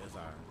on that as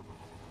I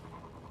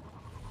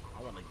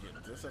want to get.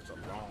 This is such a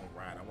long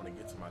ride. I want to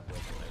get to my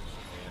destination,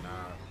 and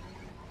I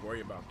worry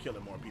about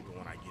killing more people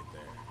when I get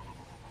there.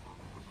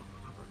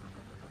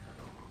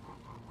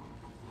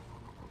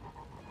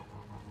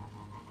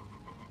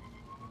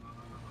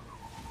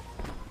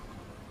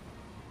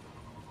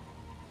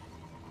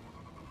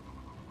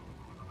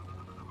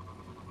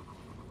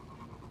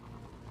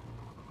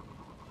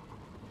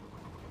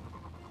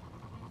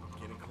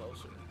 Getting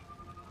closer.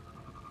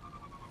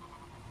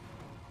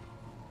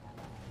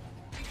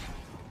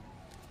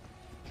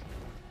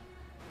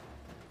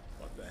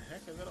 What the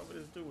heck is that over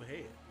this dude's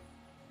head?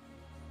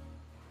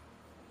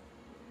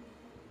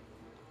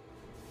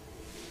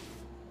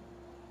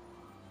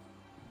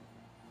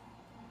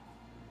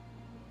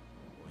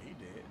 Well, he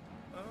did.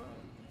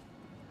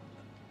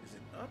 Is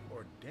it up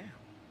or down?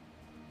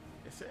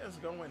 It says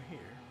going here.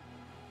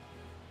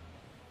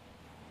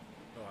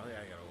 Oh, I think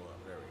I gotta go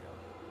up. There we go.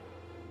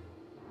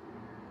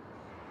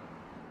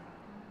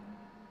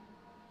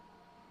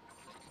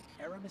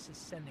 Aramis is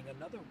sending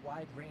another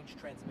wide-range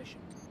transmission.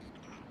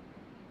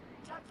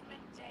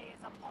 Judgment Day is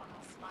upon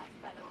us, my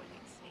fellow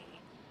Elixir.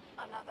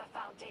 Another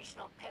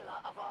foundational pillar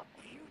of our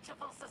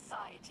beautiful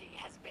society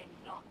has been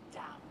knocked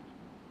down.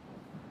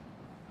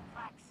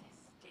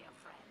 Praxis, dear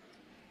friend.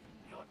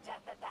 Your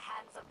death at the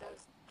hands of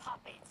those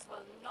puppets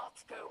will not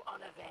go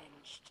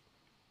unavenged.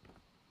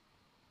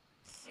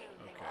 Soon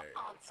they will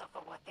answer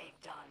for what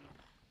they've done.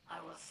 I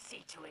will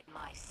see to it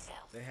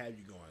myself. They have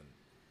you going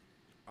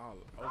all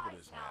over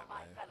this map,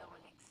 my man. fellow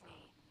Elixir.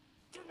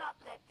 Do not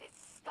let this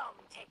scum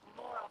take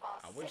more of our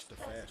I wish the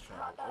sisters, fast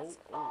travel. brothers,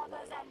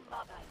 fathers, and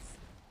mothers.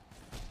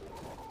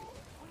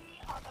 We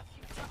are the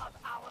future of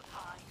our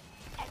kind,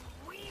 and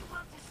we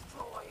will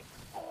destroy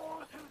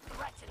all who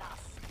threaten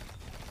us.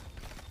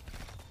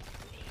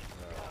 Leave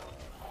no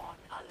pawn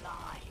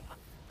alive.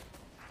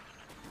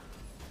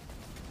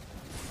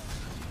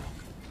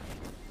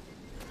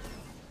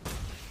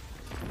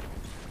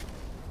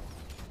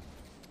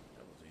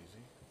 That was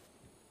easy.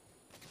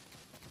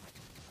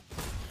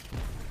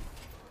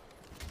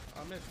 I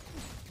missed.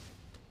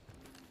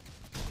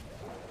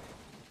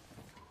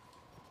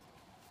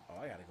 Oh,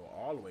 I gotta go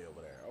all the way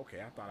over there.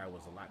 Okay, I thought I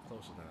was a lot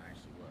closer than I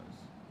actually was.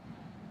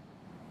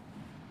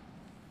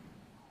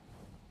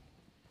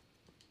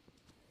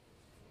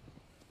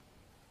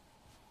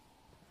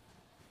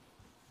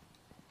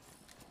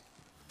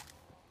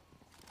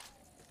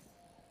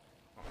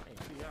 Oh, I ain't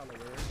see y'all over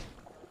there.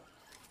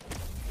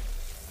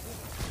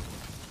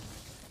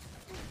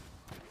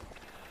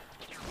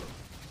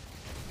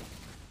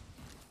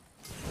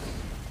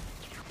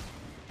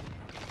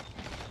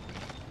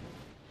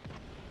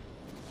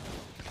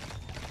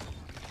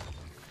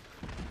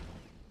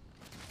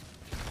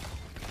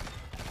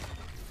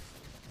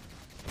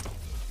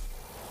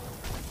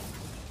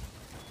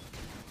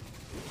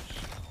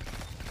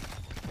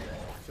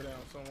 Sit down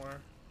somewhere.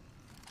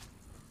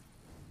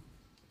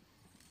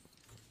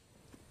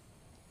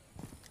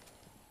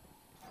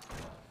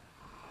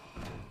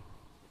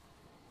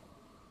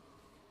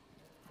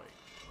 Wait.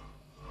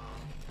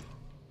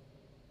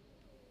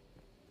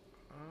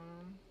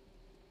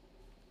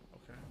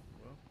 Okay.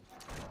 Well,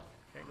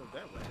 can't go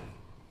that way.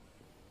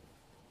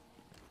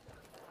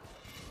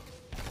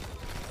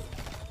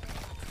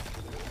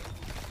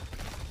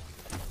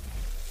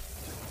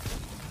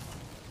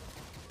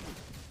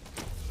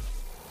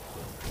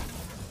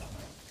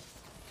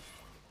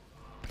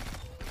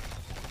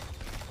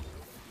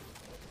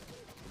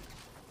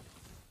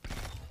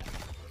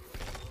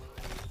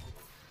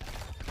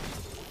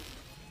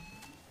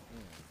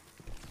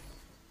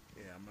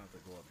 Yeah, I'm about to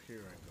go up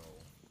here and go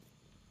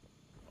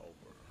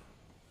over.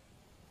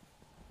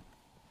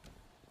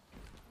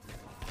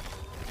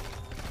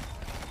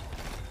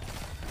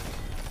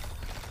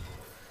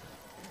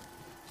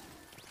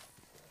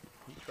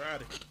 He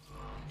tried it.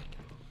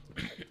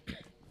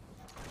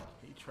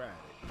 He tried it.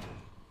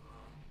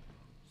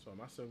 So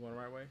am I still going the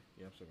right way?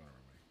 Yeah, I'm still going the right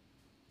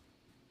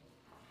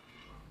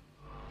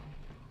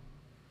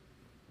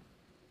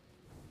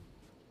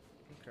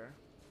way. Okay.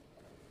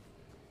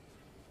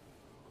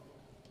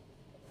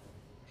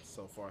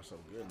 So far, so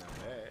good. Not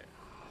bad.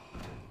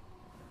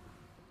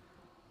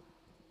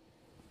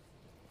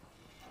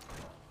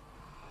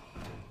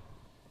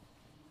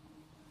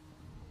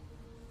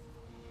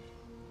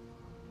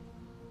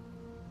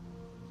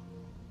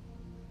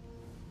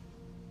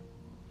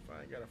 If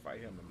I ain't gotta fight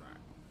him, I'm not.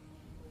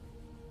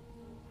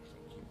 So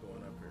keep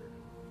going up here.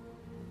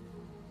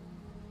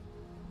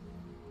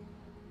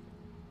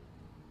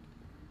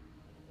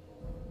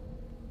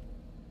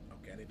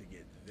 Okay, I need to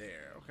get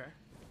there. Okay.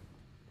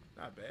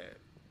 Not bad.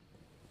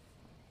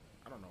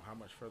 I don't know how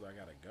much further I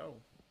gotta go.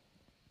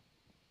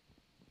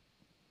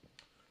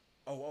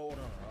 Oh,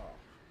 no.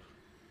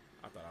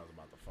 I thought I was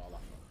about to fall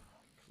off a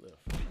cliff.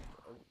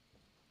 Oh.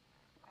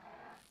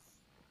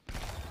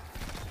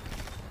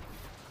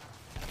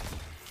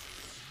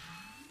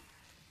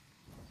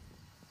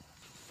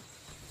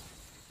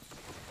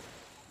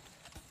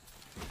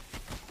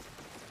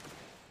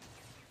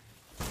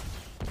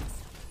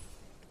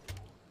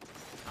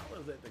 How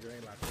is that the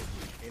green light supposed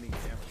to do any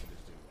damage to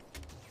this dude?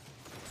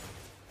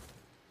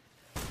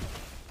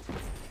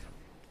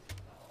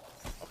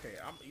 Okay,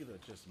 I'm either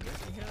just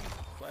missing him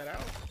flat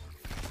out.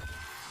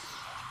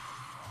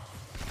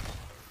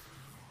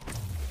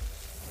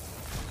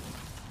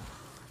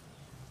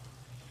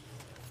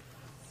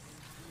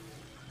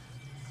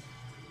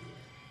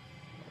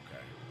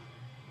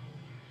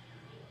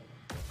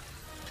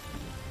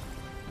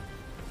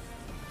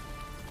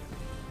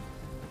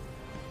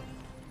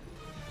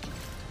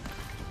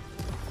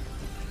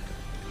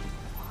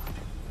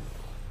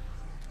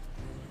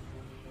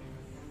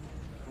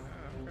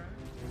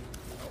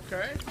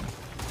 Okay.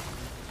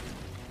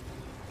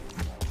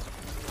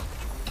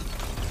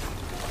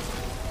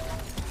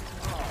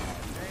 Oh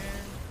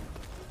man.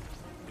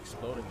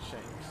 Exploding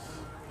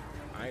shanks.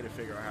 I need to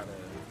figure out how to a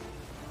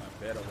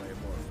better way,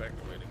 more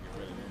effective way to get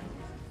rid of them.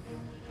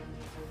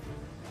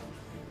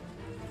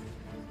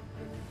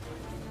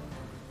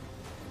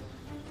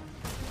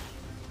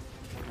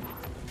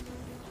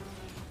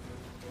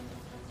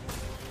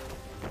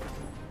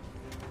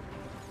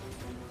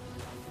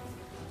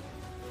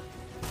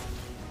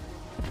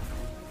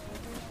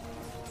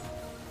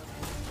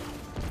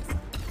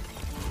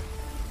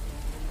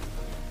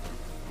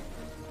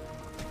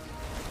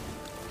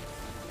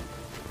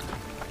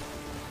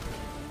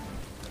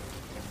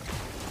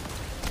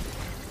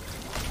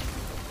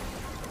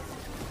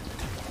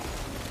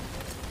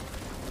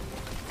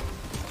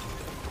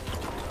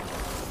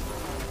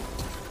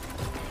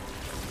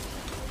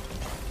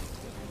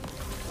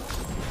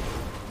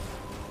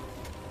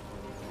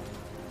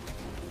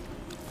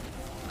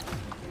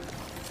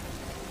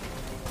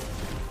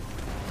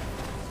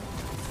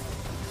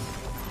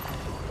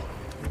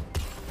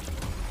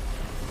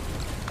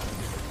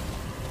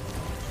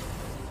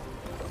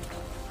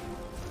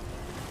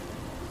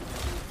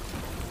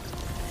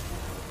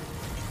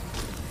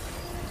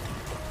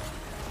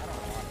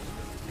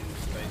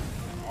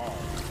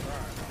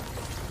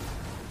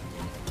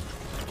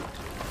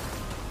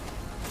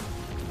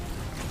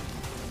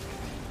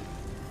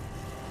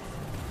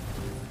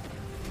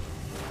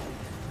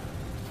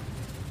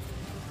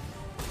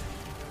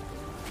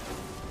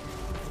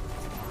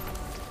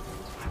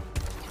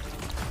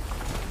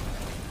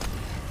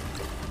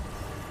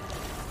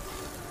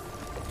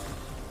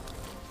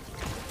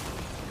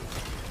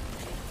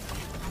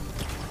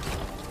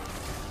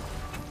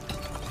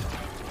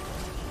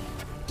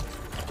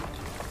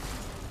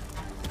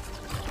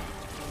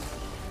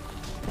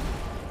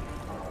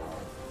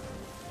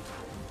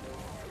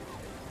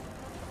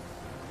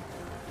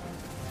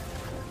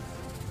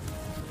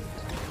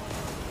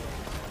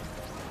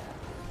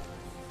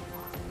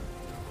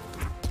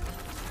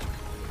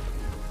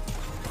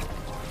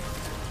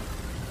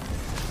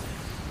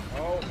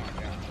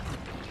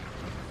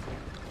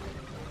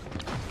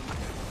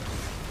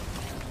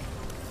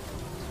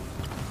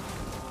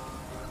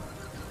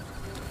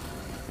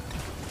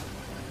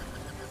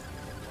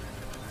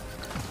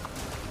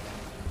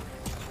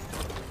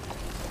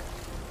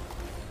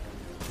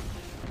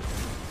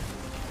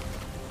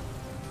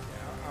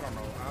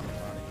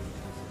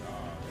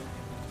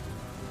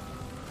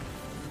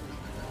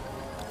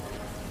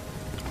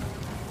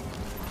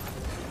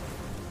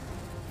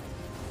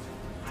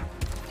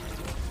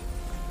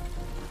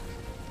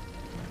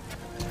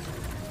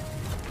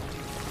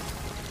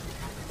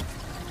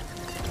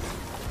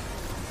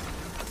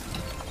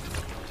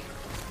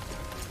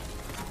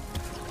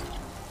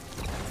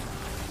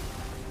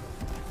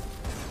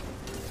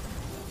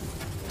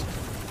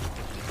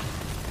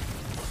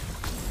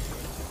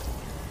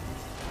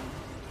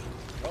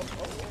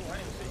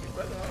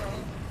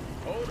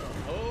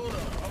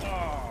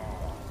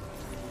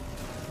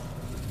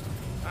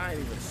 I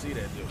didn't even see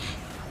that dude.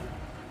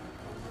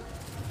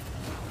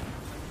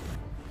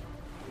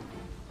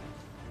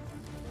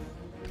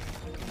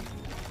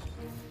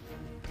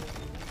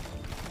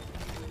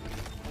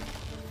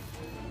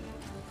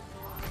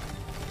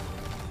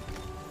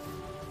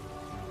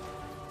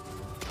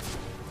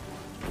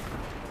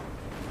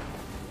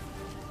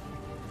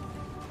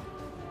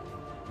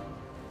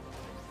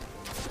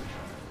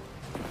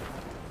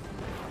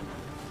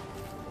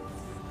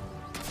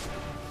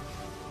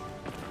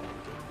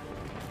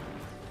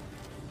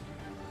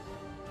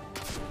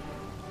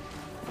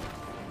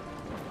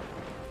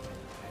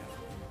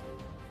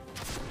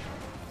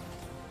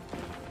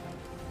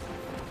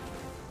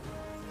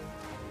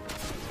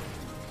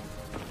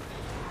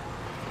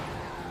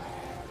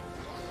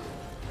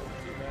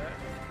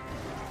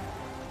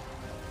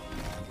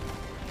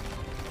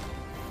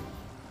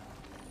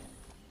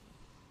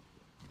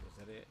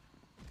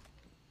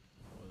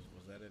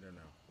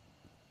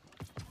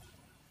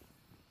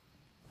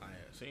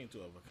 Seem to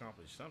have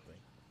accomplished something.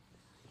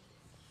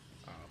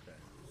 Oh, okay.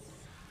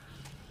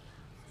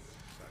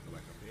 So I go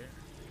back up here.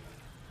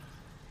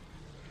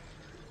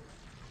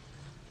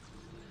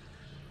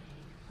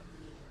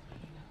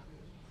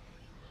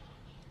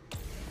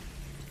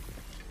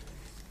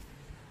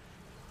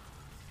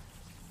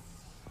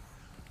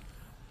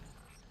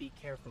 Be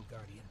careful,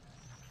 Guardian.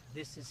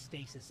 This is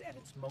stasis at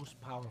its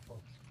most powerful.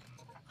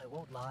 I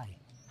won't lie.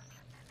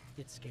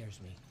 It scares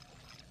me.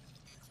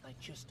 I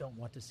just don't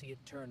want to see it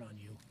turn on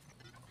you.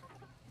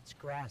 Its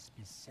grasp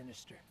is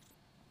sinister.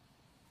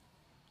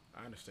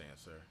 I understand,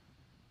 sir.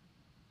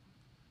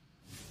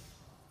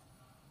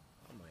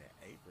 I'm only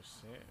at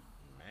 8%.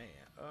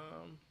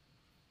 Man,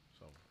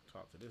 so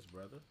talk to this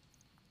brother.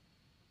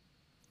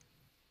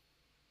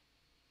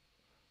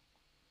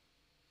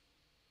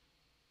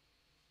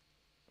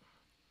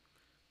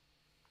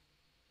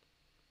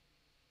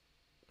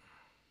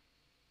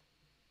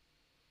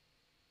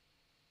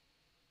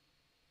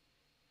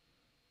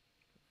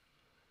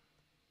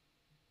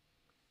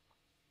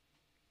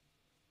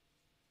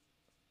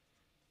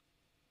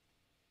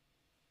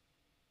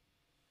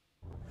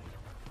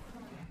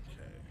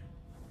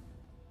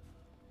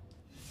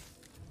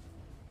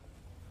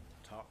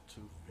 Talk to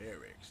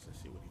Ferrix.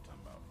 Let's see what he's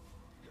talking about.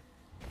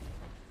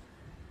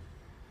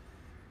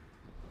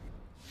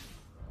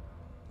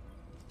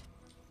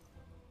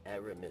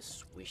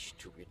 Aramis wished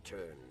to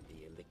return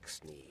the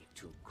Elixni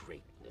to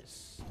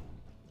greatness.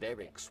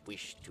 Ferrix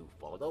wished to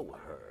follow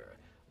her,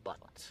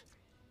 but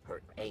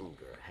her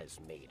anger has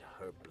made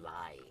her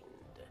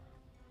blind,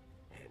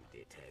 and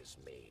it has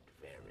made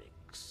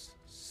Ferrix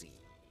see.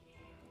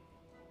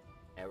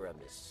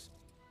 Aramis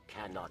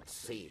cannot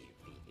save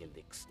the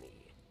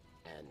Elixni,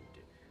 and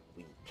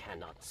we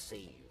cannot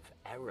save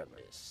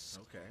Aramis.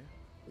 Okay.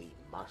 We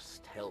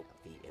must help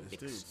the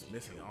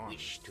Elixni who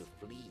wish to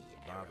flee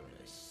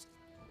Aramis.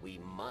 We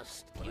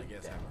must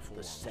give them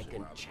the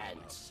second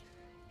chance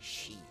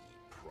she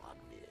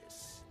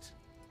promised.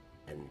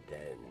 And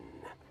then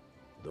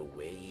the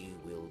way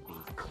will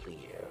be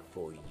clear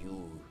for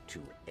you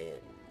to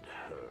end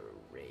her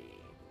reign.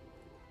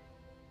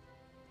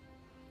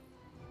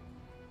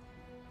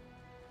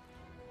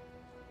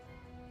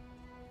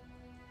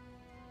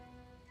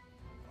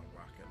 A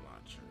rocket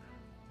launcher.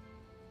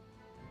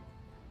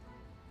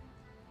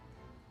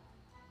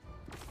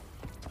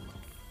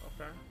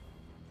 Okay.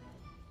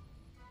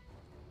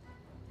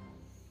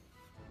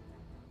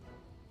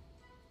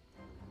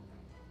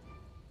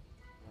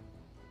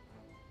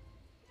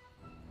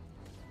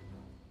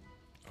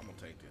 I'm gonna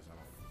take this. I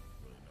don't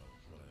really know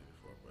what I did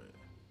before, but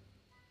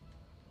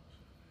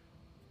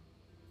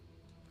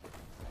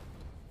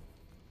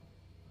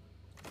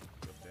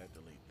put that,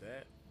 delete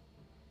that.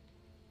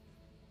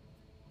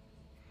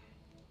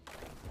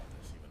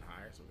 That's even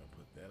higher, so we're gonna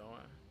put that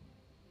on.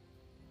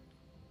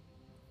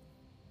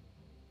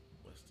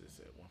 What's this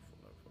at?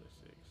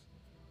 146,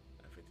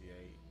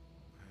 58.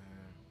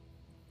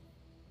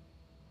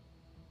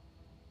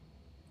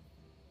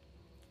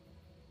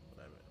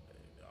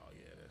 Oh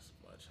yeah, that's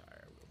much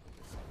higher. We'll put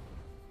this on.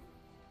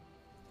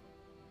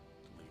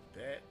 Delete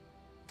that.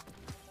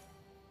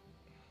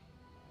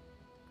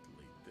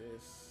 Delete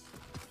this.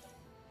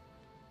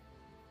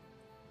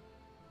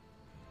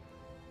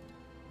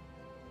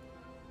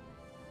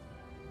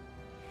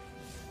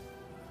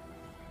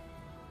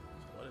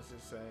 So what is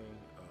it saying?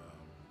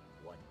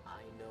 What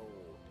I know,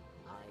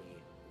 I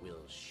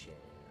will share.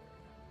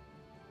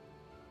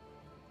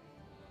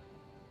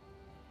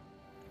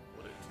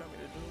 What did it tell me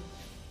to do?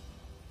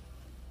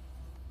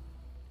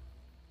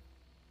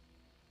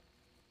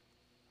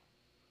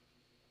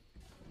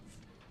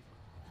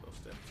 So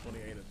step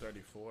 28 and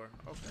 34.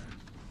 Okay.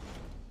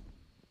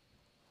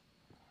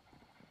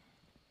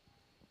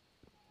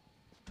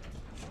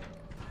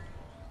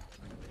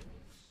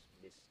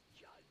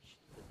 Misjudged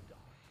the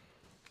dark.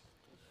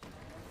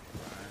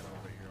 Right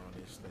over here on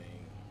this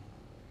thing.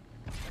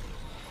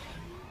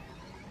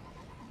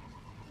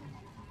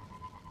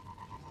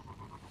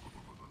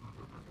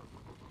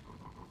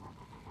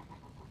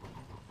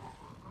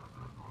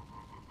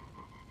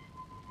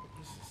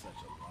 This is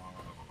such a long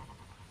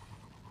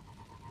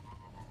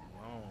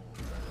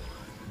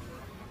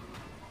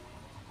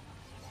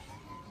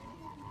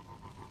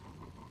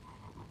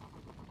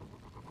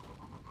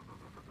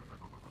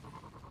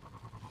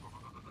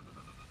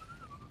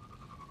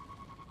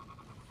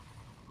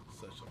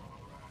such a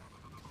long ride.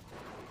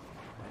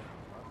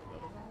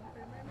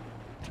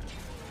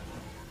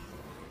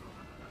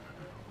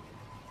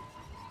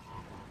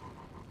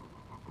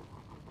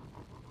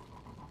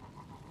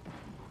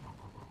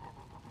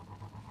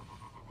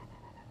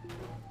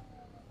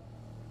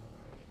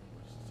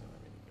 Where's it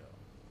telling me to go?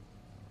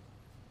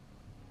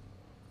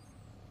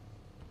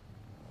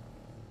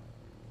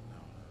 No.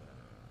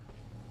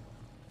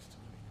 There's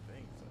too many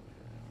things over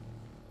here.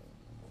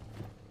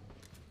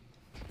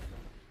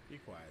 Be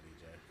quiet,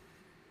 DJ.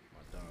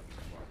 My dog is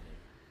barking.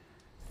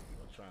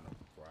 I'm trying to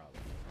growl.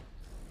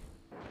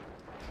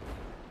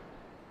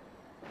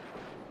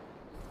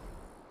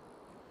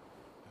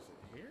 Is it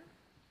here?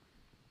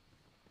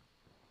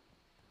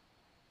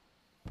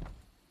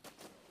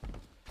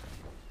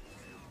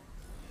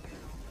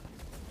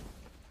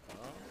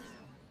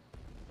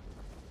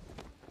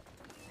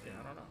 Yeah,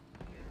 I don't know.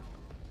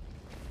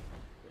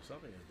 But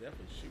something is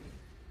definitely shooting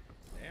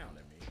down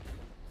at me.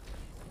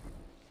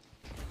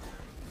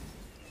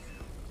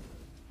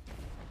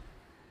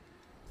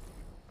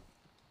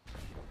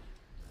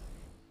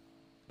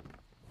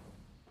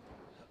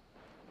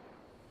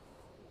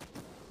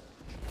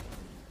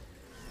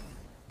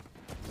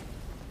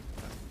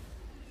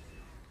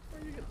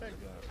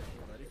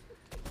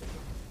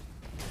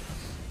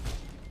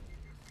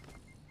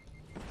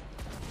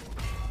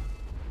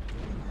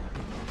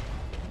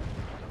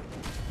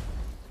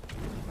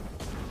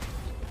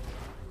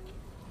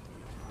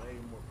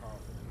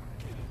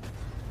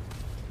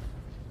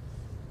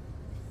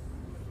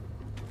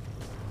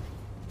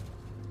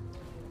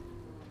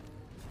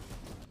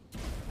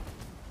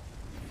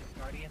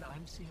 and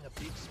I'm seeing a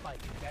big spike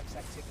in Vex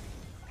activity.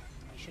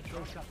 We should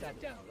go shut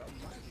that down. I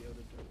might be able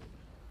to do it.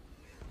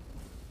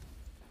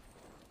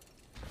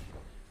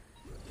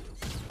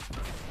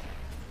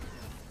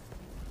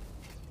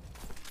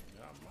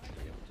 Yeah, I might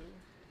be able to.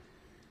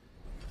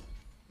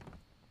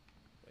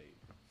 Wait,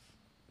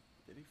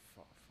 did he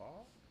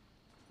fall?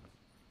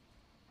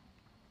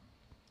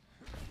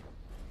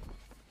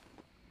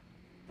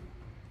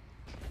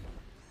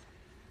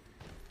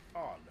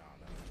 Oh, no.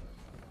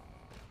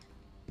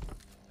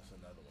 That's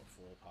another one,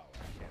 full power. I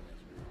can't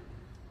mess with it.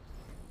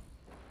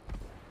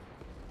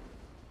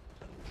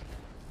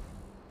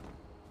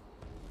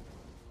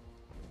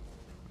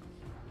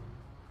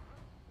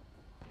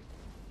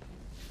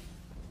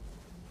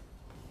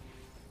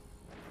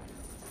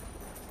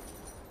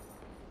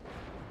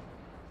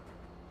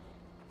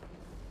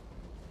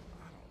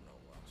 I don't know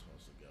where I'm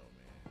supposed to go,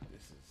 man.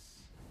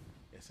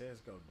 It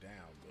says go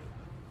down, but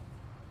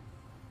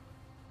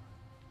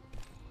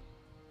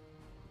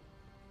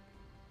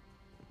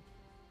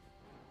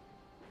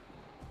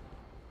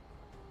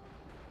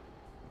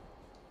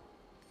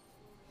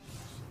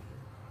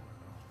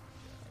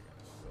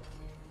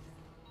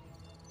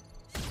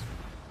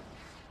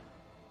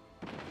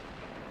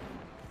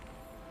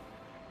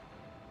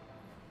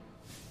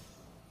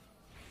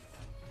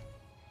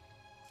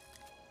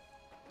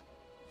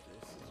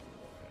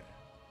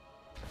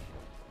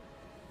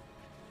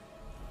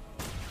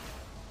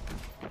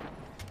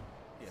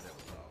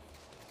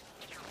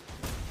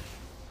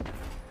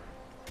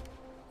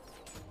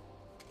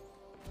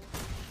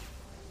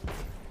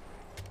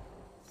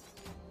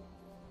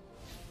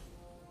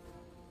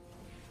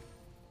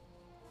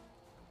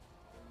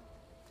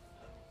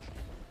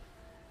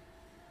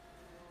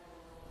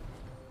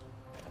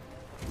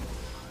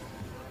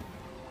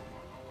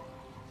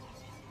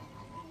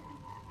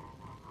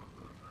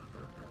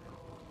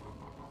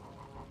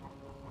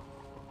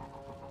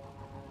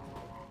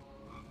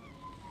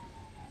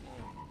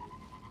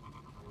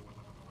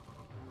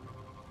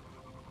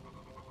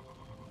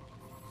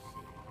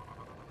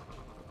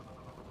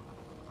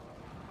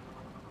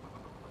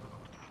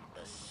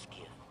The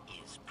skiff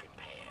is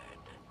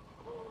prepared.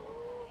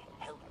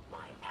 Help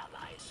my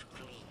allies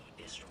flee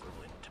this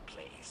ruined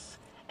place,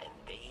 and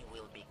they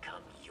will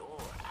become your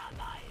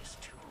allies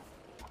too.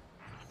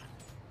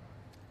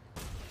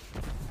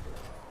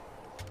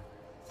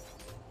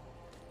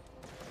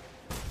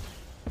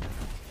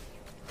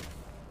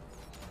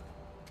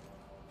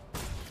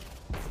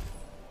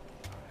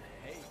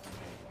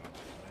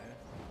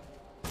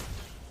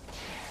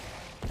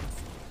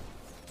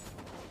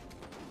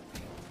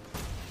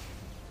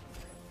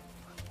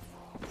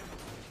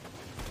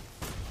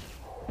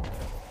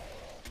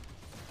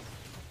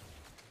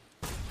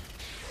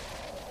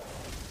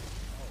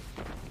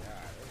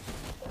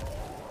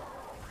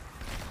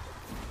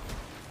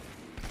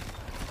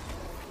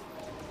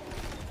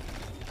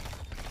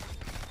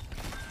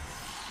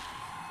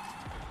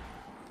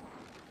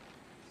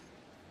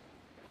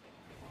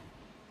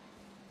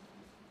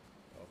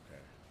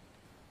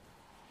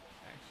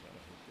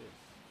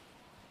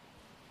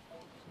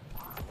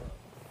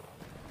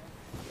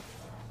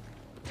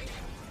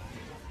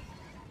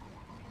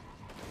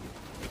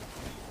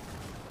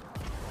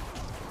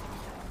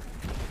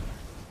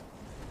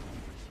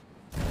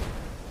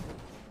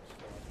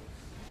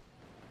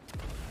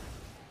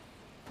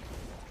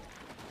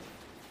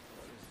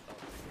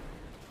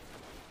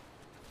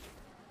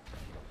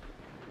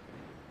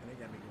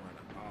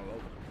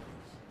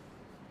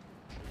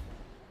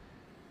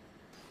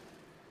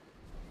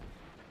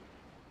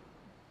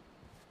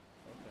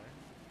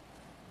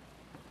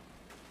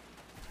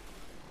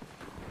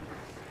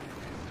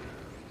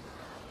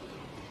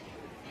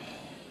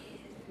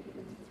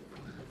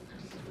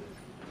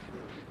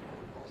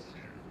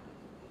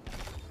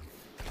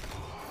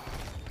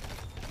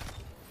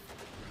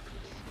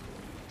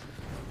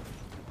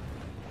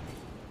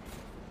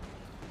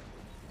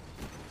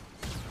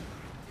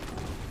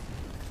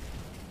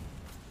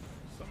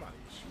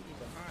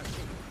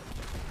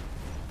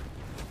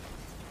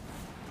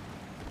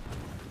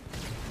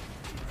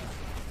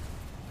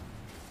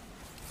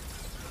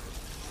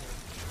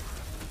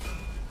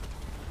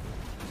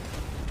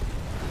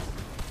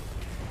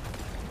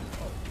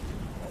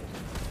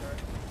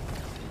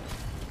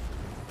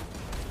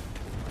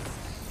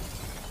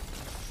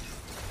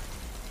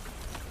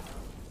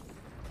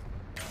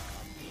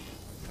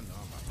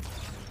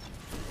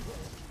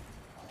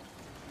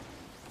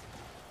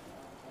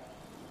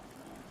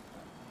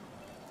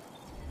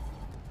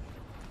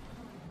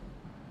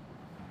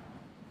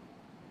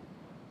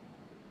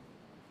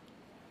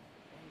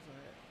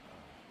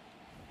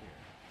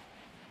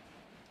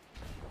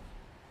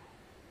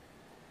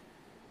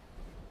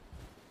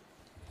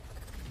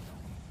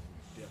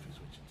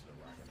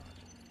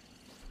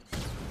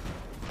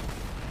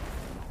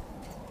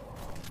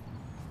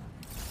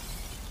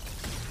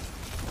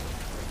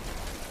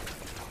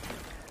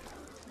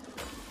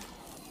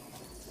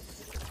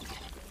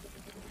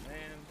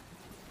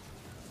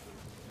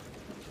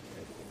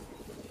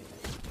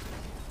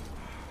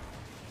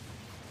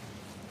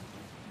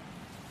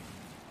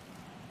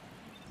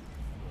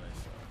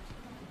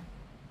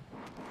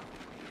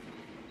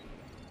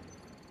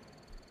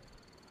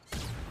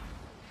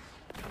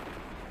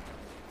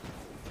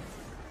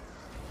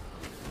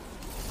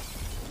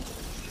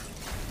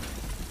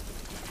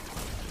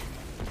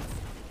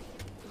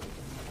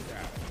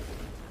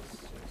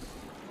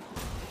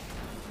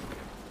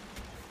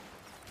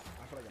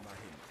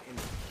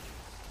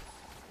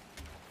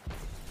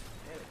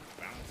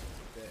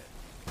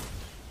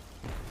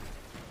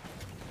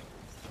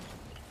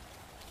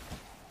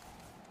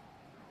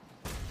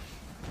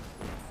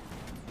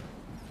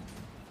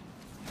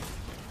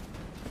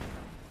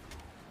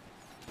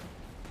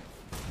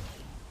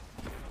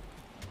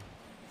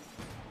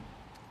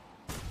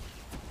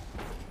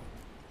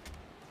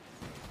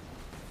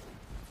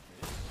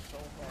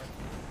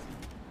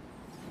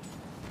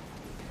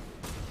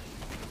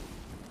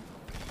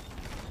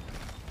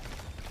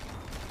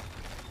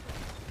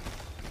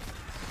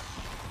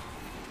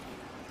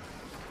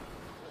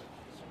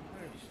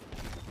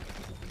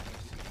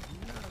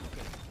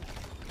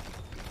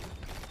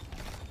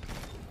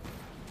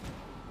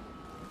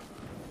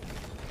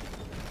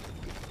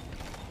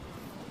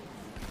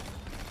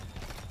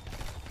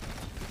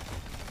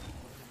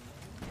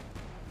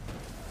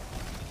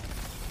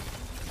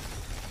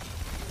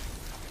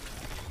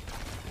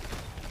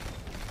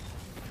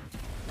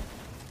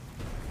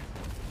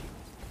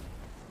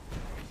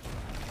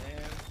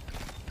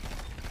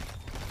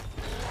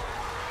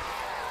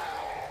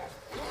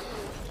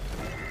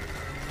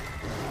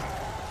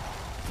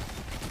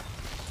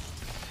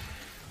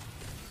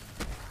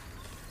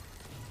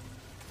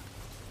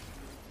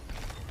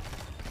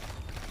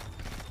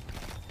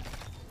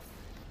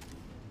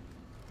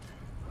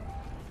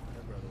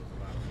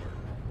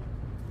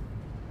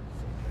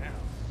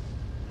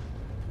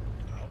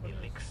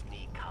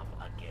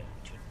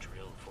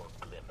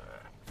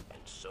 glimmer, and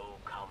so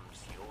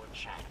comes your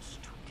chance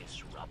to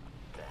disrupt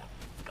them,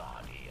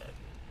 Guardian.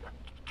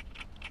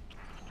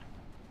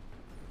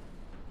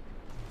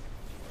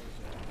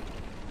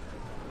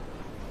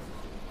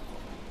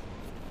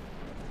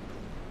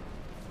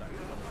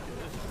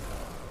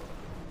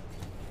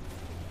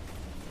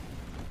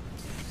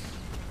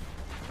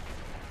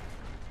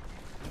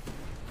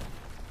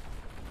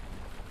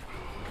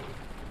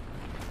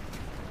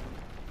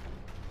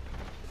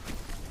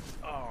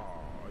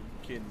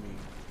 Kidding me.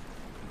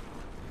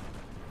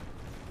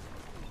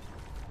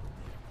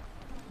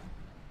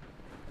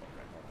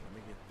 Okay, hold on. Let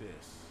me get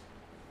this.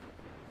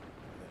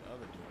 That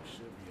other dude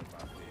should be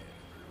about dead.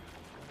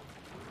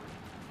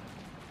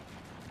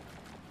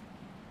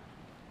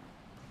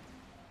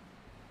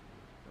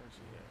 Where's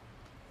he at?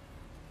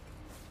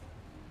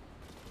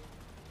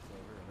 It's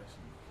over here. Let's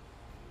see.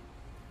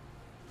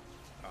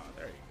 Oh,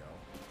 there you go.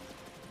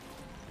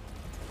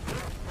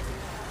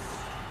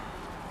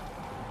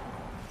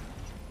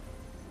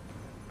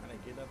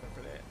 Get nothing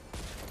for that.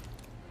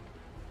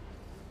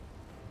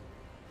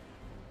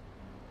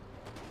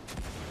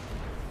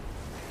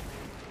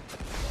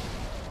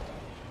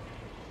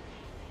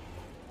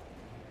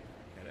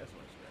 Yeah, that's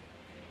much better.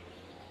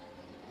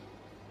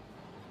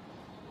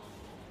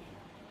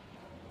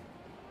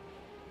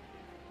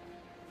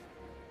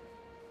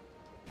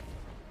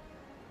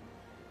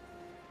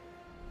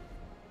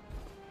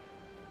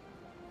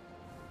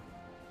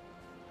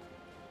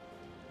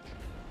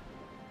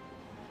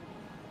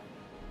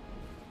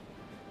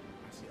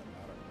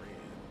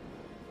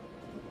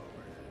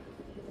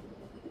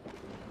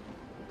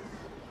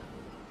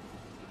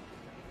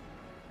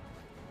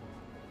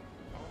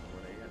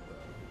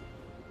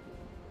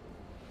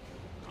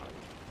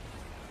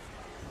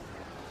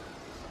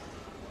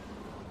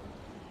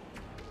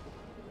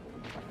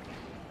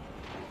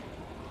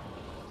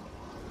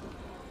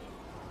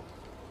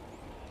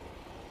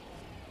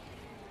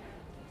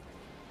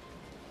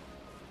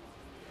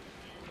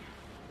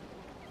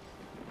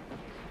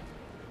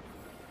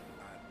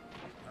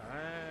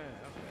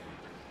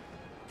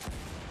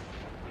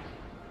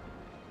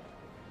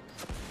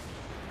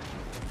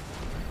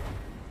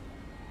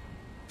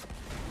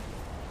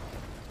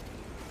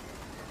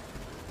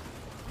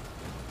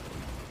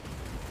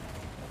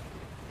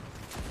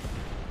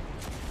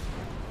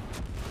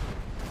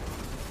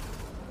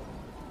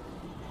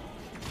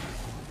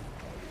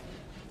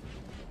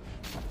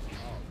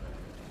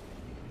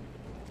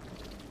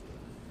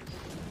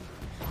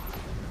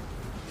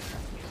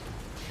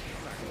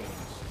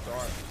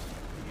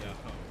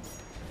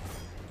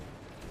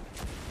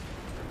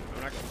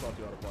 I'm not going to talk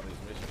to you all about this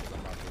mission because I'm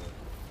about to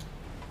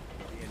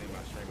be ending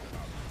my stream in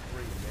about 3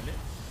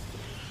 minutes.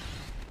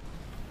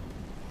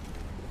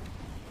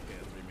 Yeah,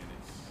 3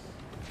 minutes.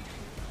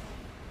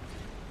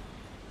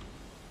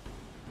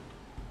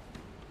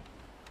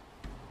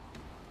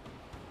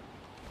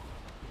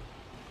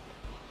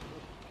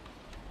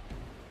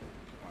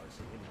 Hardly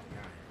see anything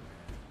out here,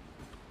 man.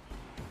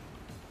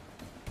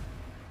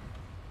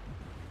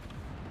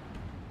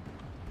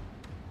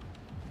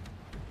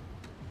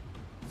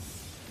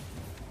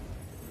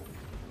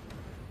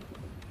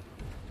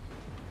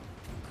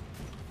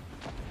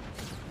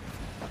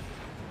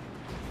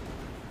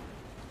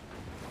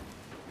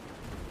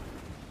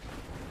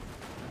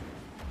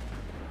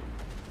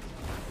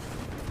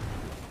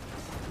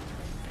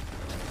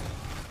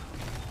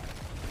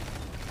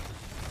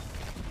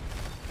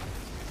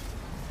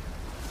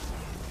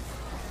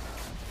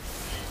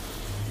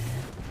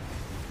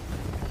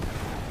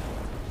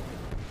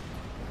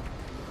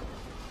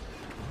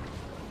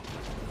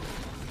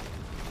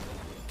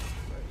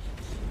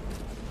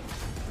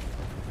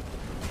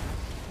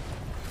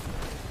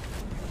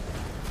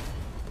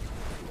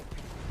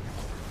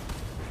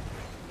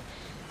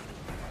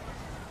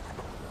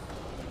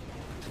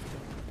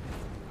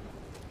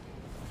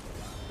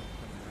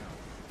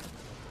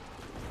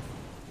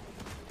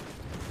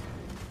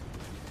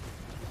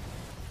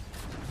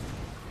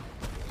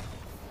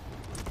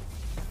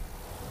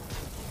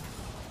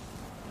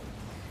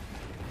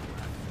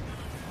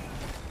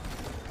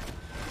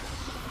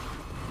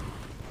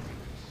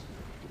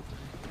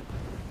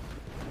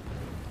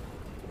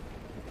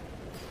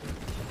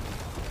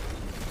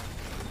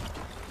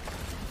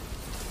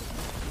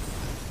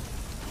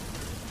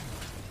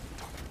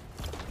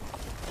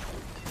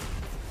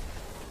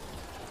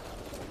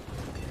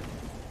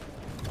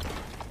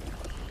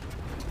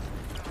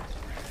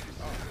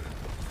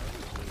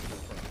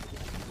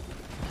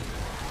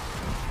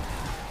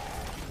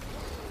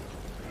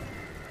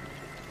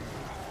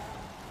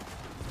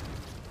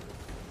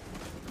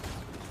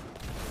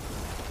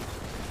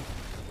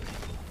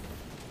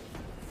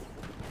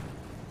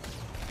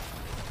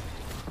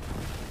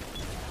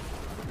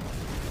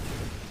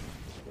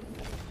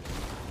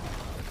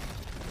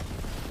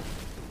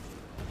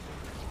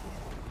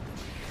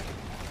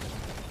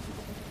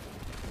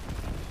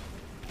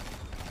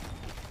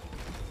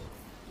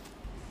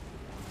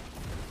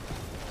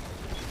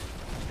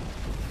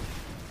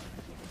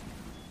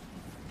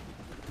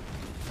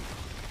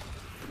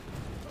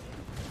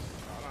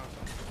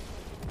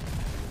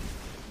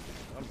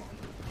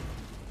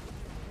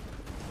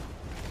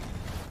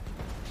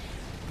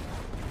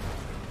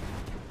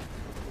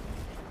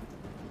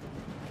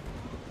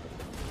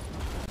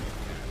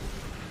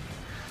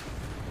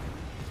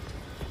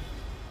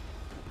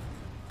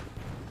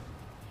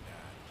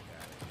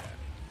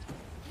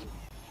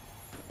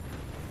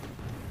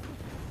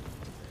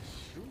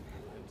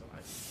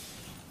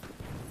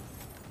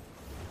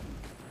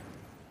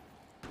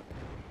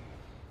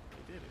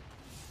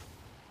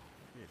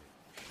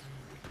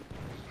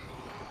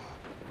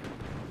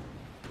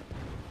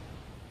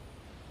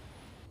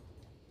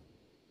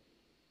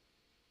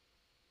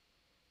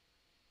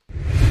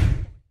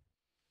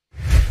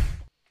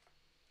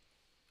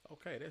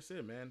 Okay, that's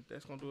it, man.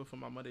 That's gonna do it for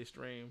my Monday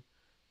stream.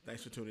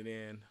 Thanks for tuning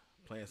in.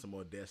 Playing some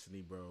more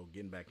Destiny, bro.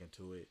 Getting back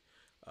into it.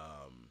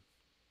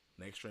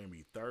 Next stream will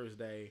be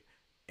Thursday,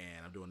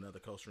 and I'm doing another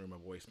co-stream. My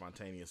boy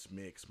Spontaneous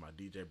Mix, my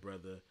DJ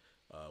brother.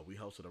 We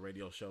hosted a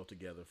radio show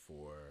together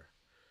for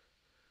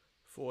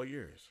 4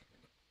 years.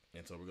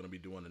 And so we're going to be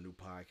doing a new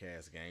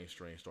podcast game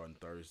stream starting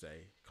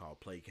Thursday called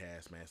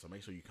Playcast, man. So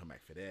make sure you come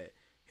back for that.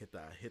 Hit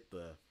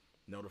the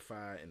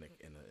notify in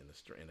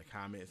the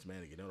comments,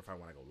 man, to get notified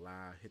when I go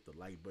live. Hit the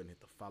like button,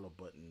 hit the follow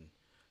button.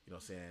 You know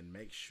what I'm saying?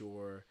 Make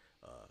sure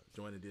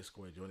join the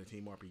Discord, join the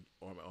Team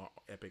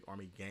Epic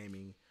Army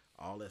Gaming.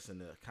 All that's in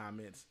the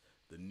comments.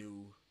 The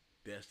new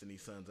Destiny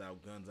Suns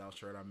Out Guns Out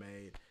shirt I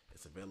made.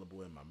 It's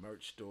available in my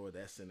merch store.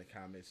 That's in the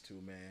comments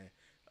too, man.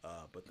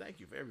 But thank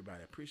you for everybody.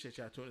 I appreciate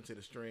y'all tuning to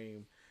the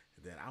stream.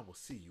 And then I will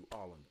see you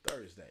all on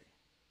Thursday.